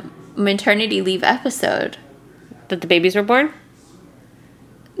maternity leave episode. That the babies were born?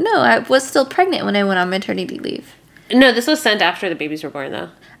 No, I was still pregnant when I went on maternity leave. No, this was sent after the babies were born, though.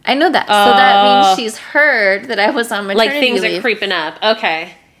 I know that. So that means she's heard that I was on maternity Like, things leave. are creeping up.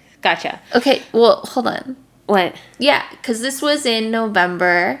 Okay. Gotcha. Okay, well, hold on. What? Yeah, because this was in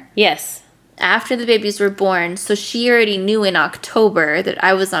November. Yes. After the babies were born, so she already knew in October that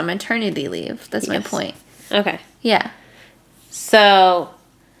I was on maternity leave. That's my point. Okay. Yeah. So,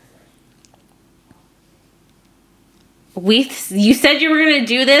 you said you were going to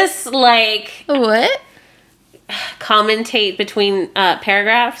do this, like, What? commentate between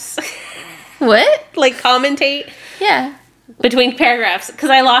paragraphs? What? Like, commentate Yeah. between paragraphs, because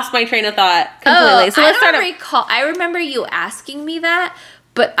I lost my train of thought completely. Oh, So let's start. recall. I remember you asking me that,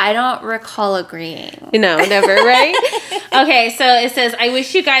 but I don't recall agreeing. No, never, right? Okay, so it says, I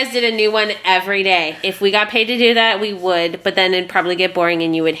wish you guys did a new one every day. If we got paid to do that, we would, but then it'd probably get boring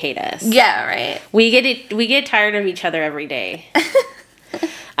and you would hate us. Yeah, right. We get tired of each other every day.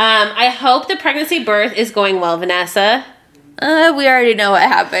 I hope the pregnancy birth is going well, Vanessa. We already know what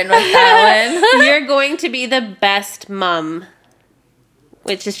happened with that one. You're going to be the best mom.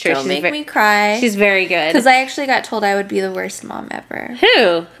 Which is true. Don't make me cry. She's very good. Because I actually got told I would be the worst mom ever.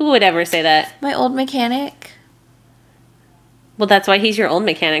 Who? Who would ever say that? My old mechanic. Well, that's why he's your old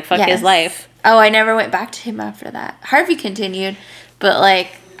mechanic. Fuck his life. Oh, I never went back to him after that. Harvey continued, but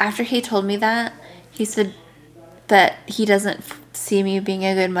like after he told me that, he said that he doesn't see me being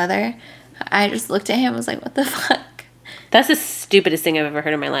a good mother. I just looked at him and was like, what the fuck? That's the stupidest thing I've ever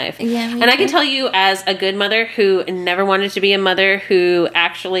heard in my life. Yeah, me and I can too. tell you as a good mother who never wanted to be a mother, who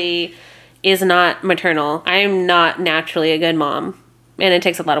actually is not maternal, I am not naturally a good mom. And it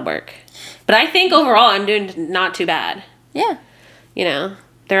takes a lot of work. But I think overall I'm doing not too bad. Yeah. You know,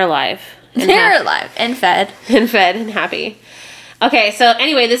 they're alive. And They're happy. alive and fed. And fed and happy. Okay, so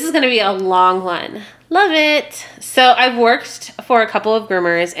anyway, this is going to be a long one. Love it. So I've worked for a couple of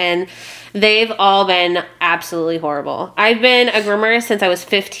groomers and they've all been absolutely horrible. I've been a groomer since I was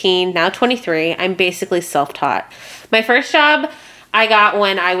 15, now 23. I'm basically self-taught. My first job I got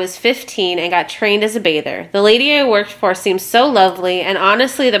when I was 15 and got trained as a bather. The lady I worked for seemed so lovely and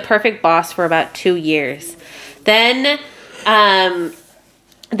honestly the perfect boss for about 2 years. Then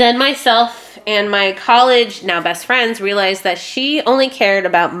myself and my college, now best friends, realized that she only cared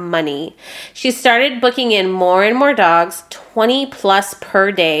about money. She started booking in more and more dogs, 20 plus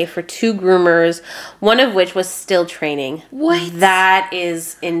per day for 2 groomers, one of which was still training. What? That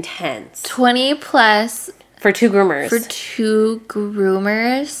is intense. 20 plus For 2 groomers. for 2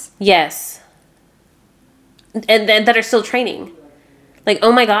 groomers. Yes. And that are still training. Like,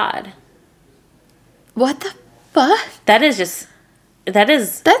 oh my God. What the fuck? That is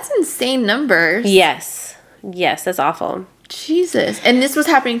That's insane numbers. yes. Yes, that's awful. Jesus. And this was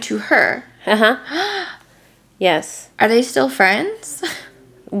happening to her. Uh-huh. Yes. Are they still friends?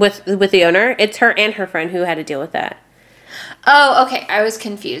 With the owner, it's her and her friend who had to deal with that. Oh, okay. I was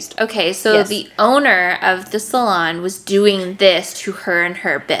confused. Okay, so Yes. the owner of the salon was doing this to her and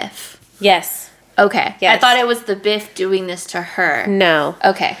her Biff. Yes. Okay. Yes. I thought it was the Biff doing this to her. No.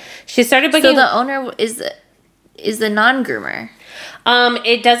 Okay. She started So booking. the owner is the non-groomer.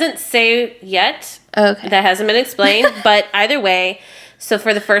 It doesn't say yet. Okay. That hasn't been explained. But either way, so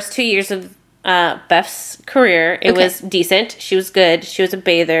for the first 2 years of Beth's career, it Okay. was decent. She was good. She was a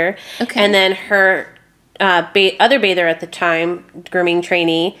bather. Okay. And then her other bather at the time, grooming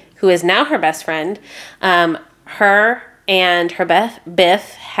trainee, who is now her best friend, her and her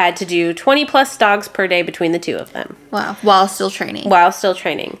Biff had to do 20 plus dogs per day between the two of them. Wow. While still training. While still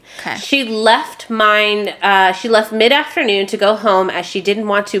training. Okay. She left mid-afternoon to go home as she didn't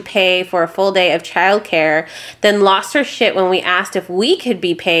want to pay for a full day of childcare, then lost her shit when we asked if we could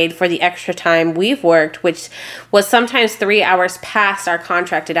be paid for the extra time we've worked, which was sometimes 3 hours past our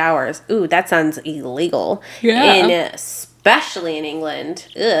contracted hours. Ooh, that sounds illegal. Yeah. Especially in England.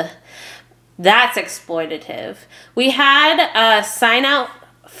 Ugh. That's exploitative. We had a sign out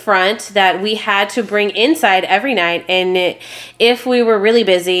front that we had to bring inside every night, and if we were really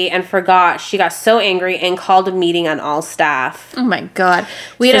busy and forgot, she got so angry and called a meeting on all staff. Oh my God.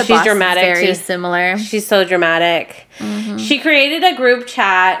 We had So a she's boss dramatic, very too. similar. She's so dramatic. Mm-hmm. She created a group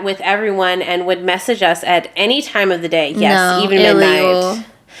chat with everyone and would message us at any time of the day. Yes, No, even illegal. midnight.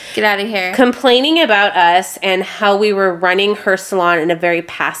 Get out of here. Complaining about us and how we were running her salon in a very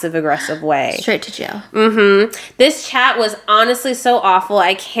passive-aggressive way. Straight to jail. This chat was honestly so awful.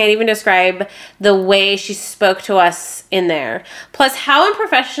 I can't even describe the way she spoke to us in there. Plus, how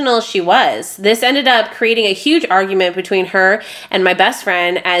unprofessional she was. This ended up creating a huge argument between her and my best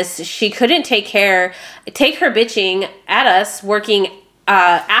friend as she couldn't take her bitching at us working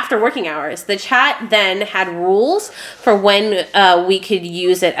after working hours. The chat then had rules for when we could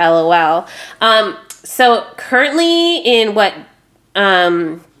use it, LOL. So currently in what,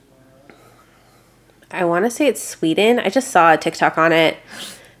 I want to say it's Sweden. I just saw a TikTok on it.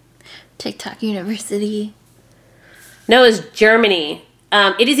 TikTok University. No, it's Germany.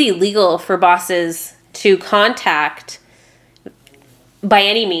 It is illegal for bosses to contact by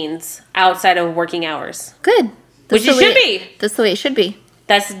any means outside of working hours. Good. Which it should be. That's the way it should be.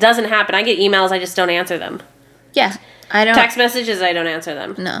 That doesn't happen. I get emails, I just don't answer them. Yeah. I don't. Text messages, I don't answer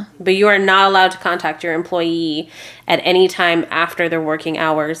them. No. But you are not allowed to contact your employee at any time after their working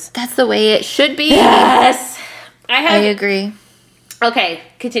hours. That's the way it should be. Yes. I agree. Okay,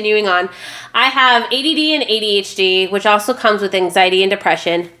 continuing on. I have ADD and ADHD, which also comes with anxiety and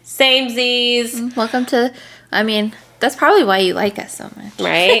depression. Samesies. Welcome to, I mean, that's probably why you like us so much.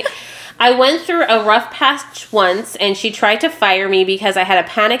 Right? I went through a rough patch once, and she tried to fire me because I had a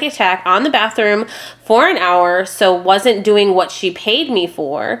panic attack on the bathroom for an hour, so wasn't doing what she paid me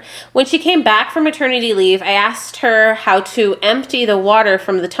for. When she came back from maternity leave, I asked her how to empty the water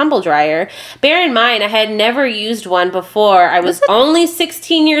from the tumble dryer. Bear in mind, I had never used one before. I was only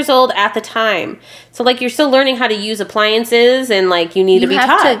 16 years old at the time. So, like, you're still learning how to use appliances, and, like, you need to be taught.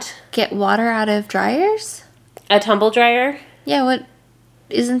 You have to get water out of dryers? A tumble dryer? Yeah, what?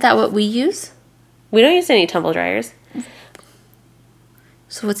 Isn't that what we use? We don't use any tumble dryers.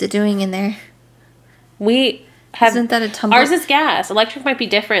 So what's it doing in there? We have... Isn't that a tumble? Ours is gas. Electric might be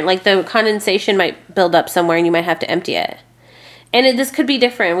different. Like, the condensation might build up somewhere and you might have to empty it. And this could be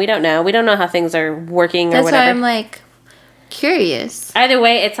different. We don't know. We don't know how things are working or whatever. That's why I'm, like, curious. Either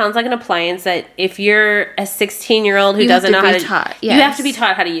way, it sounds like an appliance that if you're a 16-year-old who doesn't know how to... Taught, yes. You have to be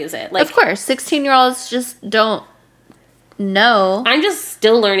taught how to use it. Like, of course. 16-year-olds just don't know. I'm just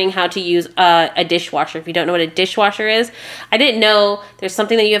still learning how to use a dishwasher. If you don't know what a dishwasher is, I didn't know there's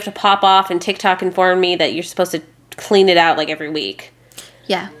something that you have to pop off, and TikTok informed me that you're supposed to clean it out like every week.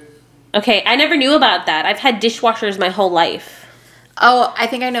 Yeah. Okay, I never knew about that. I've had dishwashers my whole life. Oh, I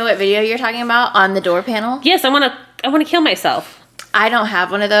think I know what video you're talking about on the door panel. Yes, I want to kill myself. I don't have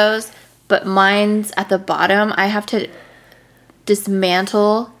one of those, but mine's at the bottom. I have to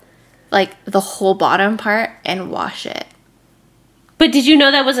dismantle like the whole bottom part and wash it. But did you know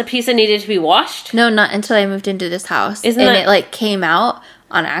that was a piece that needed to be washed? No, not until I moved into this house. Isn't and that... it like came out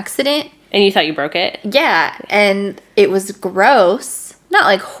on accident. And you thought you broke it? Yeah, and it was gross. Not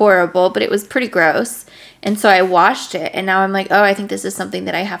like horrible, but it was pretty gross. And so I washed it, and now I'm like, oh, I think this is something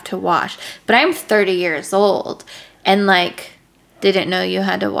that I have to wash. But I'm 30 years old, and like, didn't know you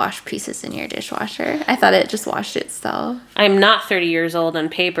had to wash pieces in your dishwasher. I thought it just washed itself. I'm not 30 years old on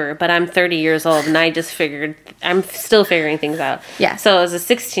paper, but I'm 30 years old, and I just figured, I'm still figuring things out. Yeah. So as a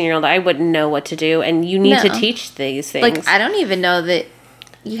 16-year-old, I wouldn't know what to do, and you need to teach these things. Like, I don't even know that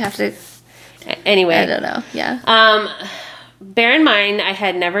you have to... Anyway. I don't know, yeah. Bear in mind, I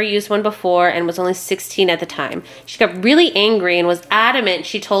had never used one before and was only 16 at the time. She got really angry and was adamant.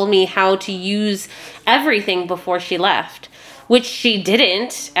 She told me how to use everything before she left, which she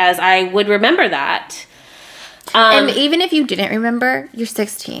didn't, as I would remember that. And even if you didn't remember, you're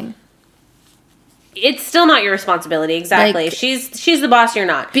 16. It's still not your responsibility, exactly. Like, she's the boss, you're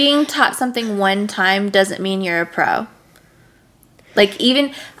not. Being taught something one time doesn't mean you're a pro. Like,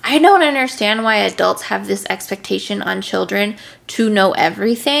 even, I don't understand why adults have this expectation on children to know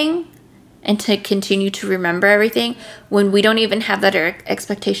everything and to continue to remember everything when we don't even have that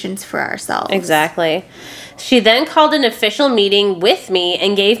expectations for ourselves. Exactly. She then called an official meeting with me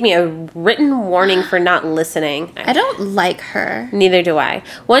and gave me a written warning for not listening. I don't like her. Neither do I.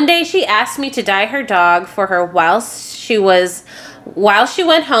 One day she asked me to dye her dog for her while she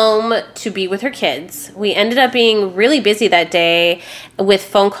went home to be with her kids. We ended up being really busy that day with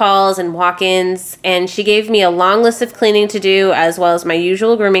phone calls and walk-ins, and she gave me a long list of cleaning to do as well as my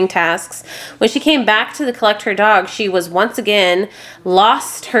usual grooming tasks. When she came back to collect her dog, she was once again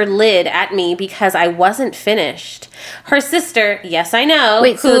lost her lid at me because I wasn't finished. Her sister, yes, I know.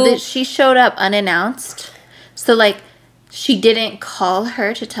 Wait, so she showed up unannounced? So, like, she didn't call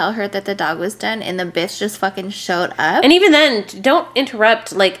her to tell her that the dog was done, and the bitch just fucking showed up? And even then, don't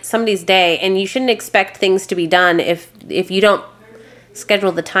interrupt, like, somebody's day, and you shouldn't expect things to be done if you don't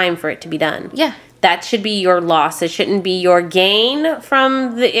schedule the time for it to be done. Yeah. That should be your loss. It shouldn't be your gain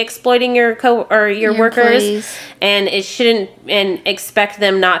from the exploiting your workers. Employees. And it shouldn't, and expect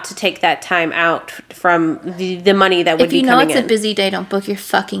them not to take that time out from the money that would be coming in. If you know it's a busy day, don't book your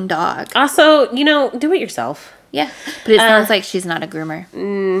fucking dog. Also, do it yourself. Yeah, but it sounds like she's not a groomer.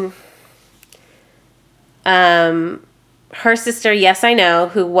 her sister, yes, I know,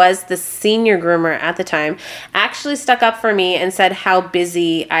 who was the senior groomer at the time, actually stuck up for me and said how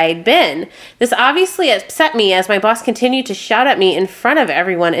busy I'd been. This obviously upset me as my boss continued to shout at me in front of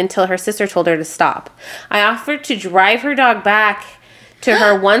everyone until her sister told her to stop. I offered to drive her dog back to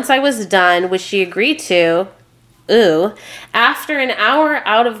her once I was done, which she agreed to. Ooh. After an hour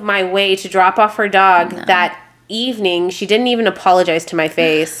out of my way to drop off her dog that evening, she didn't even apologize to my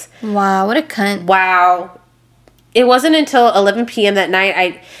face. Wow, what a cunt. Wow. It wasn't until 11 p.m. that night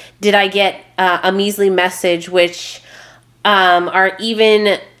I get a measly message which are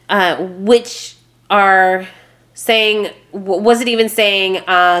saying, was it even saying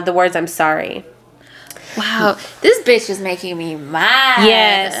the words "I'm sorry"? Wow, this bitch is making me mad.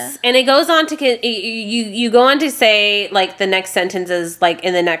 Yes, and it goes on to you go on to say, like, the next sentence is, like,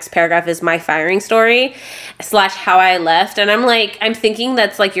 in the next paragraph is my firing story / how I left, and I'm thinking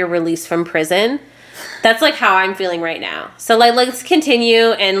that's like your release from prison. That's like how I'm feeling right now. So, like, let's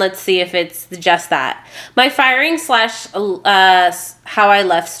continue and let's see if it's just that. My firing / how I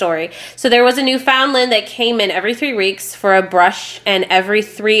left story. So there was a Newfoundland that came in every 3 weeks for a brush, and every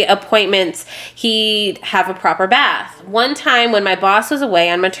 3 appointments he'd have a proper bath. One time when my boss was away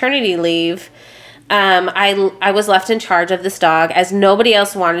on maternity leave, I was left in charge of this dog as nobody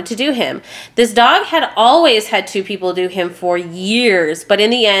else wanted to do him. This dog had always had 2 people do him for years, but in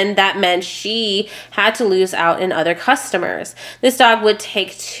the end, that meant she had to lose out in other customers. This dog would take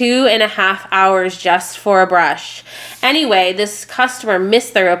 2.5 hours just for a brush. Anyway, this customer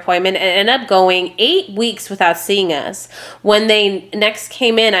missed their appointment and ended up going 8 weeks without seeing us. When they next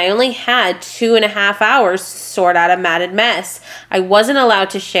came in, I only had 2.5 hours to sort out a matted mess. I wasn't allowed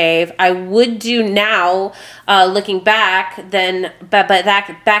to shave. I would do now, looking back, but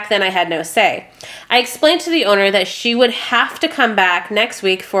back then I had no say. I explained to the owner that she would have to come back next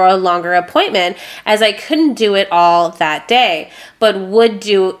week for a longer appointment as I couldn't do it all that day, but would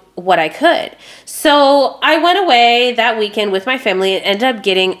do what I could. So I went away that weekend with my family and ended up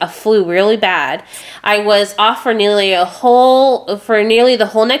getting a flu really bad. I was off for nearly the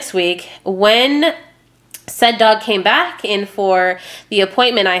whole next week. When said dog came back in for the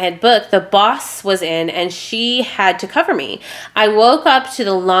appointment I had booked, the boss was in and she had to cover me. I woke up to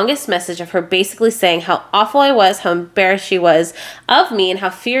the longest message of her basically saying how awful I was, how embarrassed she was of me, and how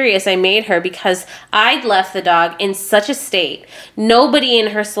furious I made her because I'd left the dog in such a state. Nobody in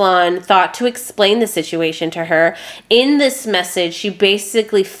her salon thought to explain the situation to her. In this message, she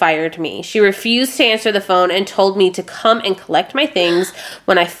basically fired me. She refused to answer the phone and told me to come and collect my things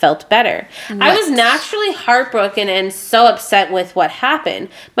when I felt better. What? I was naturally heartbroken and so upset with what happened.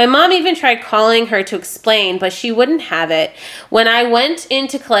 My mom even tried calling her to explain, but she wouldn't have it. When I went in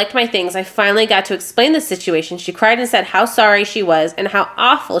to collect my things, I finally got to explain the situation. She cried and said how sorry she was and how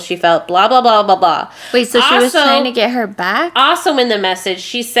awful she felt, blah, blah, blah, blah, blah. Wait, so she was trying to get her back? Also in the message,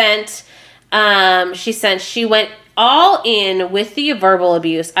 she went all in with the verbal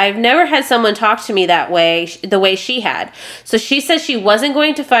abuse. I've never had someone talk to me that way, the way she had. So she said she wasn't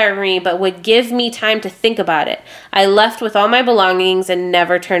going to fire me, but would give me time to think about it. I left with all my belongings and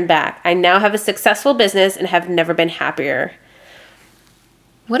never turned back. I now have a successful business and have never been happier.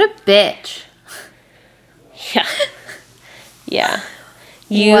 What a bitch. Yeah. Yeah.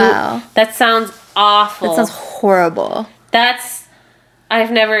 Wow. That sounds awful. That sounds horrible.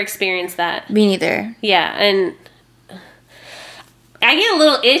 I've never experienced that. Me neither. Yeah, and I get a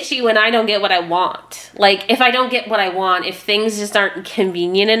little itchy when I don't get what I want. Like, if I don't get what I want, if things just aren't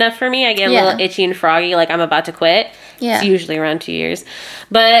convenient enough for me, I get a little itchy and froggy, like I'm about to quit. Yeah. It's usually around 2 years.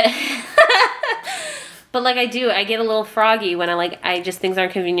 But, like, I get a little froggy when things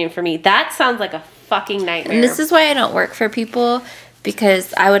aren't convenient for me. That sounds like a fucking nightmare. And this is why I don't work for people,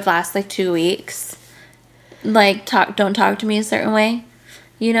 because I would last, 2 weeks. Don't talk to me a certain way.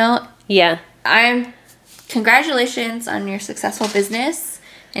 You know? Yeah. Congratulations on your successful business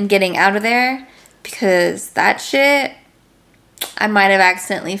and getting out of there, because that shit, I might have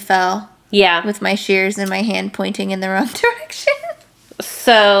accidentally fell. Yeah. With my shears in my hand pointing in the wrong direction.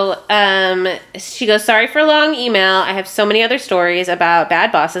 So, she goes, sorry for a long email. I have so many other stories about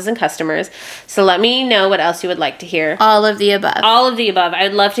bad bosses and customers. So let me know what else you would like to hear. All of the above. All of the above. I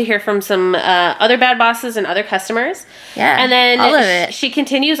would love to hear from some other bad bosses and other customers. Yeah. And then all of it. She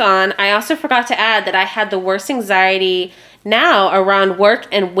continues on. I also forgot to add that I had the worst anxiety now around work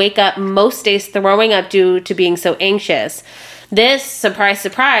and wake up most days throwing up due to being so anxious. This, surprise,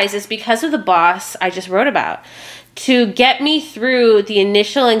 surprise, is because of the boss I just wrote about. To get me through the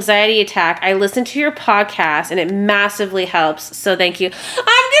initial anxiety attack, I listened to your podcast, and it massively helps. So thank you. I'm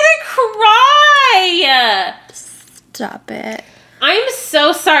gonna cry! Stop it. I'm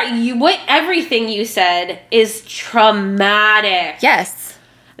so sorry. Everything you said is traumatic. Yes.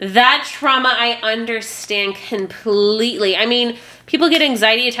 That trauma I understand completely. I mean, people get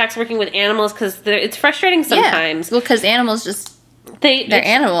anxiety attacks working with animals because it's frustrating sometimes. Yeah. Well, because animals just... They're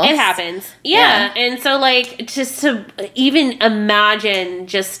animals. It happens. Yeah. And so, like, just to even imagine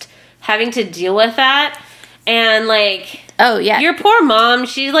just having to deal with that and, like... Oh, yeah. Your poor mom,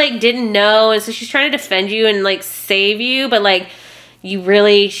 she, like, didn't know, and so she's trying to defend you and, like, save you, but, like, you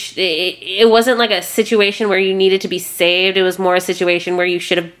really... It wasn't, like, a situation where you needed to be saved. It was more a situation where you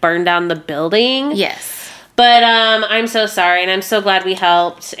should have burned down the building. Yes. But I'm so sorry, and I'm so glad we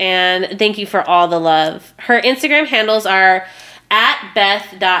helped, and thank you for all the love. Her Instagram handles are at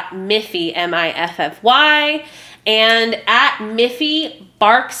beth.miffy, Miffy, and at Miffy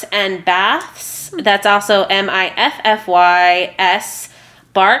Barks and Baths. That's also Miffys,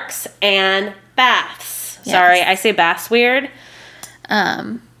 Barks and Baths. Yes. Sorry, I say baths weird.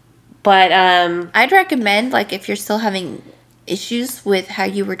 But I'd recommend, like, if you're still having issues with how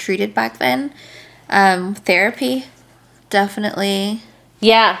you were treated back then, therapy. Definitely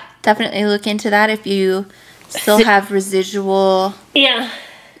look into that if you still have residual. Yeah.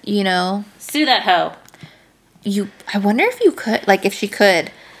 You know. Sue that hoe. I wonder if you could, like, if she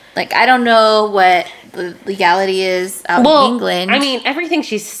could. Like, I don't know what the legality is out in England. I mean, everything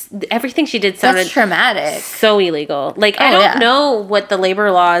she did sounded... That's traumatic. So illegal. Like, I don't know what the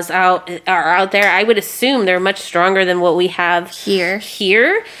labor laws are out there. I would assume they're much stronger than what we have here.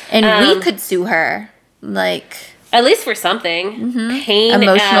 And we could sue her. Like... At least for something. Mm-hmm. Pain.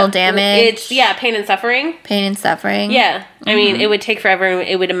 Emotional damage. Pain and suffering. Yeah. I mean, it would take forever and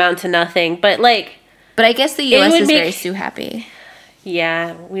it would amount to nothing. But, like... But I guess the U.S. is very sue happy.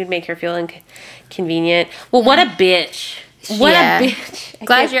 Yeah, we'd make her feel inconvenient. Well, what a bitch. What a bitch.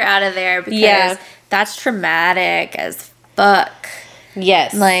 Glad you're out of there because that's traumatic as fuck.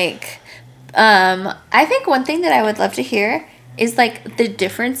 Yes. Like, I think one thing that I would love to hear is, like, the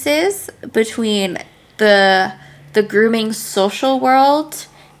differences between the grooming social world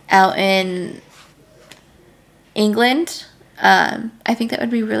out in England. I think that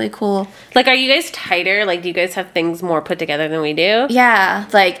would be really cool. Like, are you guys tighter? Like, do you guys have things more put together than we do? Yeah.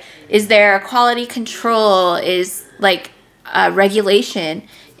 Like, is there quality control? Is, like, regulation?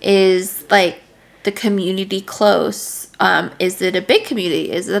 Is, like, the community close? Is it a big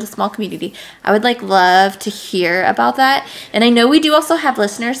community? Is it a small community? I would, like, love to hear about that. And I know we do also have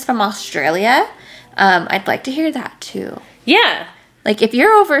listeners from Australia. I'd like to hear that, too. Yeah. Like, if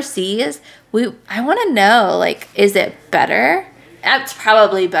you're overseas... I want to know, like, is it better? It's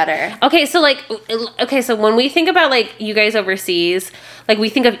probably better. Okay, so when we think about, like, you guys overseas, like, we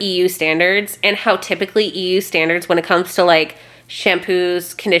think of EU standards and how typically EU standards when it comes to, like,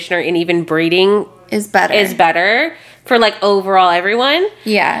 shampoos, conditioner, and even braiding is better for, like, overall everyone.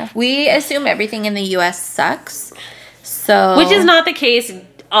 Yeah. We assume everything in the U.S. sucks. So... Which is not the case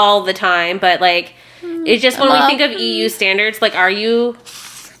all the time, but, like, it's just when we think of EU standards, like, are you...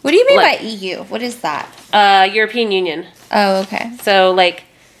 What do you mean by EU? What is that? European Union. Oh, okay. So, like,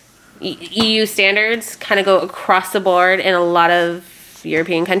 EU standards kind of go across the board in a lot of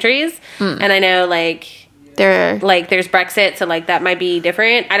European countries. And I know, like, there's Brexit, so, like, that might be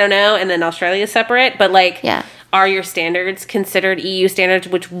different. I don't know. And then Australia is separate. But, like, are your standards considered EU standards,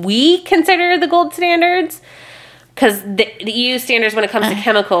 which we consider the gold standards? Because the EU standards when it comes to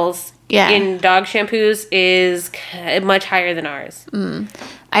chemicals in dog shampoos is much higher than ours.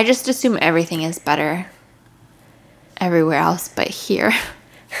 I just assume everything is better everywhere else but here.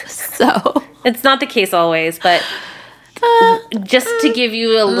 So it's not the case always, but just to give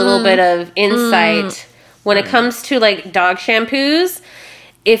you a little bit of insight, when it comes to, like, dog shampoos,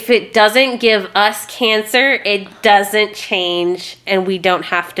 if it doesn't give us cancer, it doesn't change, and we don't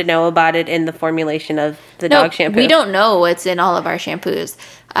have to know about it in the formulation of the dog shampoo. We don't know what's in all of our shampoos.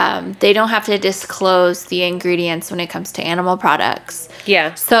 They don't have to disclose the ingredients when it comes to animal products.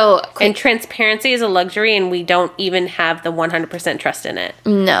 Yeah. So, and transparency is a luxury, and we don't even have the 100% trust in it.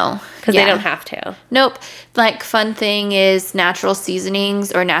 No. Because they don't have to. Nope. Like, fun thing is natural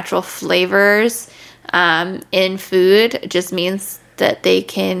seasonings or natural flavors in food just means that they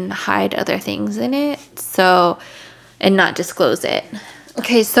can hide other things in it, so, and not disclose it.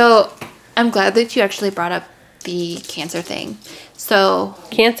 Okay, so I'm glad that you actually brought up the cancer thing. So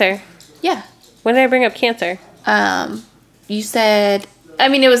cancer. Yeah. When did I bring up cancer? You said, I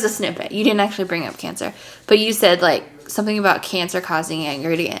mean, it was a snippet. You didn't actually bring up cancer, but you said, like, something about cancer-causing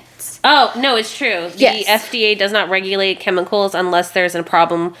ingredients. Oh, no, it's true. The FDA does not regulate chemicals unless there's a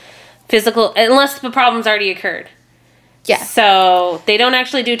problem, unless the problem's already occurred. Yeah. So they don't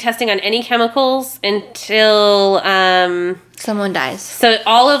actually do testing on any chemicals until Someone dies. so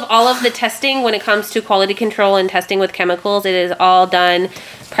all of the testing when it comes to quality control and testing with chemicals, it is all done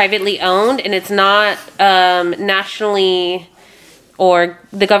privately owned, and it's not nationally, or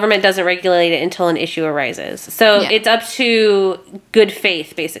the government doesn't regulate it until an issue arises. So Yeah. it's up to good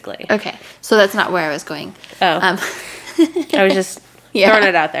faith, basically. Okay, so that's not where I was going. Oh, I was just throwing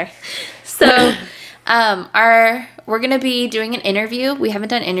it out there. So, we're gonna be doing an interview. We haven't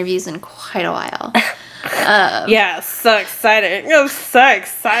done interviews in quite a while. Yeah, so excited. I'm so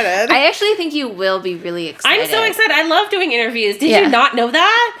excited. I actually think you will be really excited. I'm so excited. I love doing interviews. Did Yeah. you not know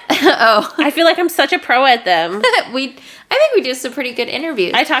that? Oh, I feel like I'm such a pro at them. I think we do some pretty good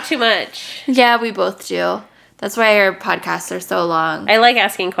interviews. I talk too much. Yeah, we both do. That's why our podcasts are so long. I like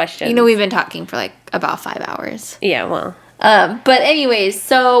asking questions. You know, we've been talking for like about 5 hours. Yeah, well. But anyways,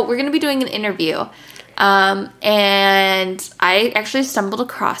 so we're gonna be doing an interview, and I actually stumbled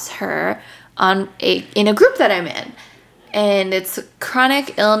across her in a group that I'm in, and it's a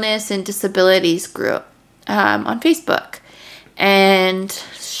chronic illness and disabilities group on Facebook, and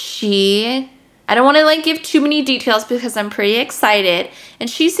I don't want to like give too many details because I'm pretty excited, and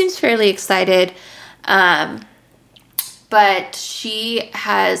she seems fairly excited, but she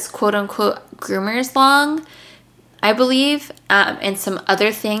has quote unquote groomers long, I believe, and some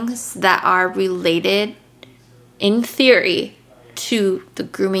other things that are related, in theory, to the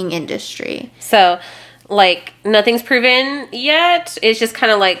grooming industry. So, like, nothing's proven yet. It's just kind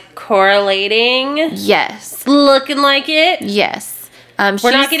of like correlating. Yes. Looking like it. Yes.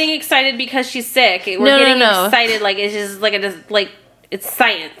 We're not getting excited because she's sick. We're getting excited like it's just like it's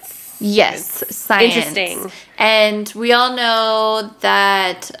science. Yes, science. Interesting. And we all know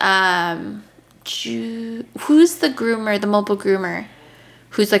that who's the groomer, the mobile groomer,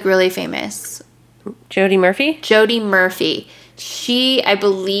 who's like really famous? Jody Murphy? Jody Murphy. She, I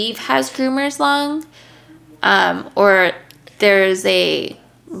believe, has groomers long. Or there's a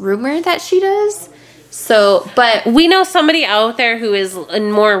rumor that she does. So, but We know somebody out there who is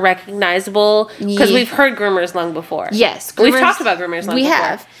more recognizable because Yeah. we've heard groomers long before. yes, We've talked about groomers long We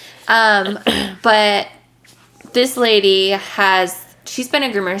before. have. But this lady she's been a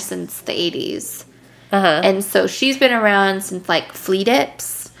groomer since the 80s. Uh-huh. And so she's been around since like flea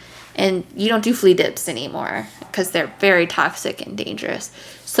dips. And you don't do flea dips anymore because they're very toxic and dangerous.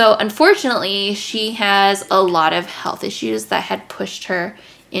 So unfortunately, she has a lot of health issues that had pushed her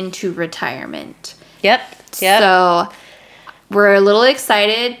into retirement. Yep. So we're a little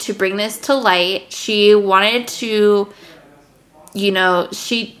excited to bring this to light. She wanted to,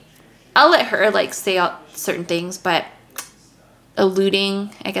 I'll let her like say out certain things, but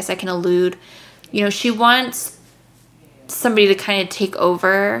I guess I can allude. She wants somebody to kind of take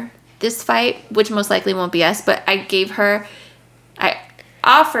over this fight, which most likely won't be us, but I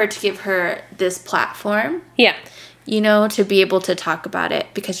offered to give her this platform. Yeah. To be able to talk about it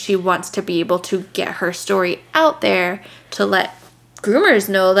because she wants to be able to get her story out there to let groomers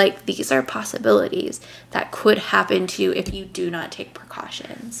know, like, these are possibilities that could happen to you if you do not take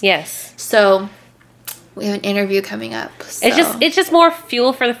precautions. Yes. So we have an interview coming up. So. It's just more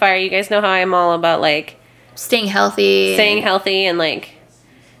fuel for the fire. You guys know how I'm all about like staying healthy and like,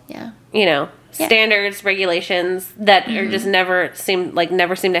 yeah. standards, regulations that are just never seem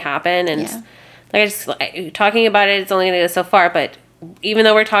to happen. And talking about it, it's only going to go so far, but even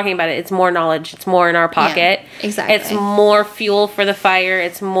though we're talking about it, it's more knowledge. It's more in our pocket. Yeah, exactly. It's more fuel for the fire.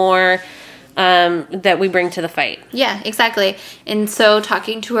 It's more that we bring to the fight. Yeah, exactly. And so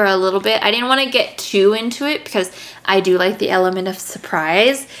talking to her a little bit, I didn't want to get too into it because I do like the element of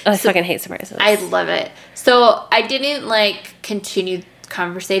surprise. I fucking hate surprises. I love it. So I didn't continue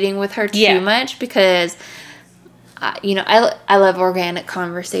conversating with her too much because I love organic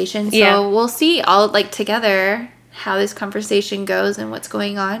conversation. So we'll see all together how this conversation goes and what's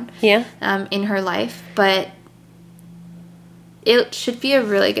going on in her life. But it should be a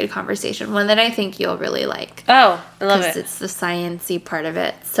really good conversation, one that I think you'll really like. Oh, I love it. Because it's the science-y part of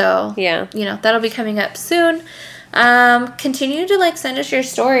it. So, yeah. That'll be coming up soon. Continue to, send us your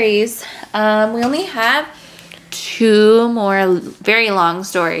stories. We only have 2 more very long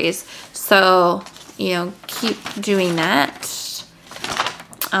stories. So, keep doing that.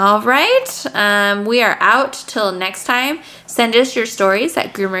 All right. We are out till next time. Send us your stories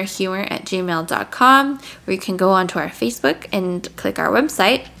at groomerhumor@gmail.com, or you can go onto our Facebook and click our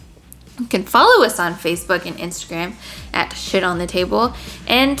website. You can follow us on Facebook and Instagram at Shit on the Table,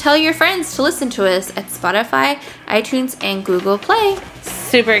 and tell your friends to listen to us at Spotify, iTunes, and Google Play.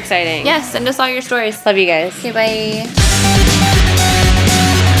 Super exciting. Yes, send us all your stories. Love you guys. Okay, bye.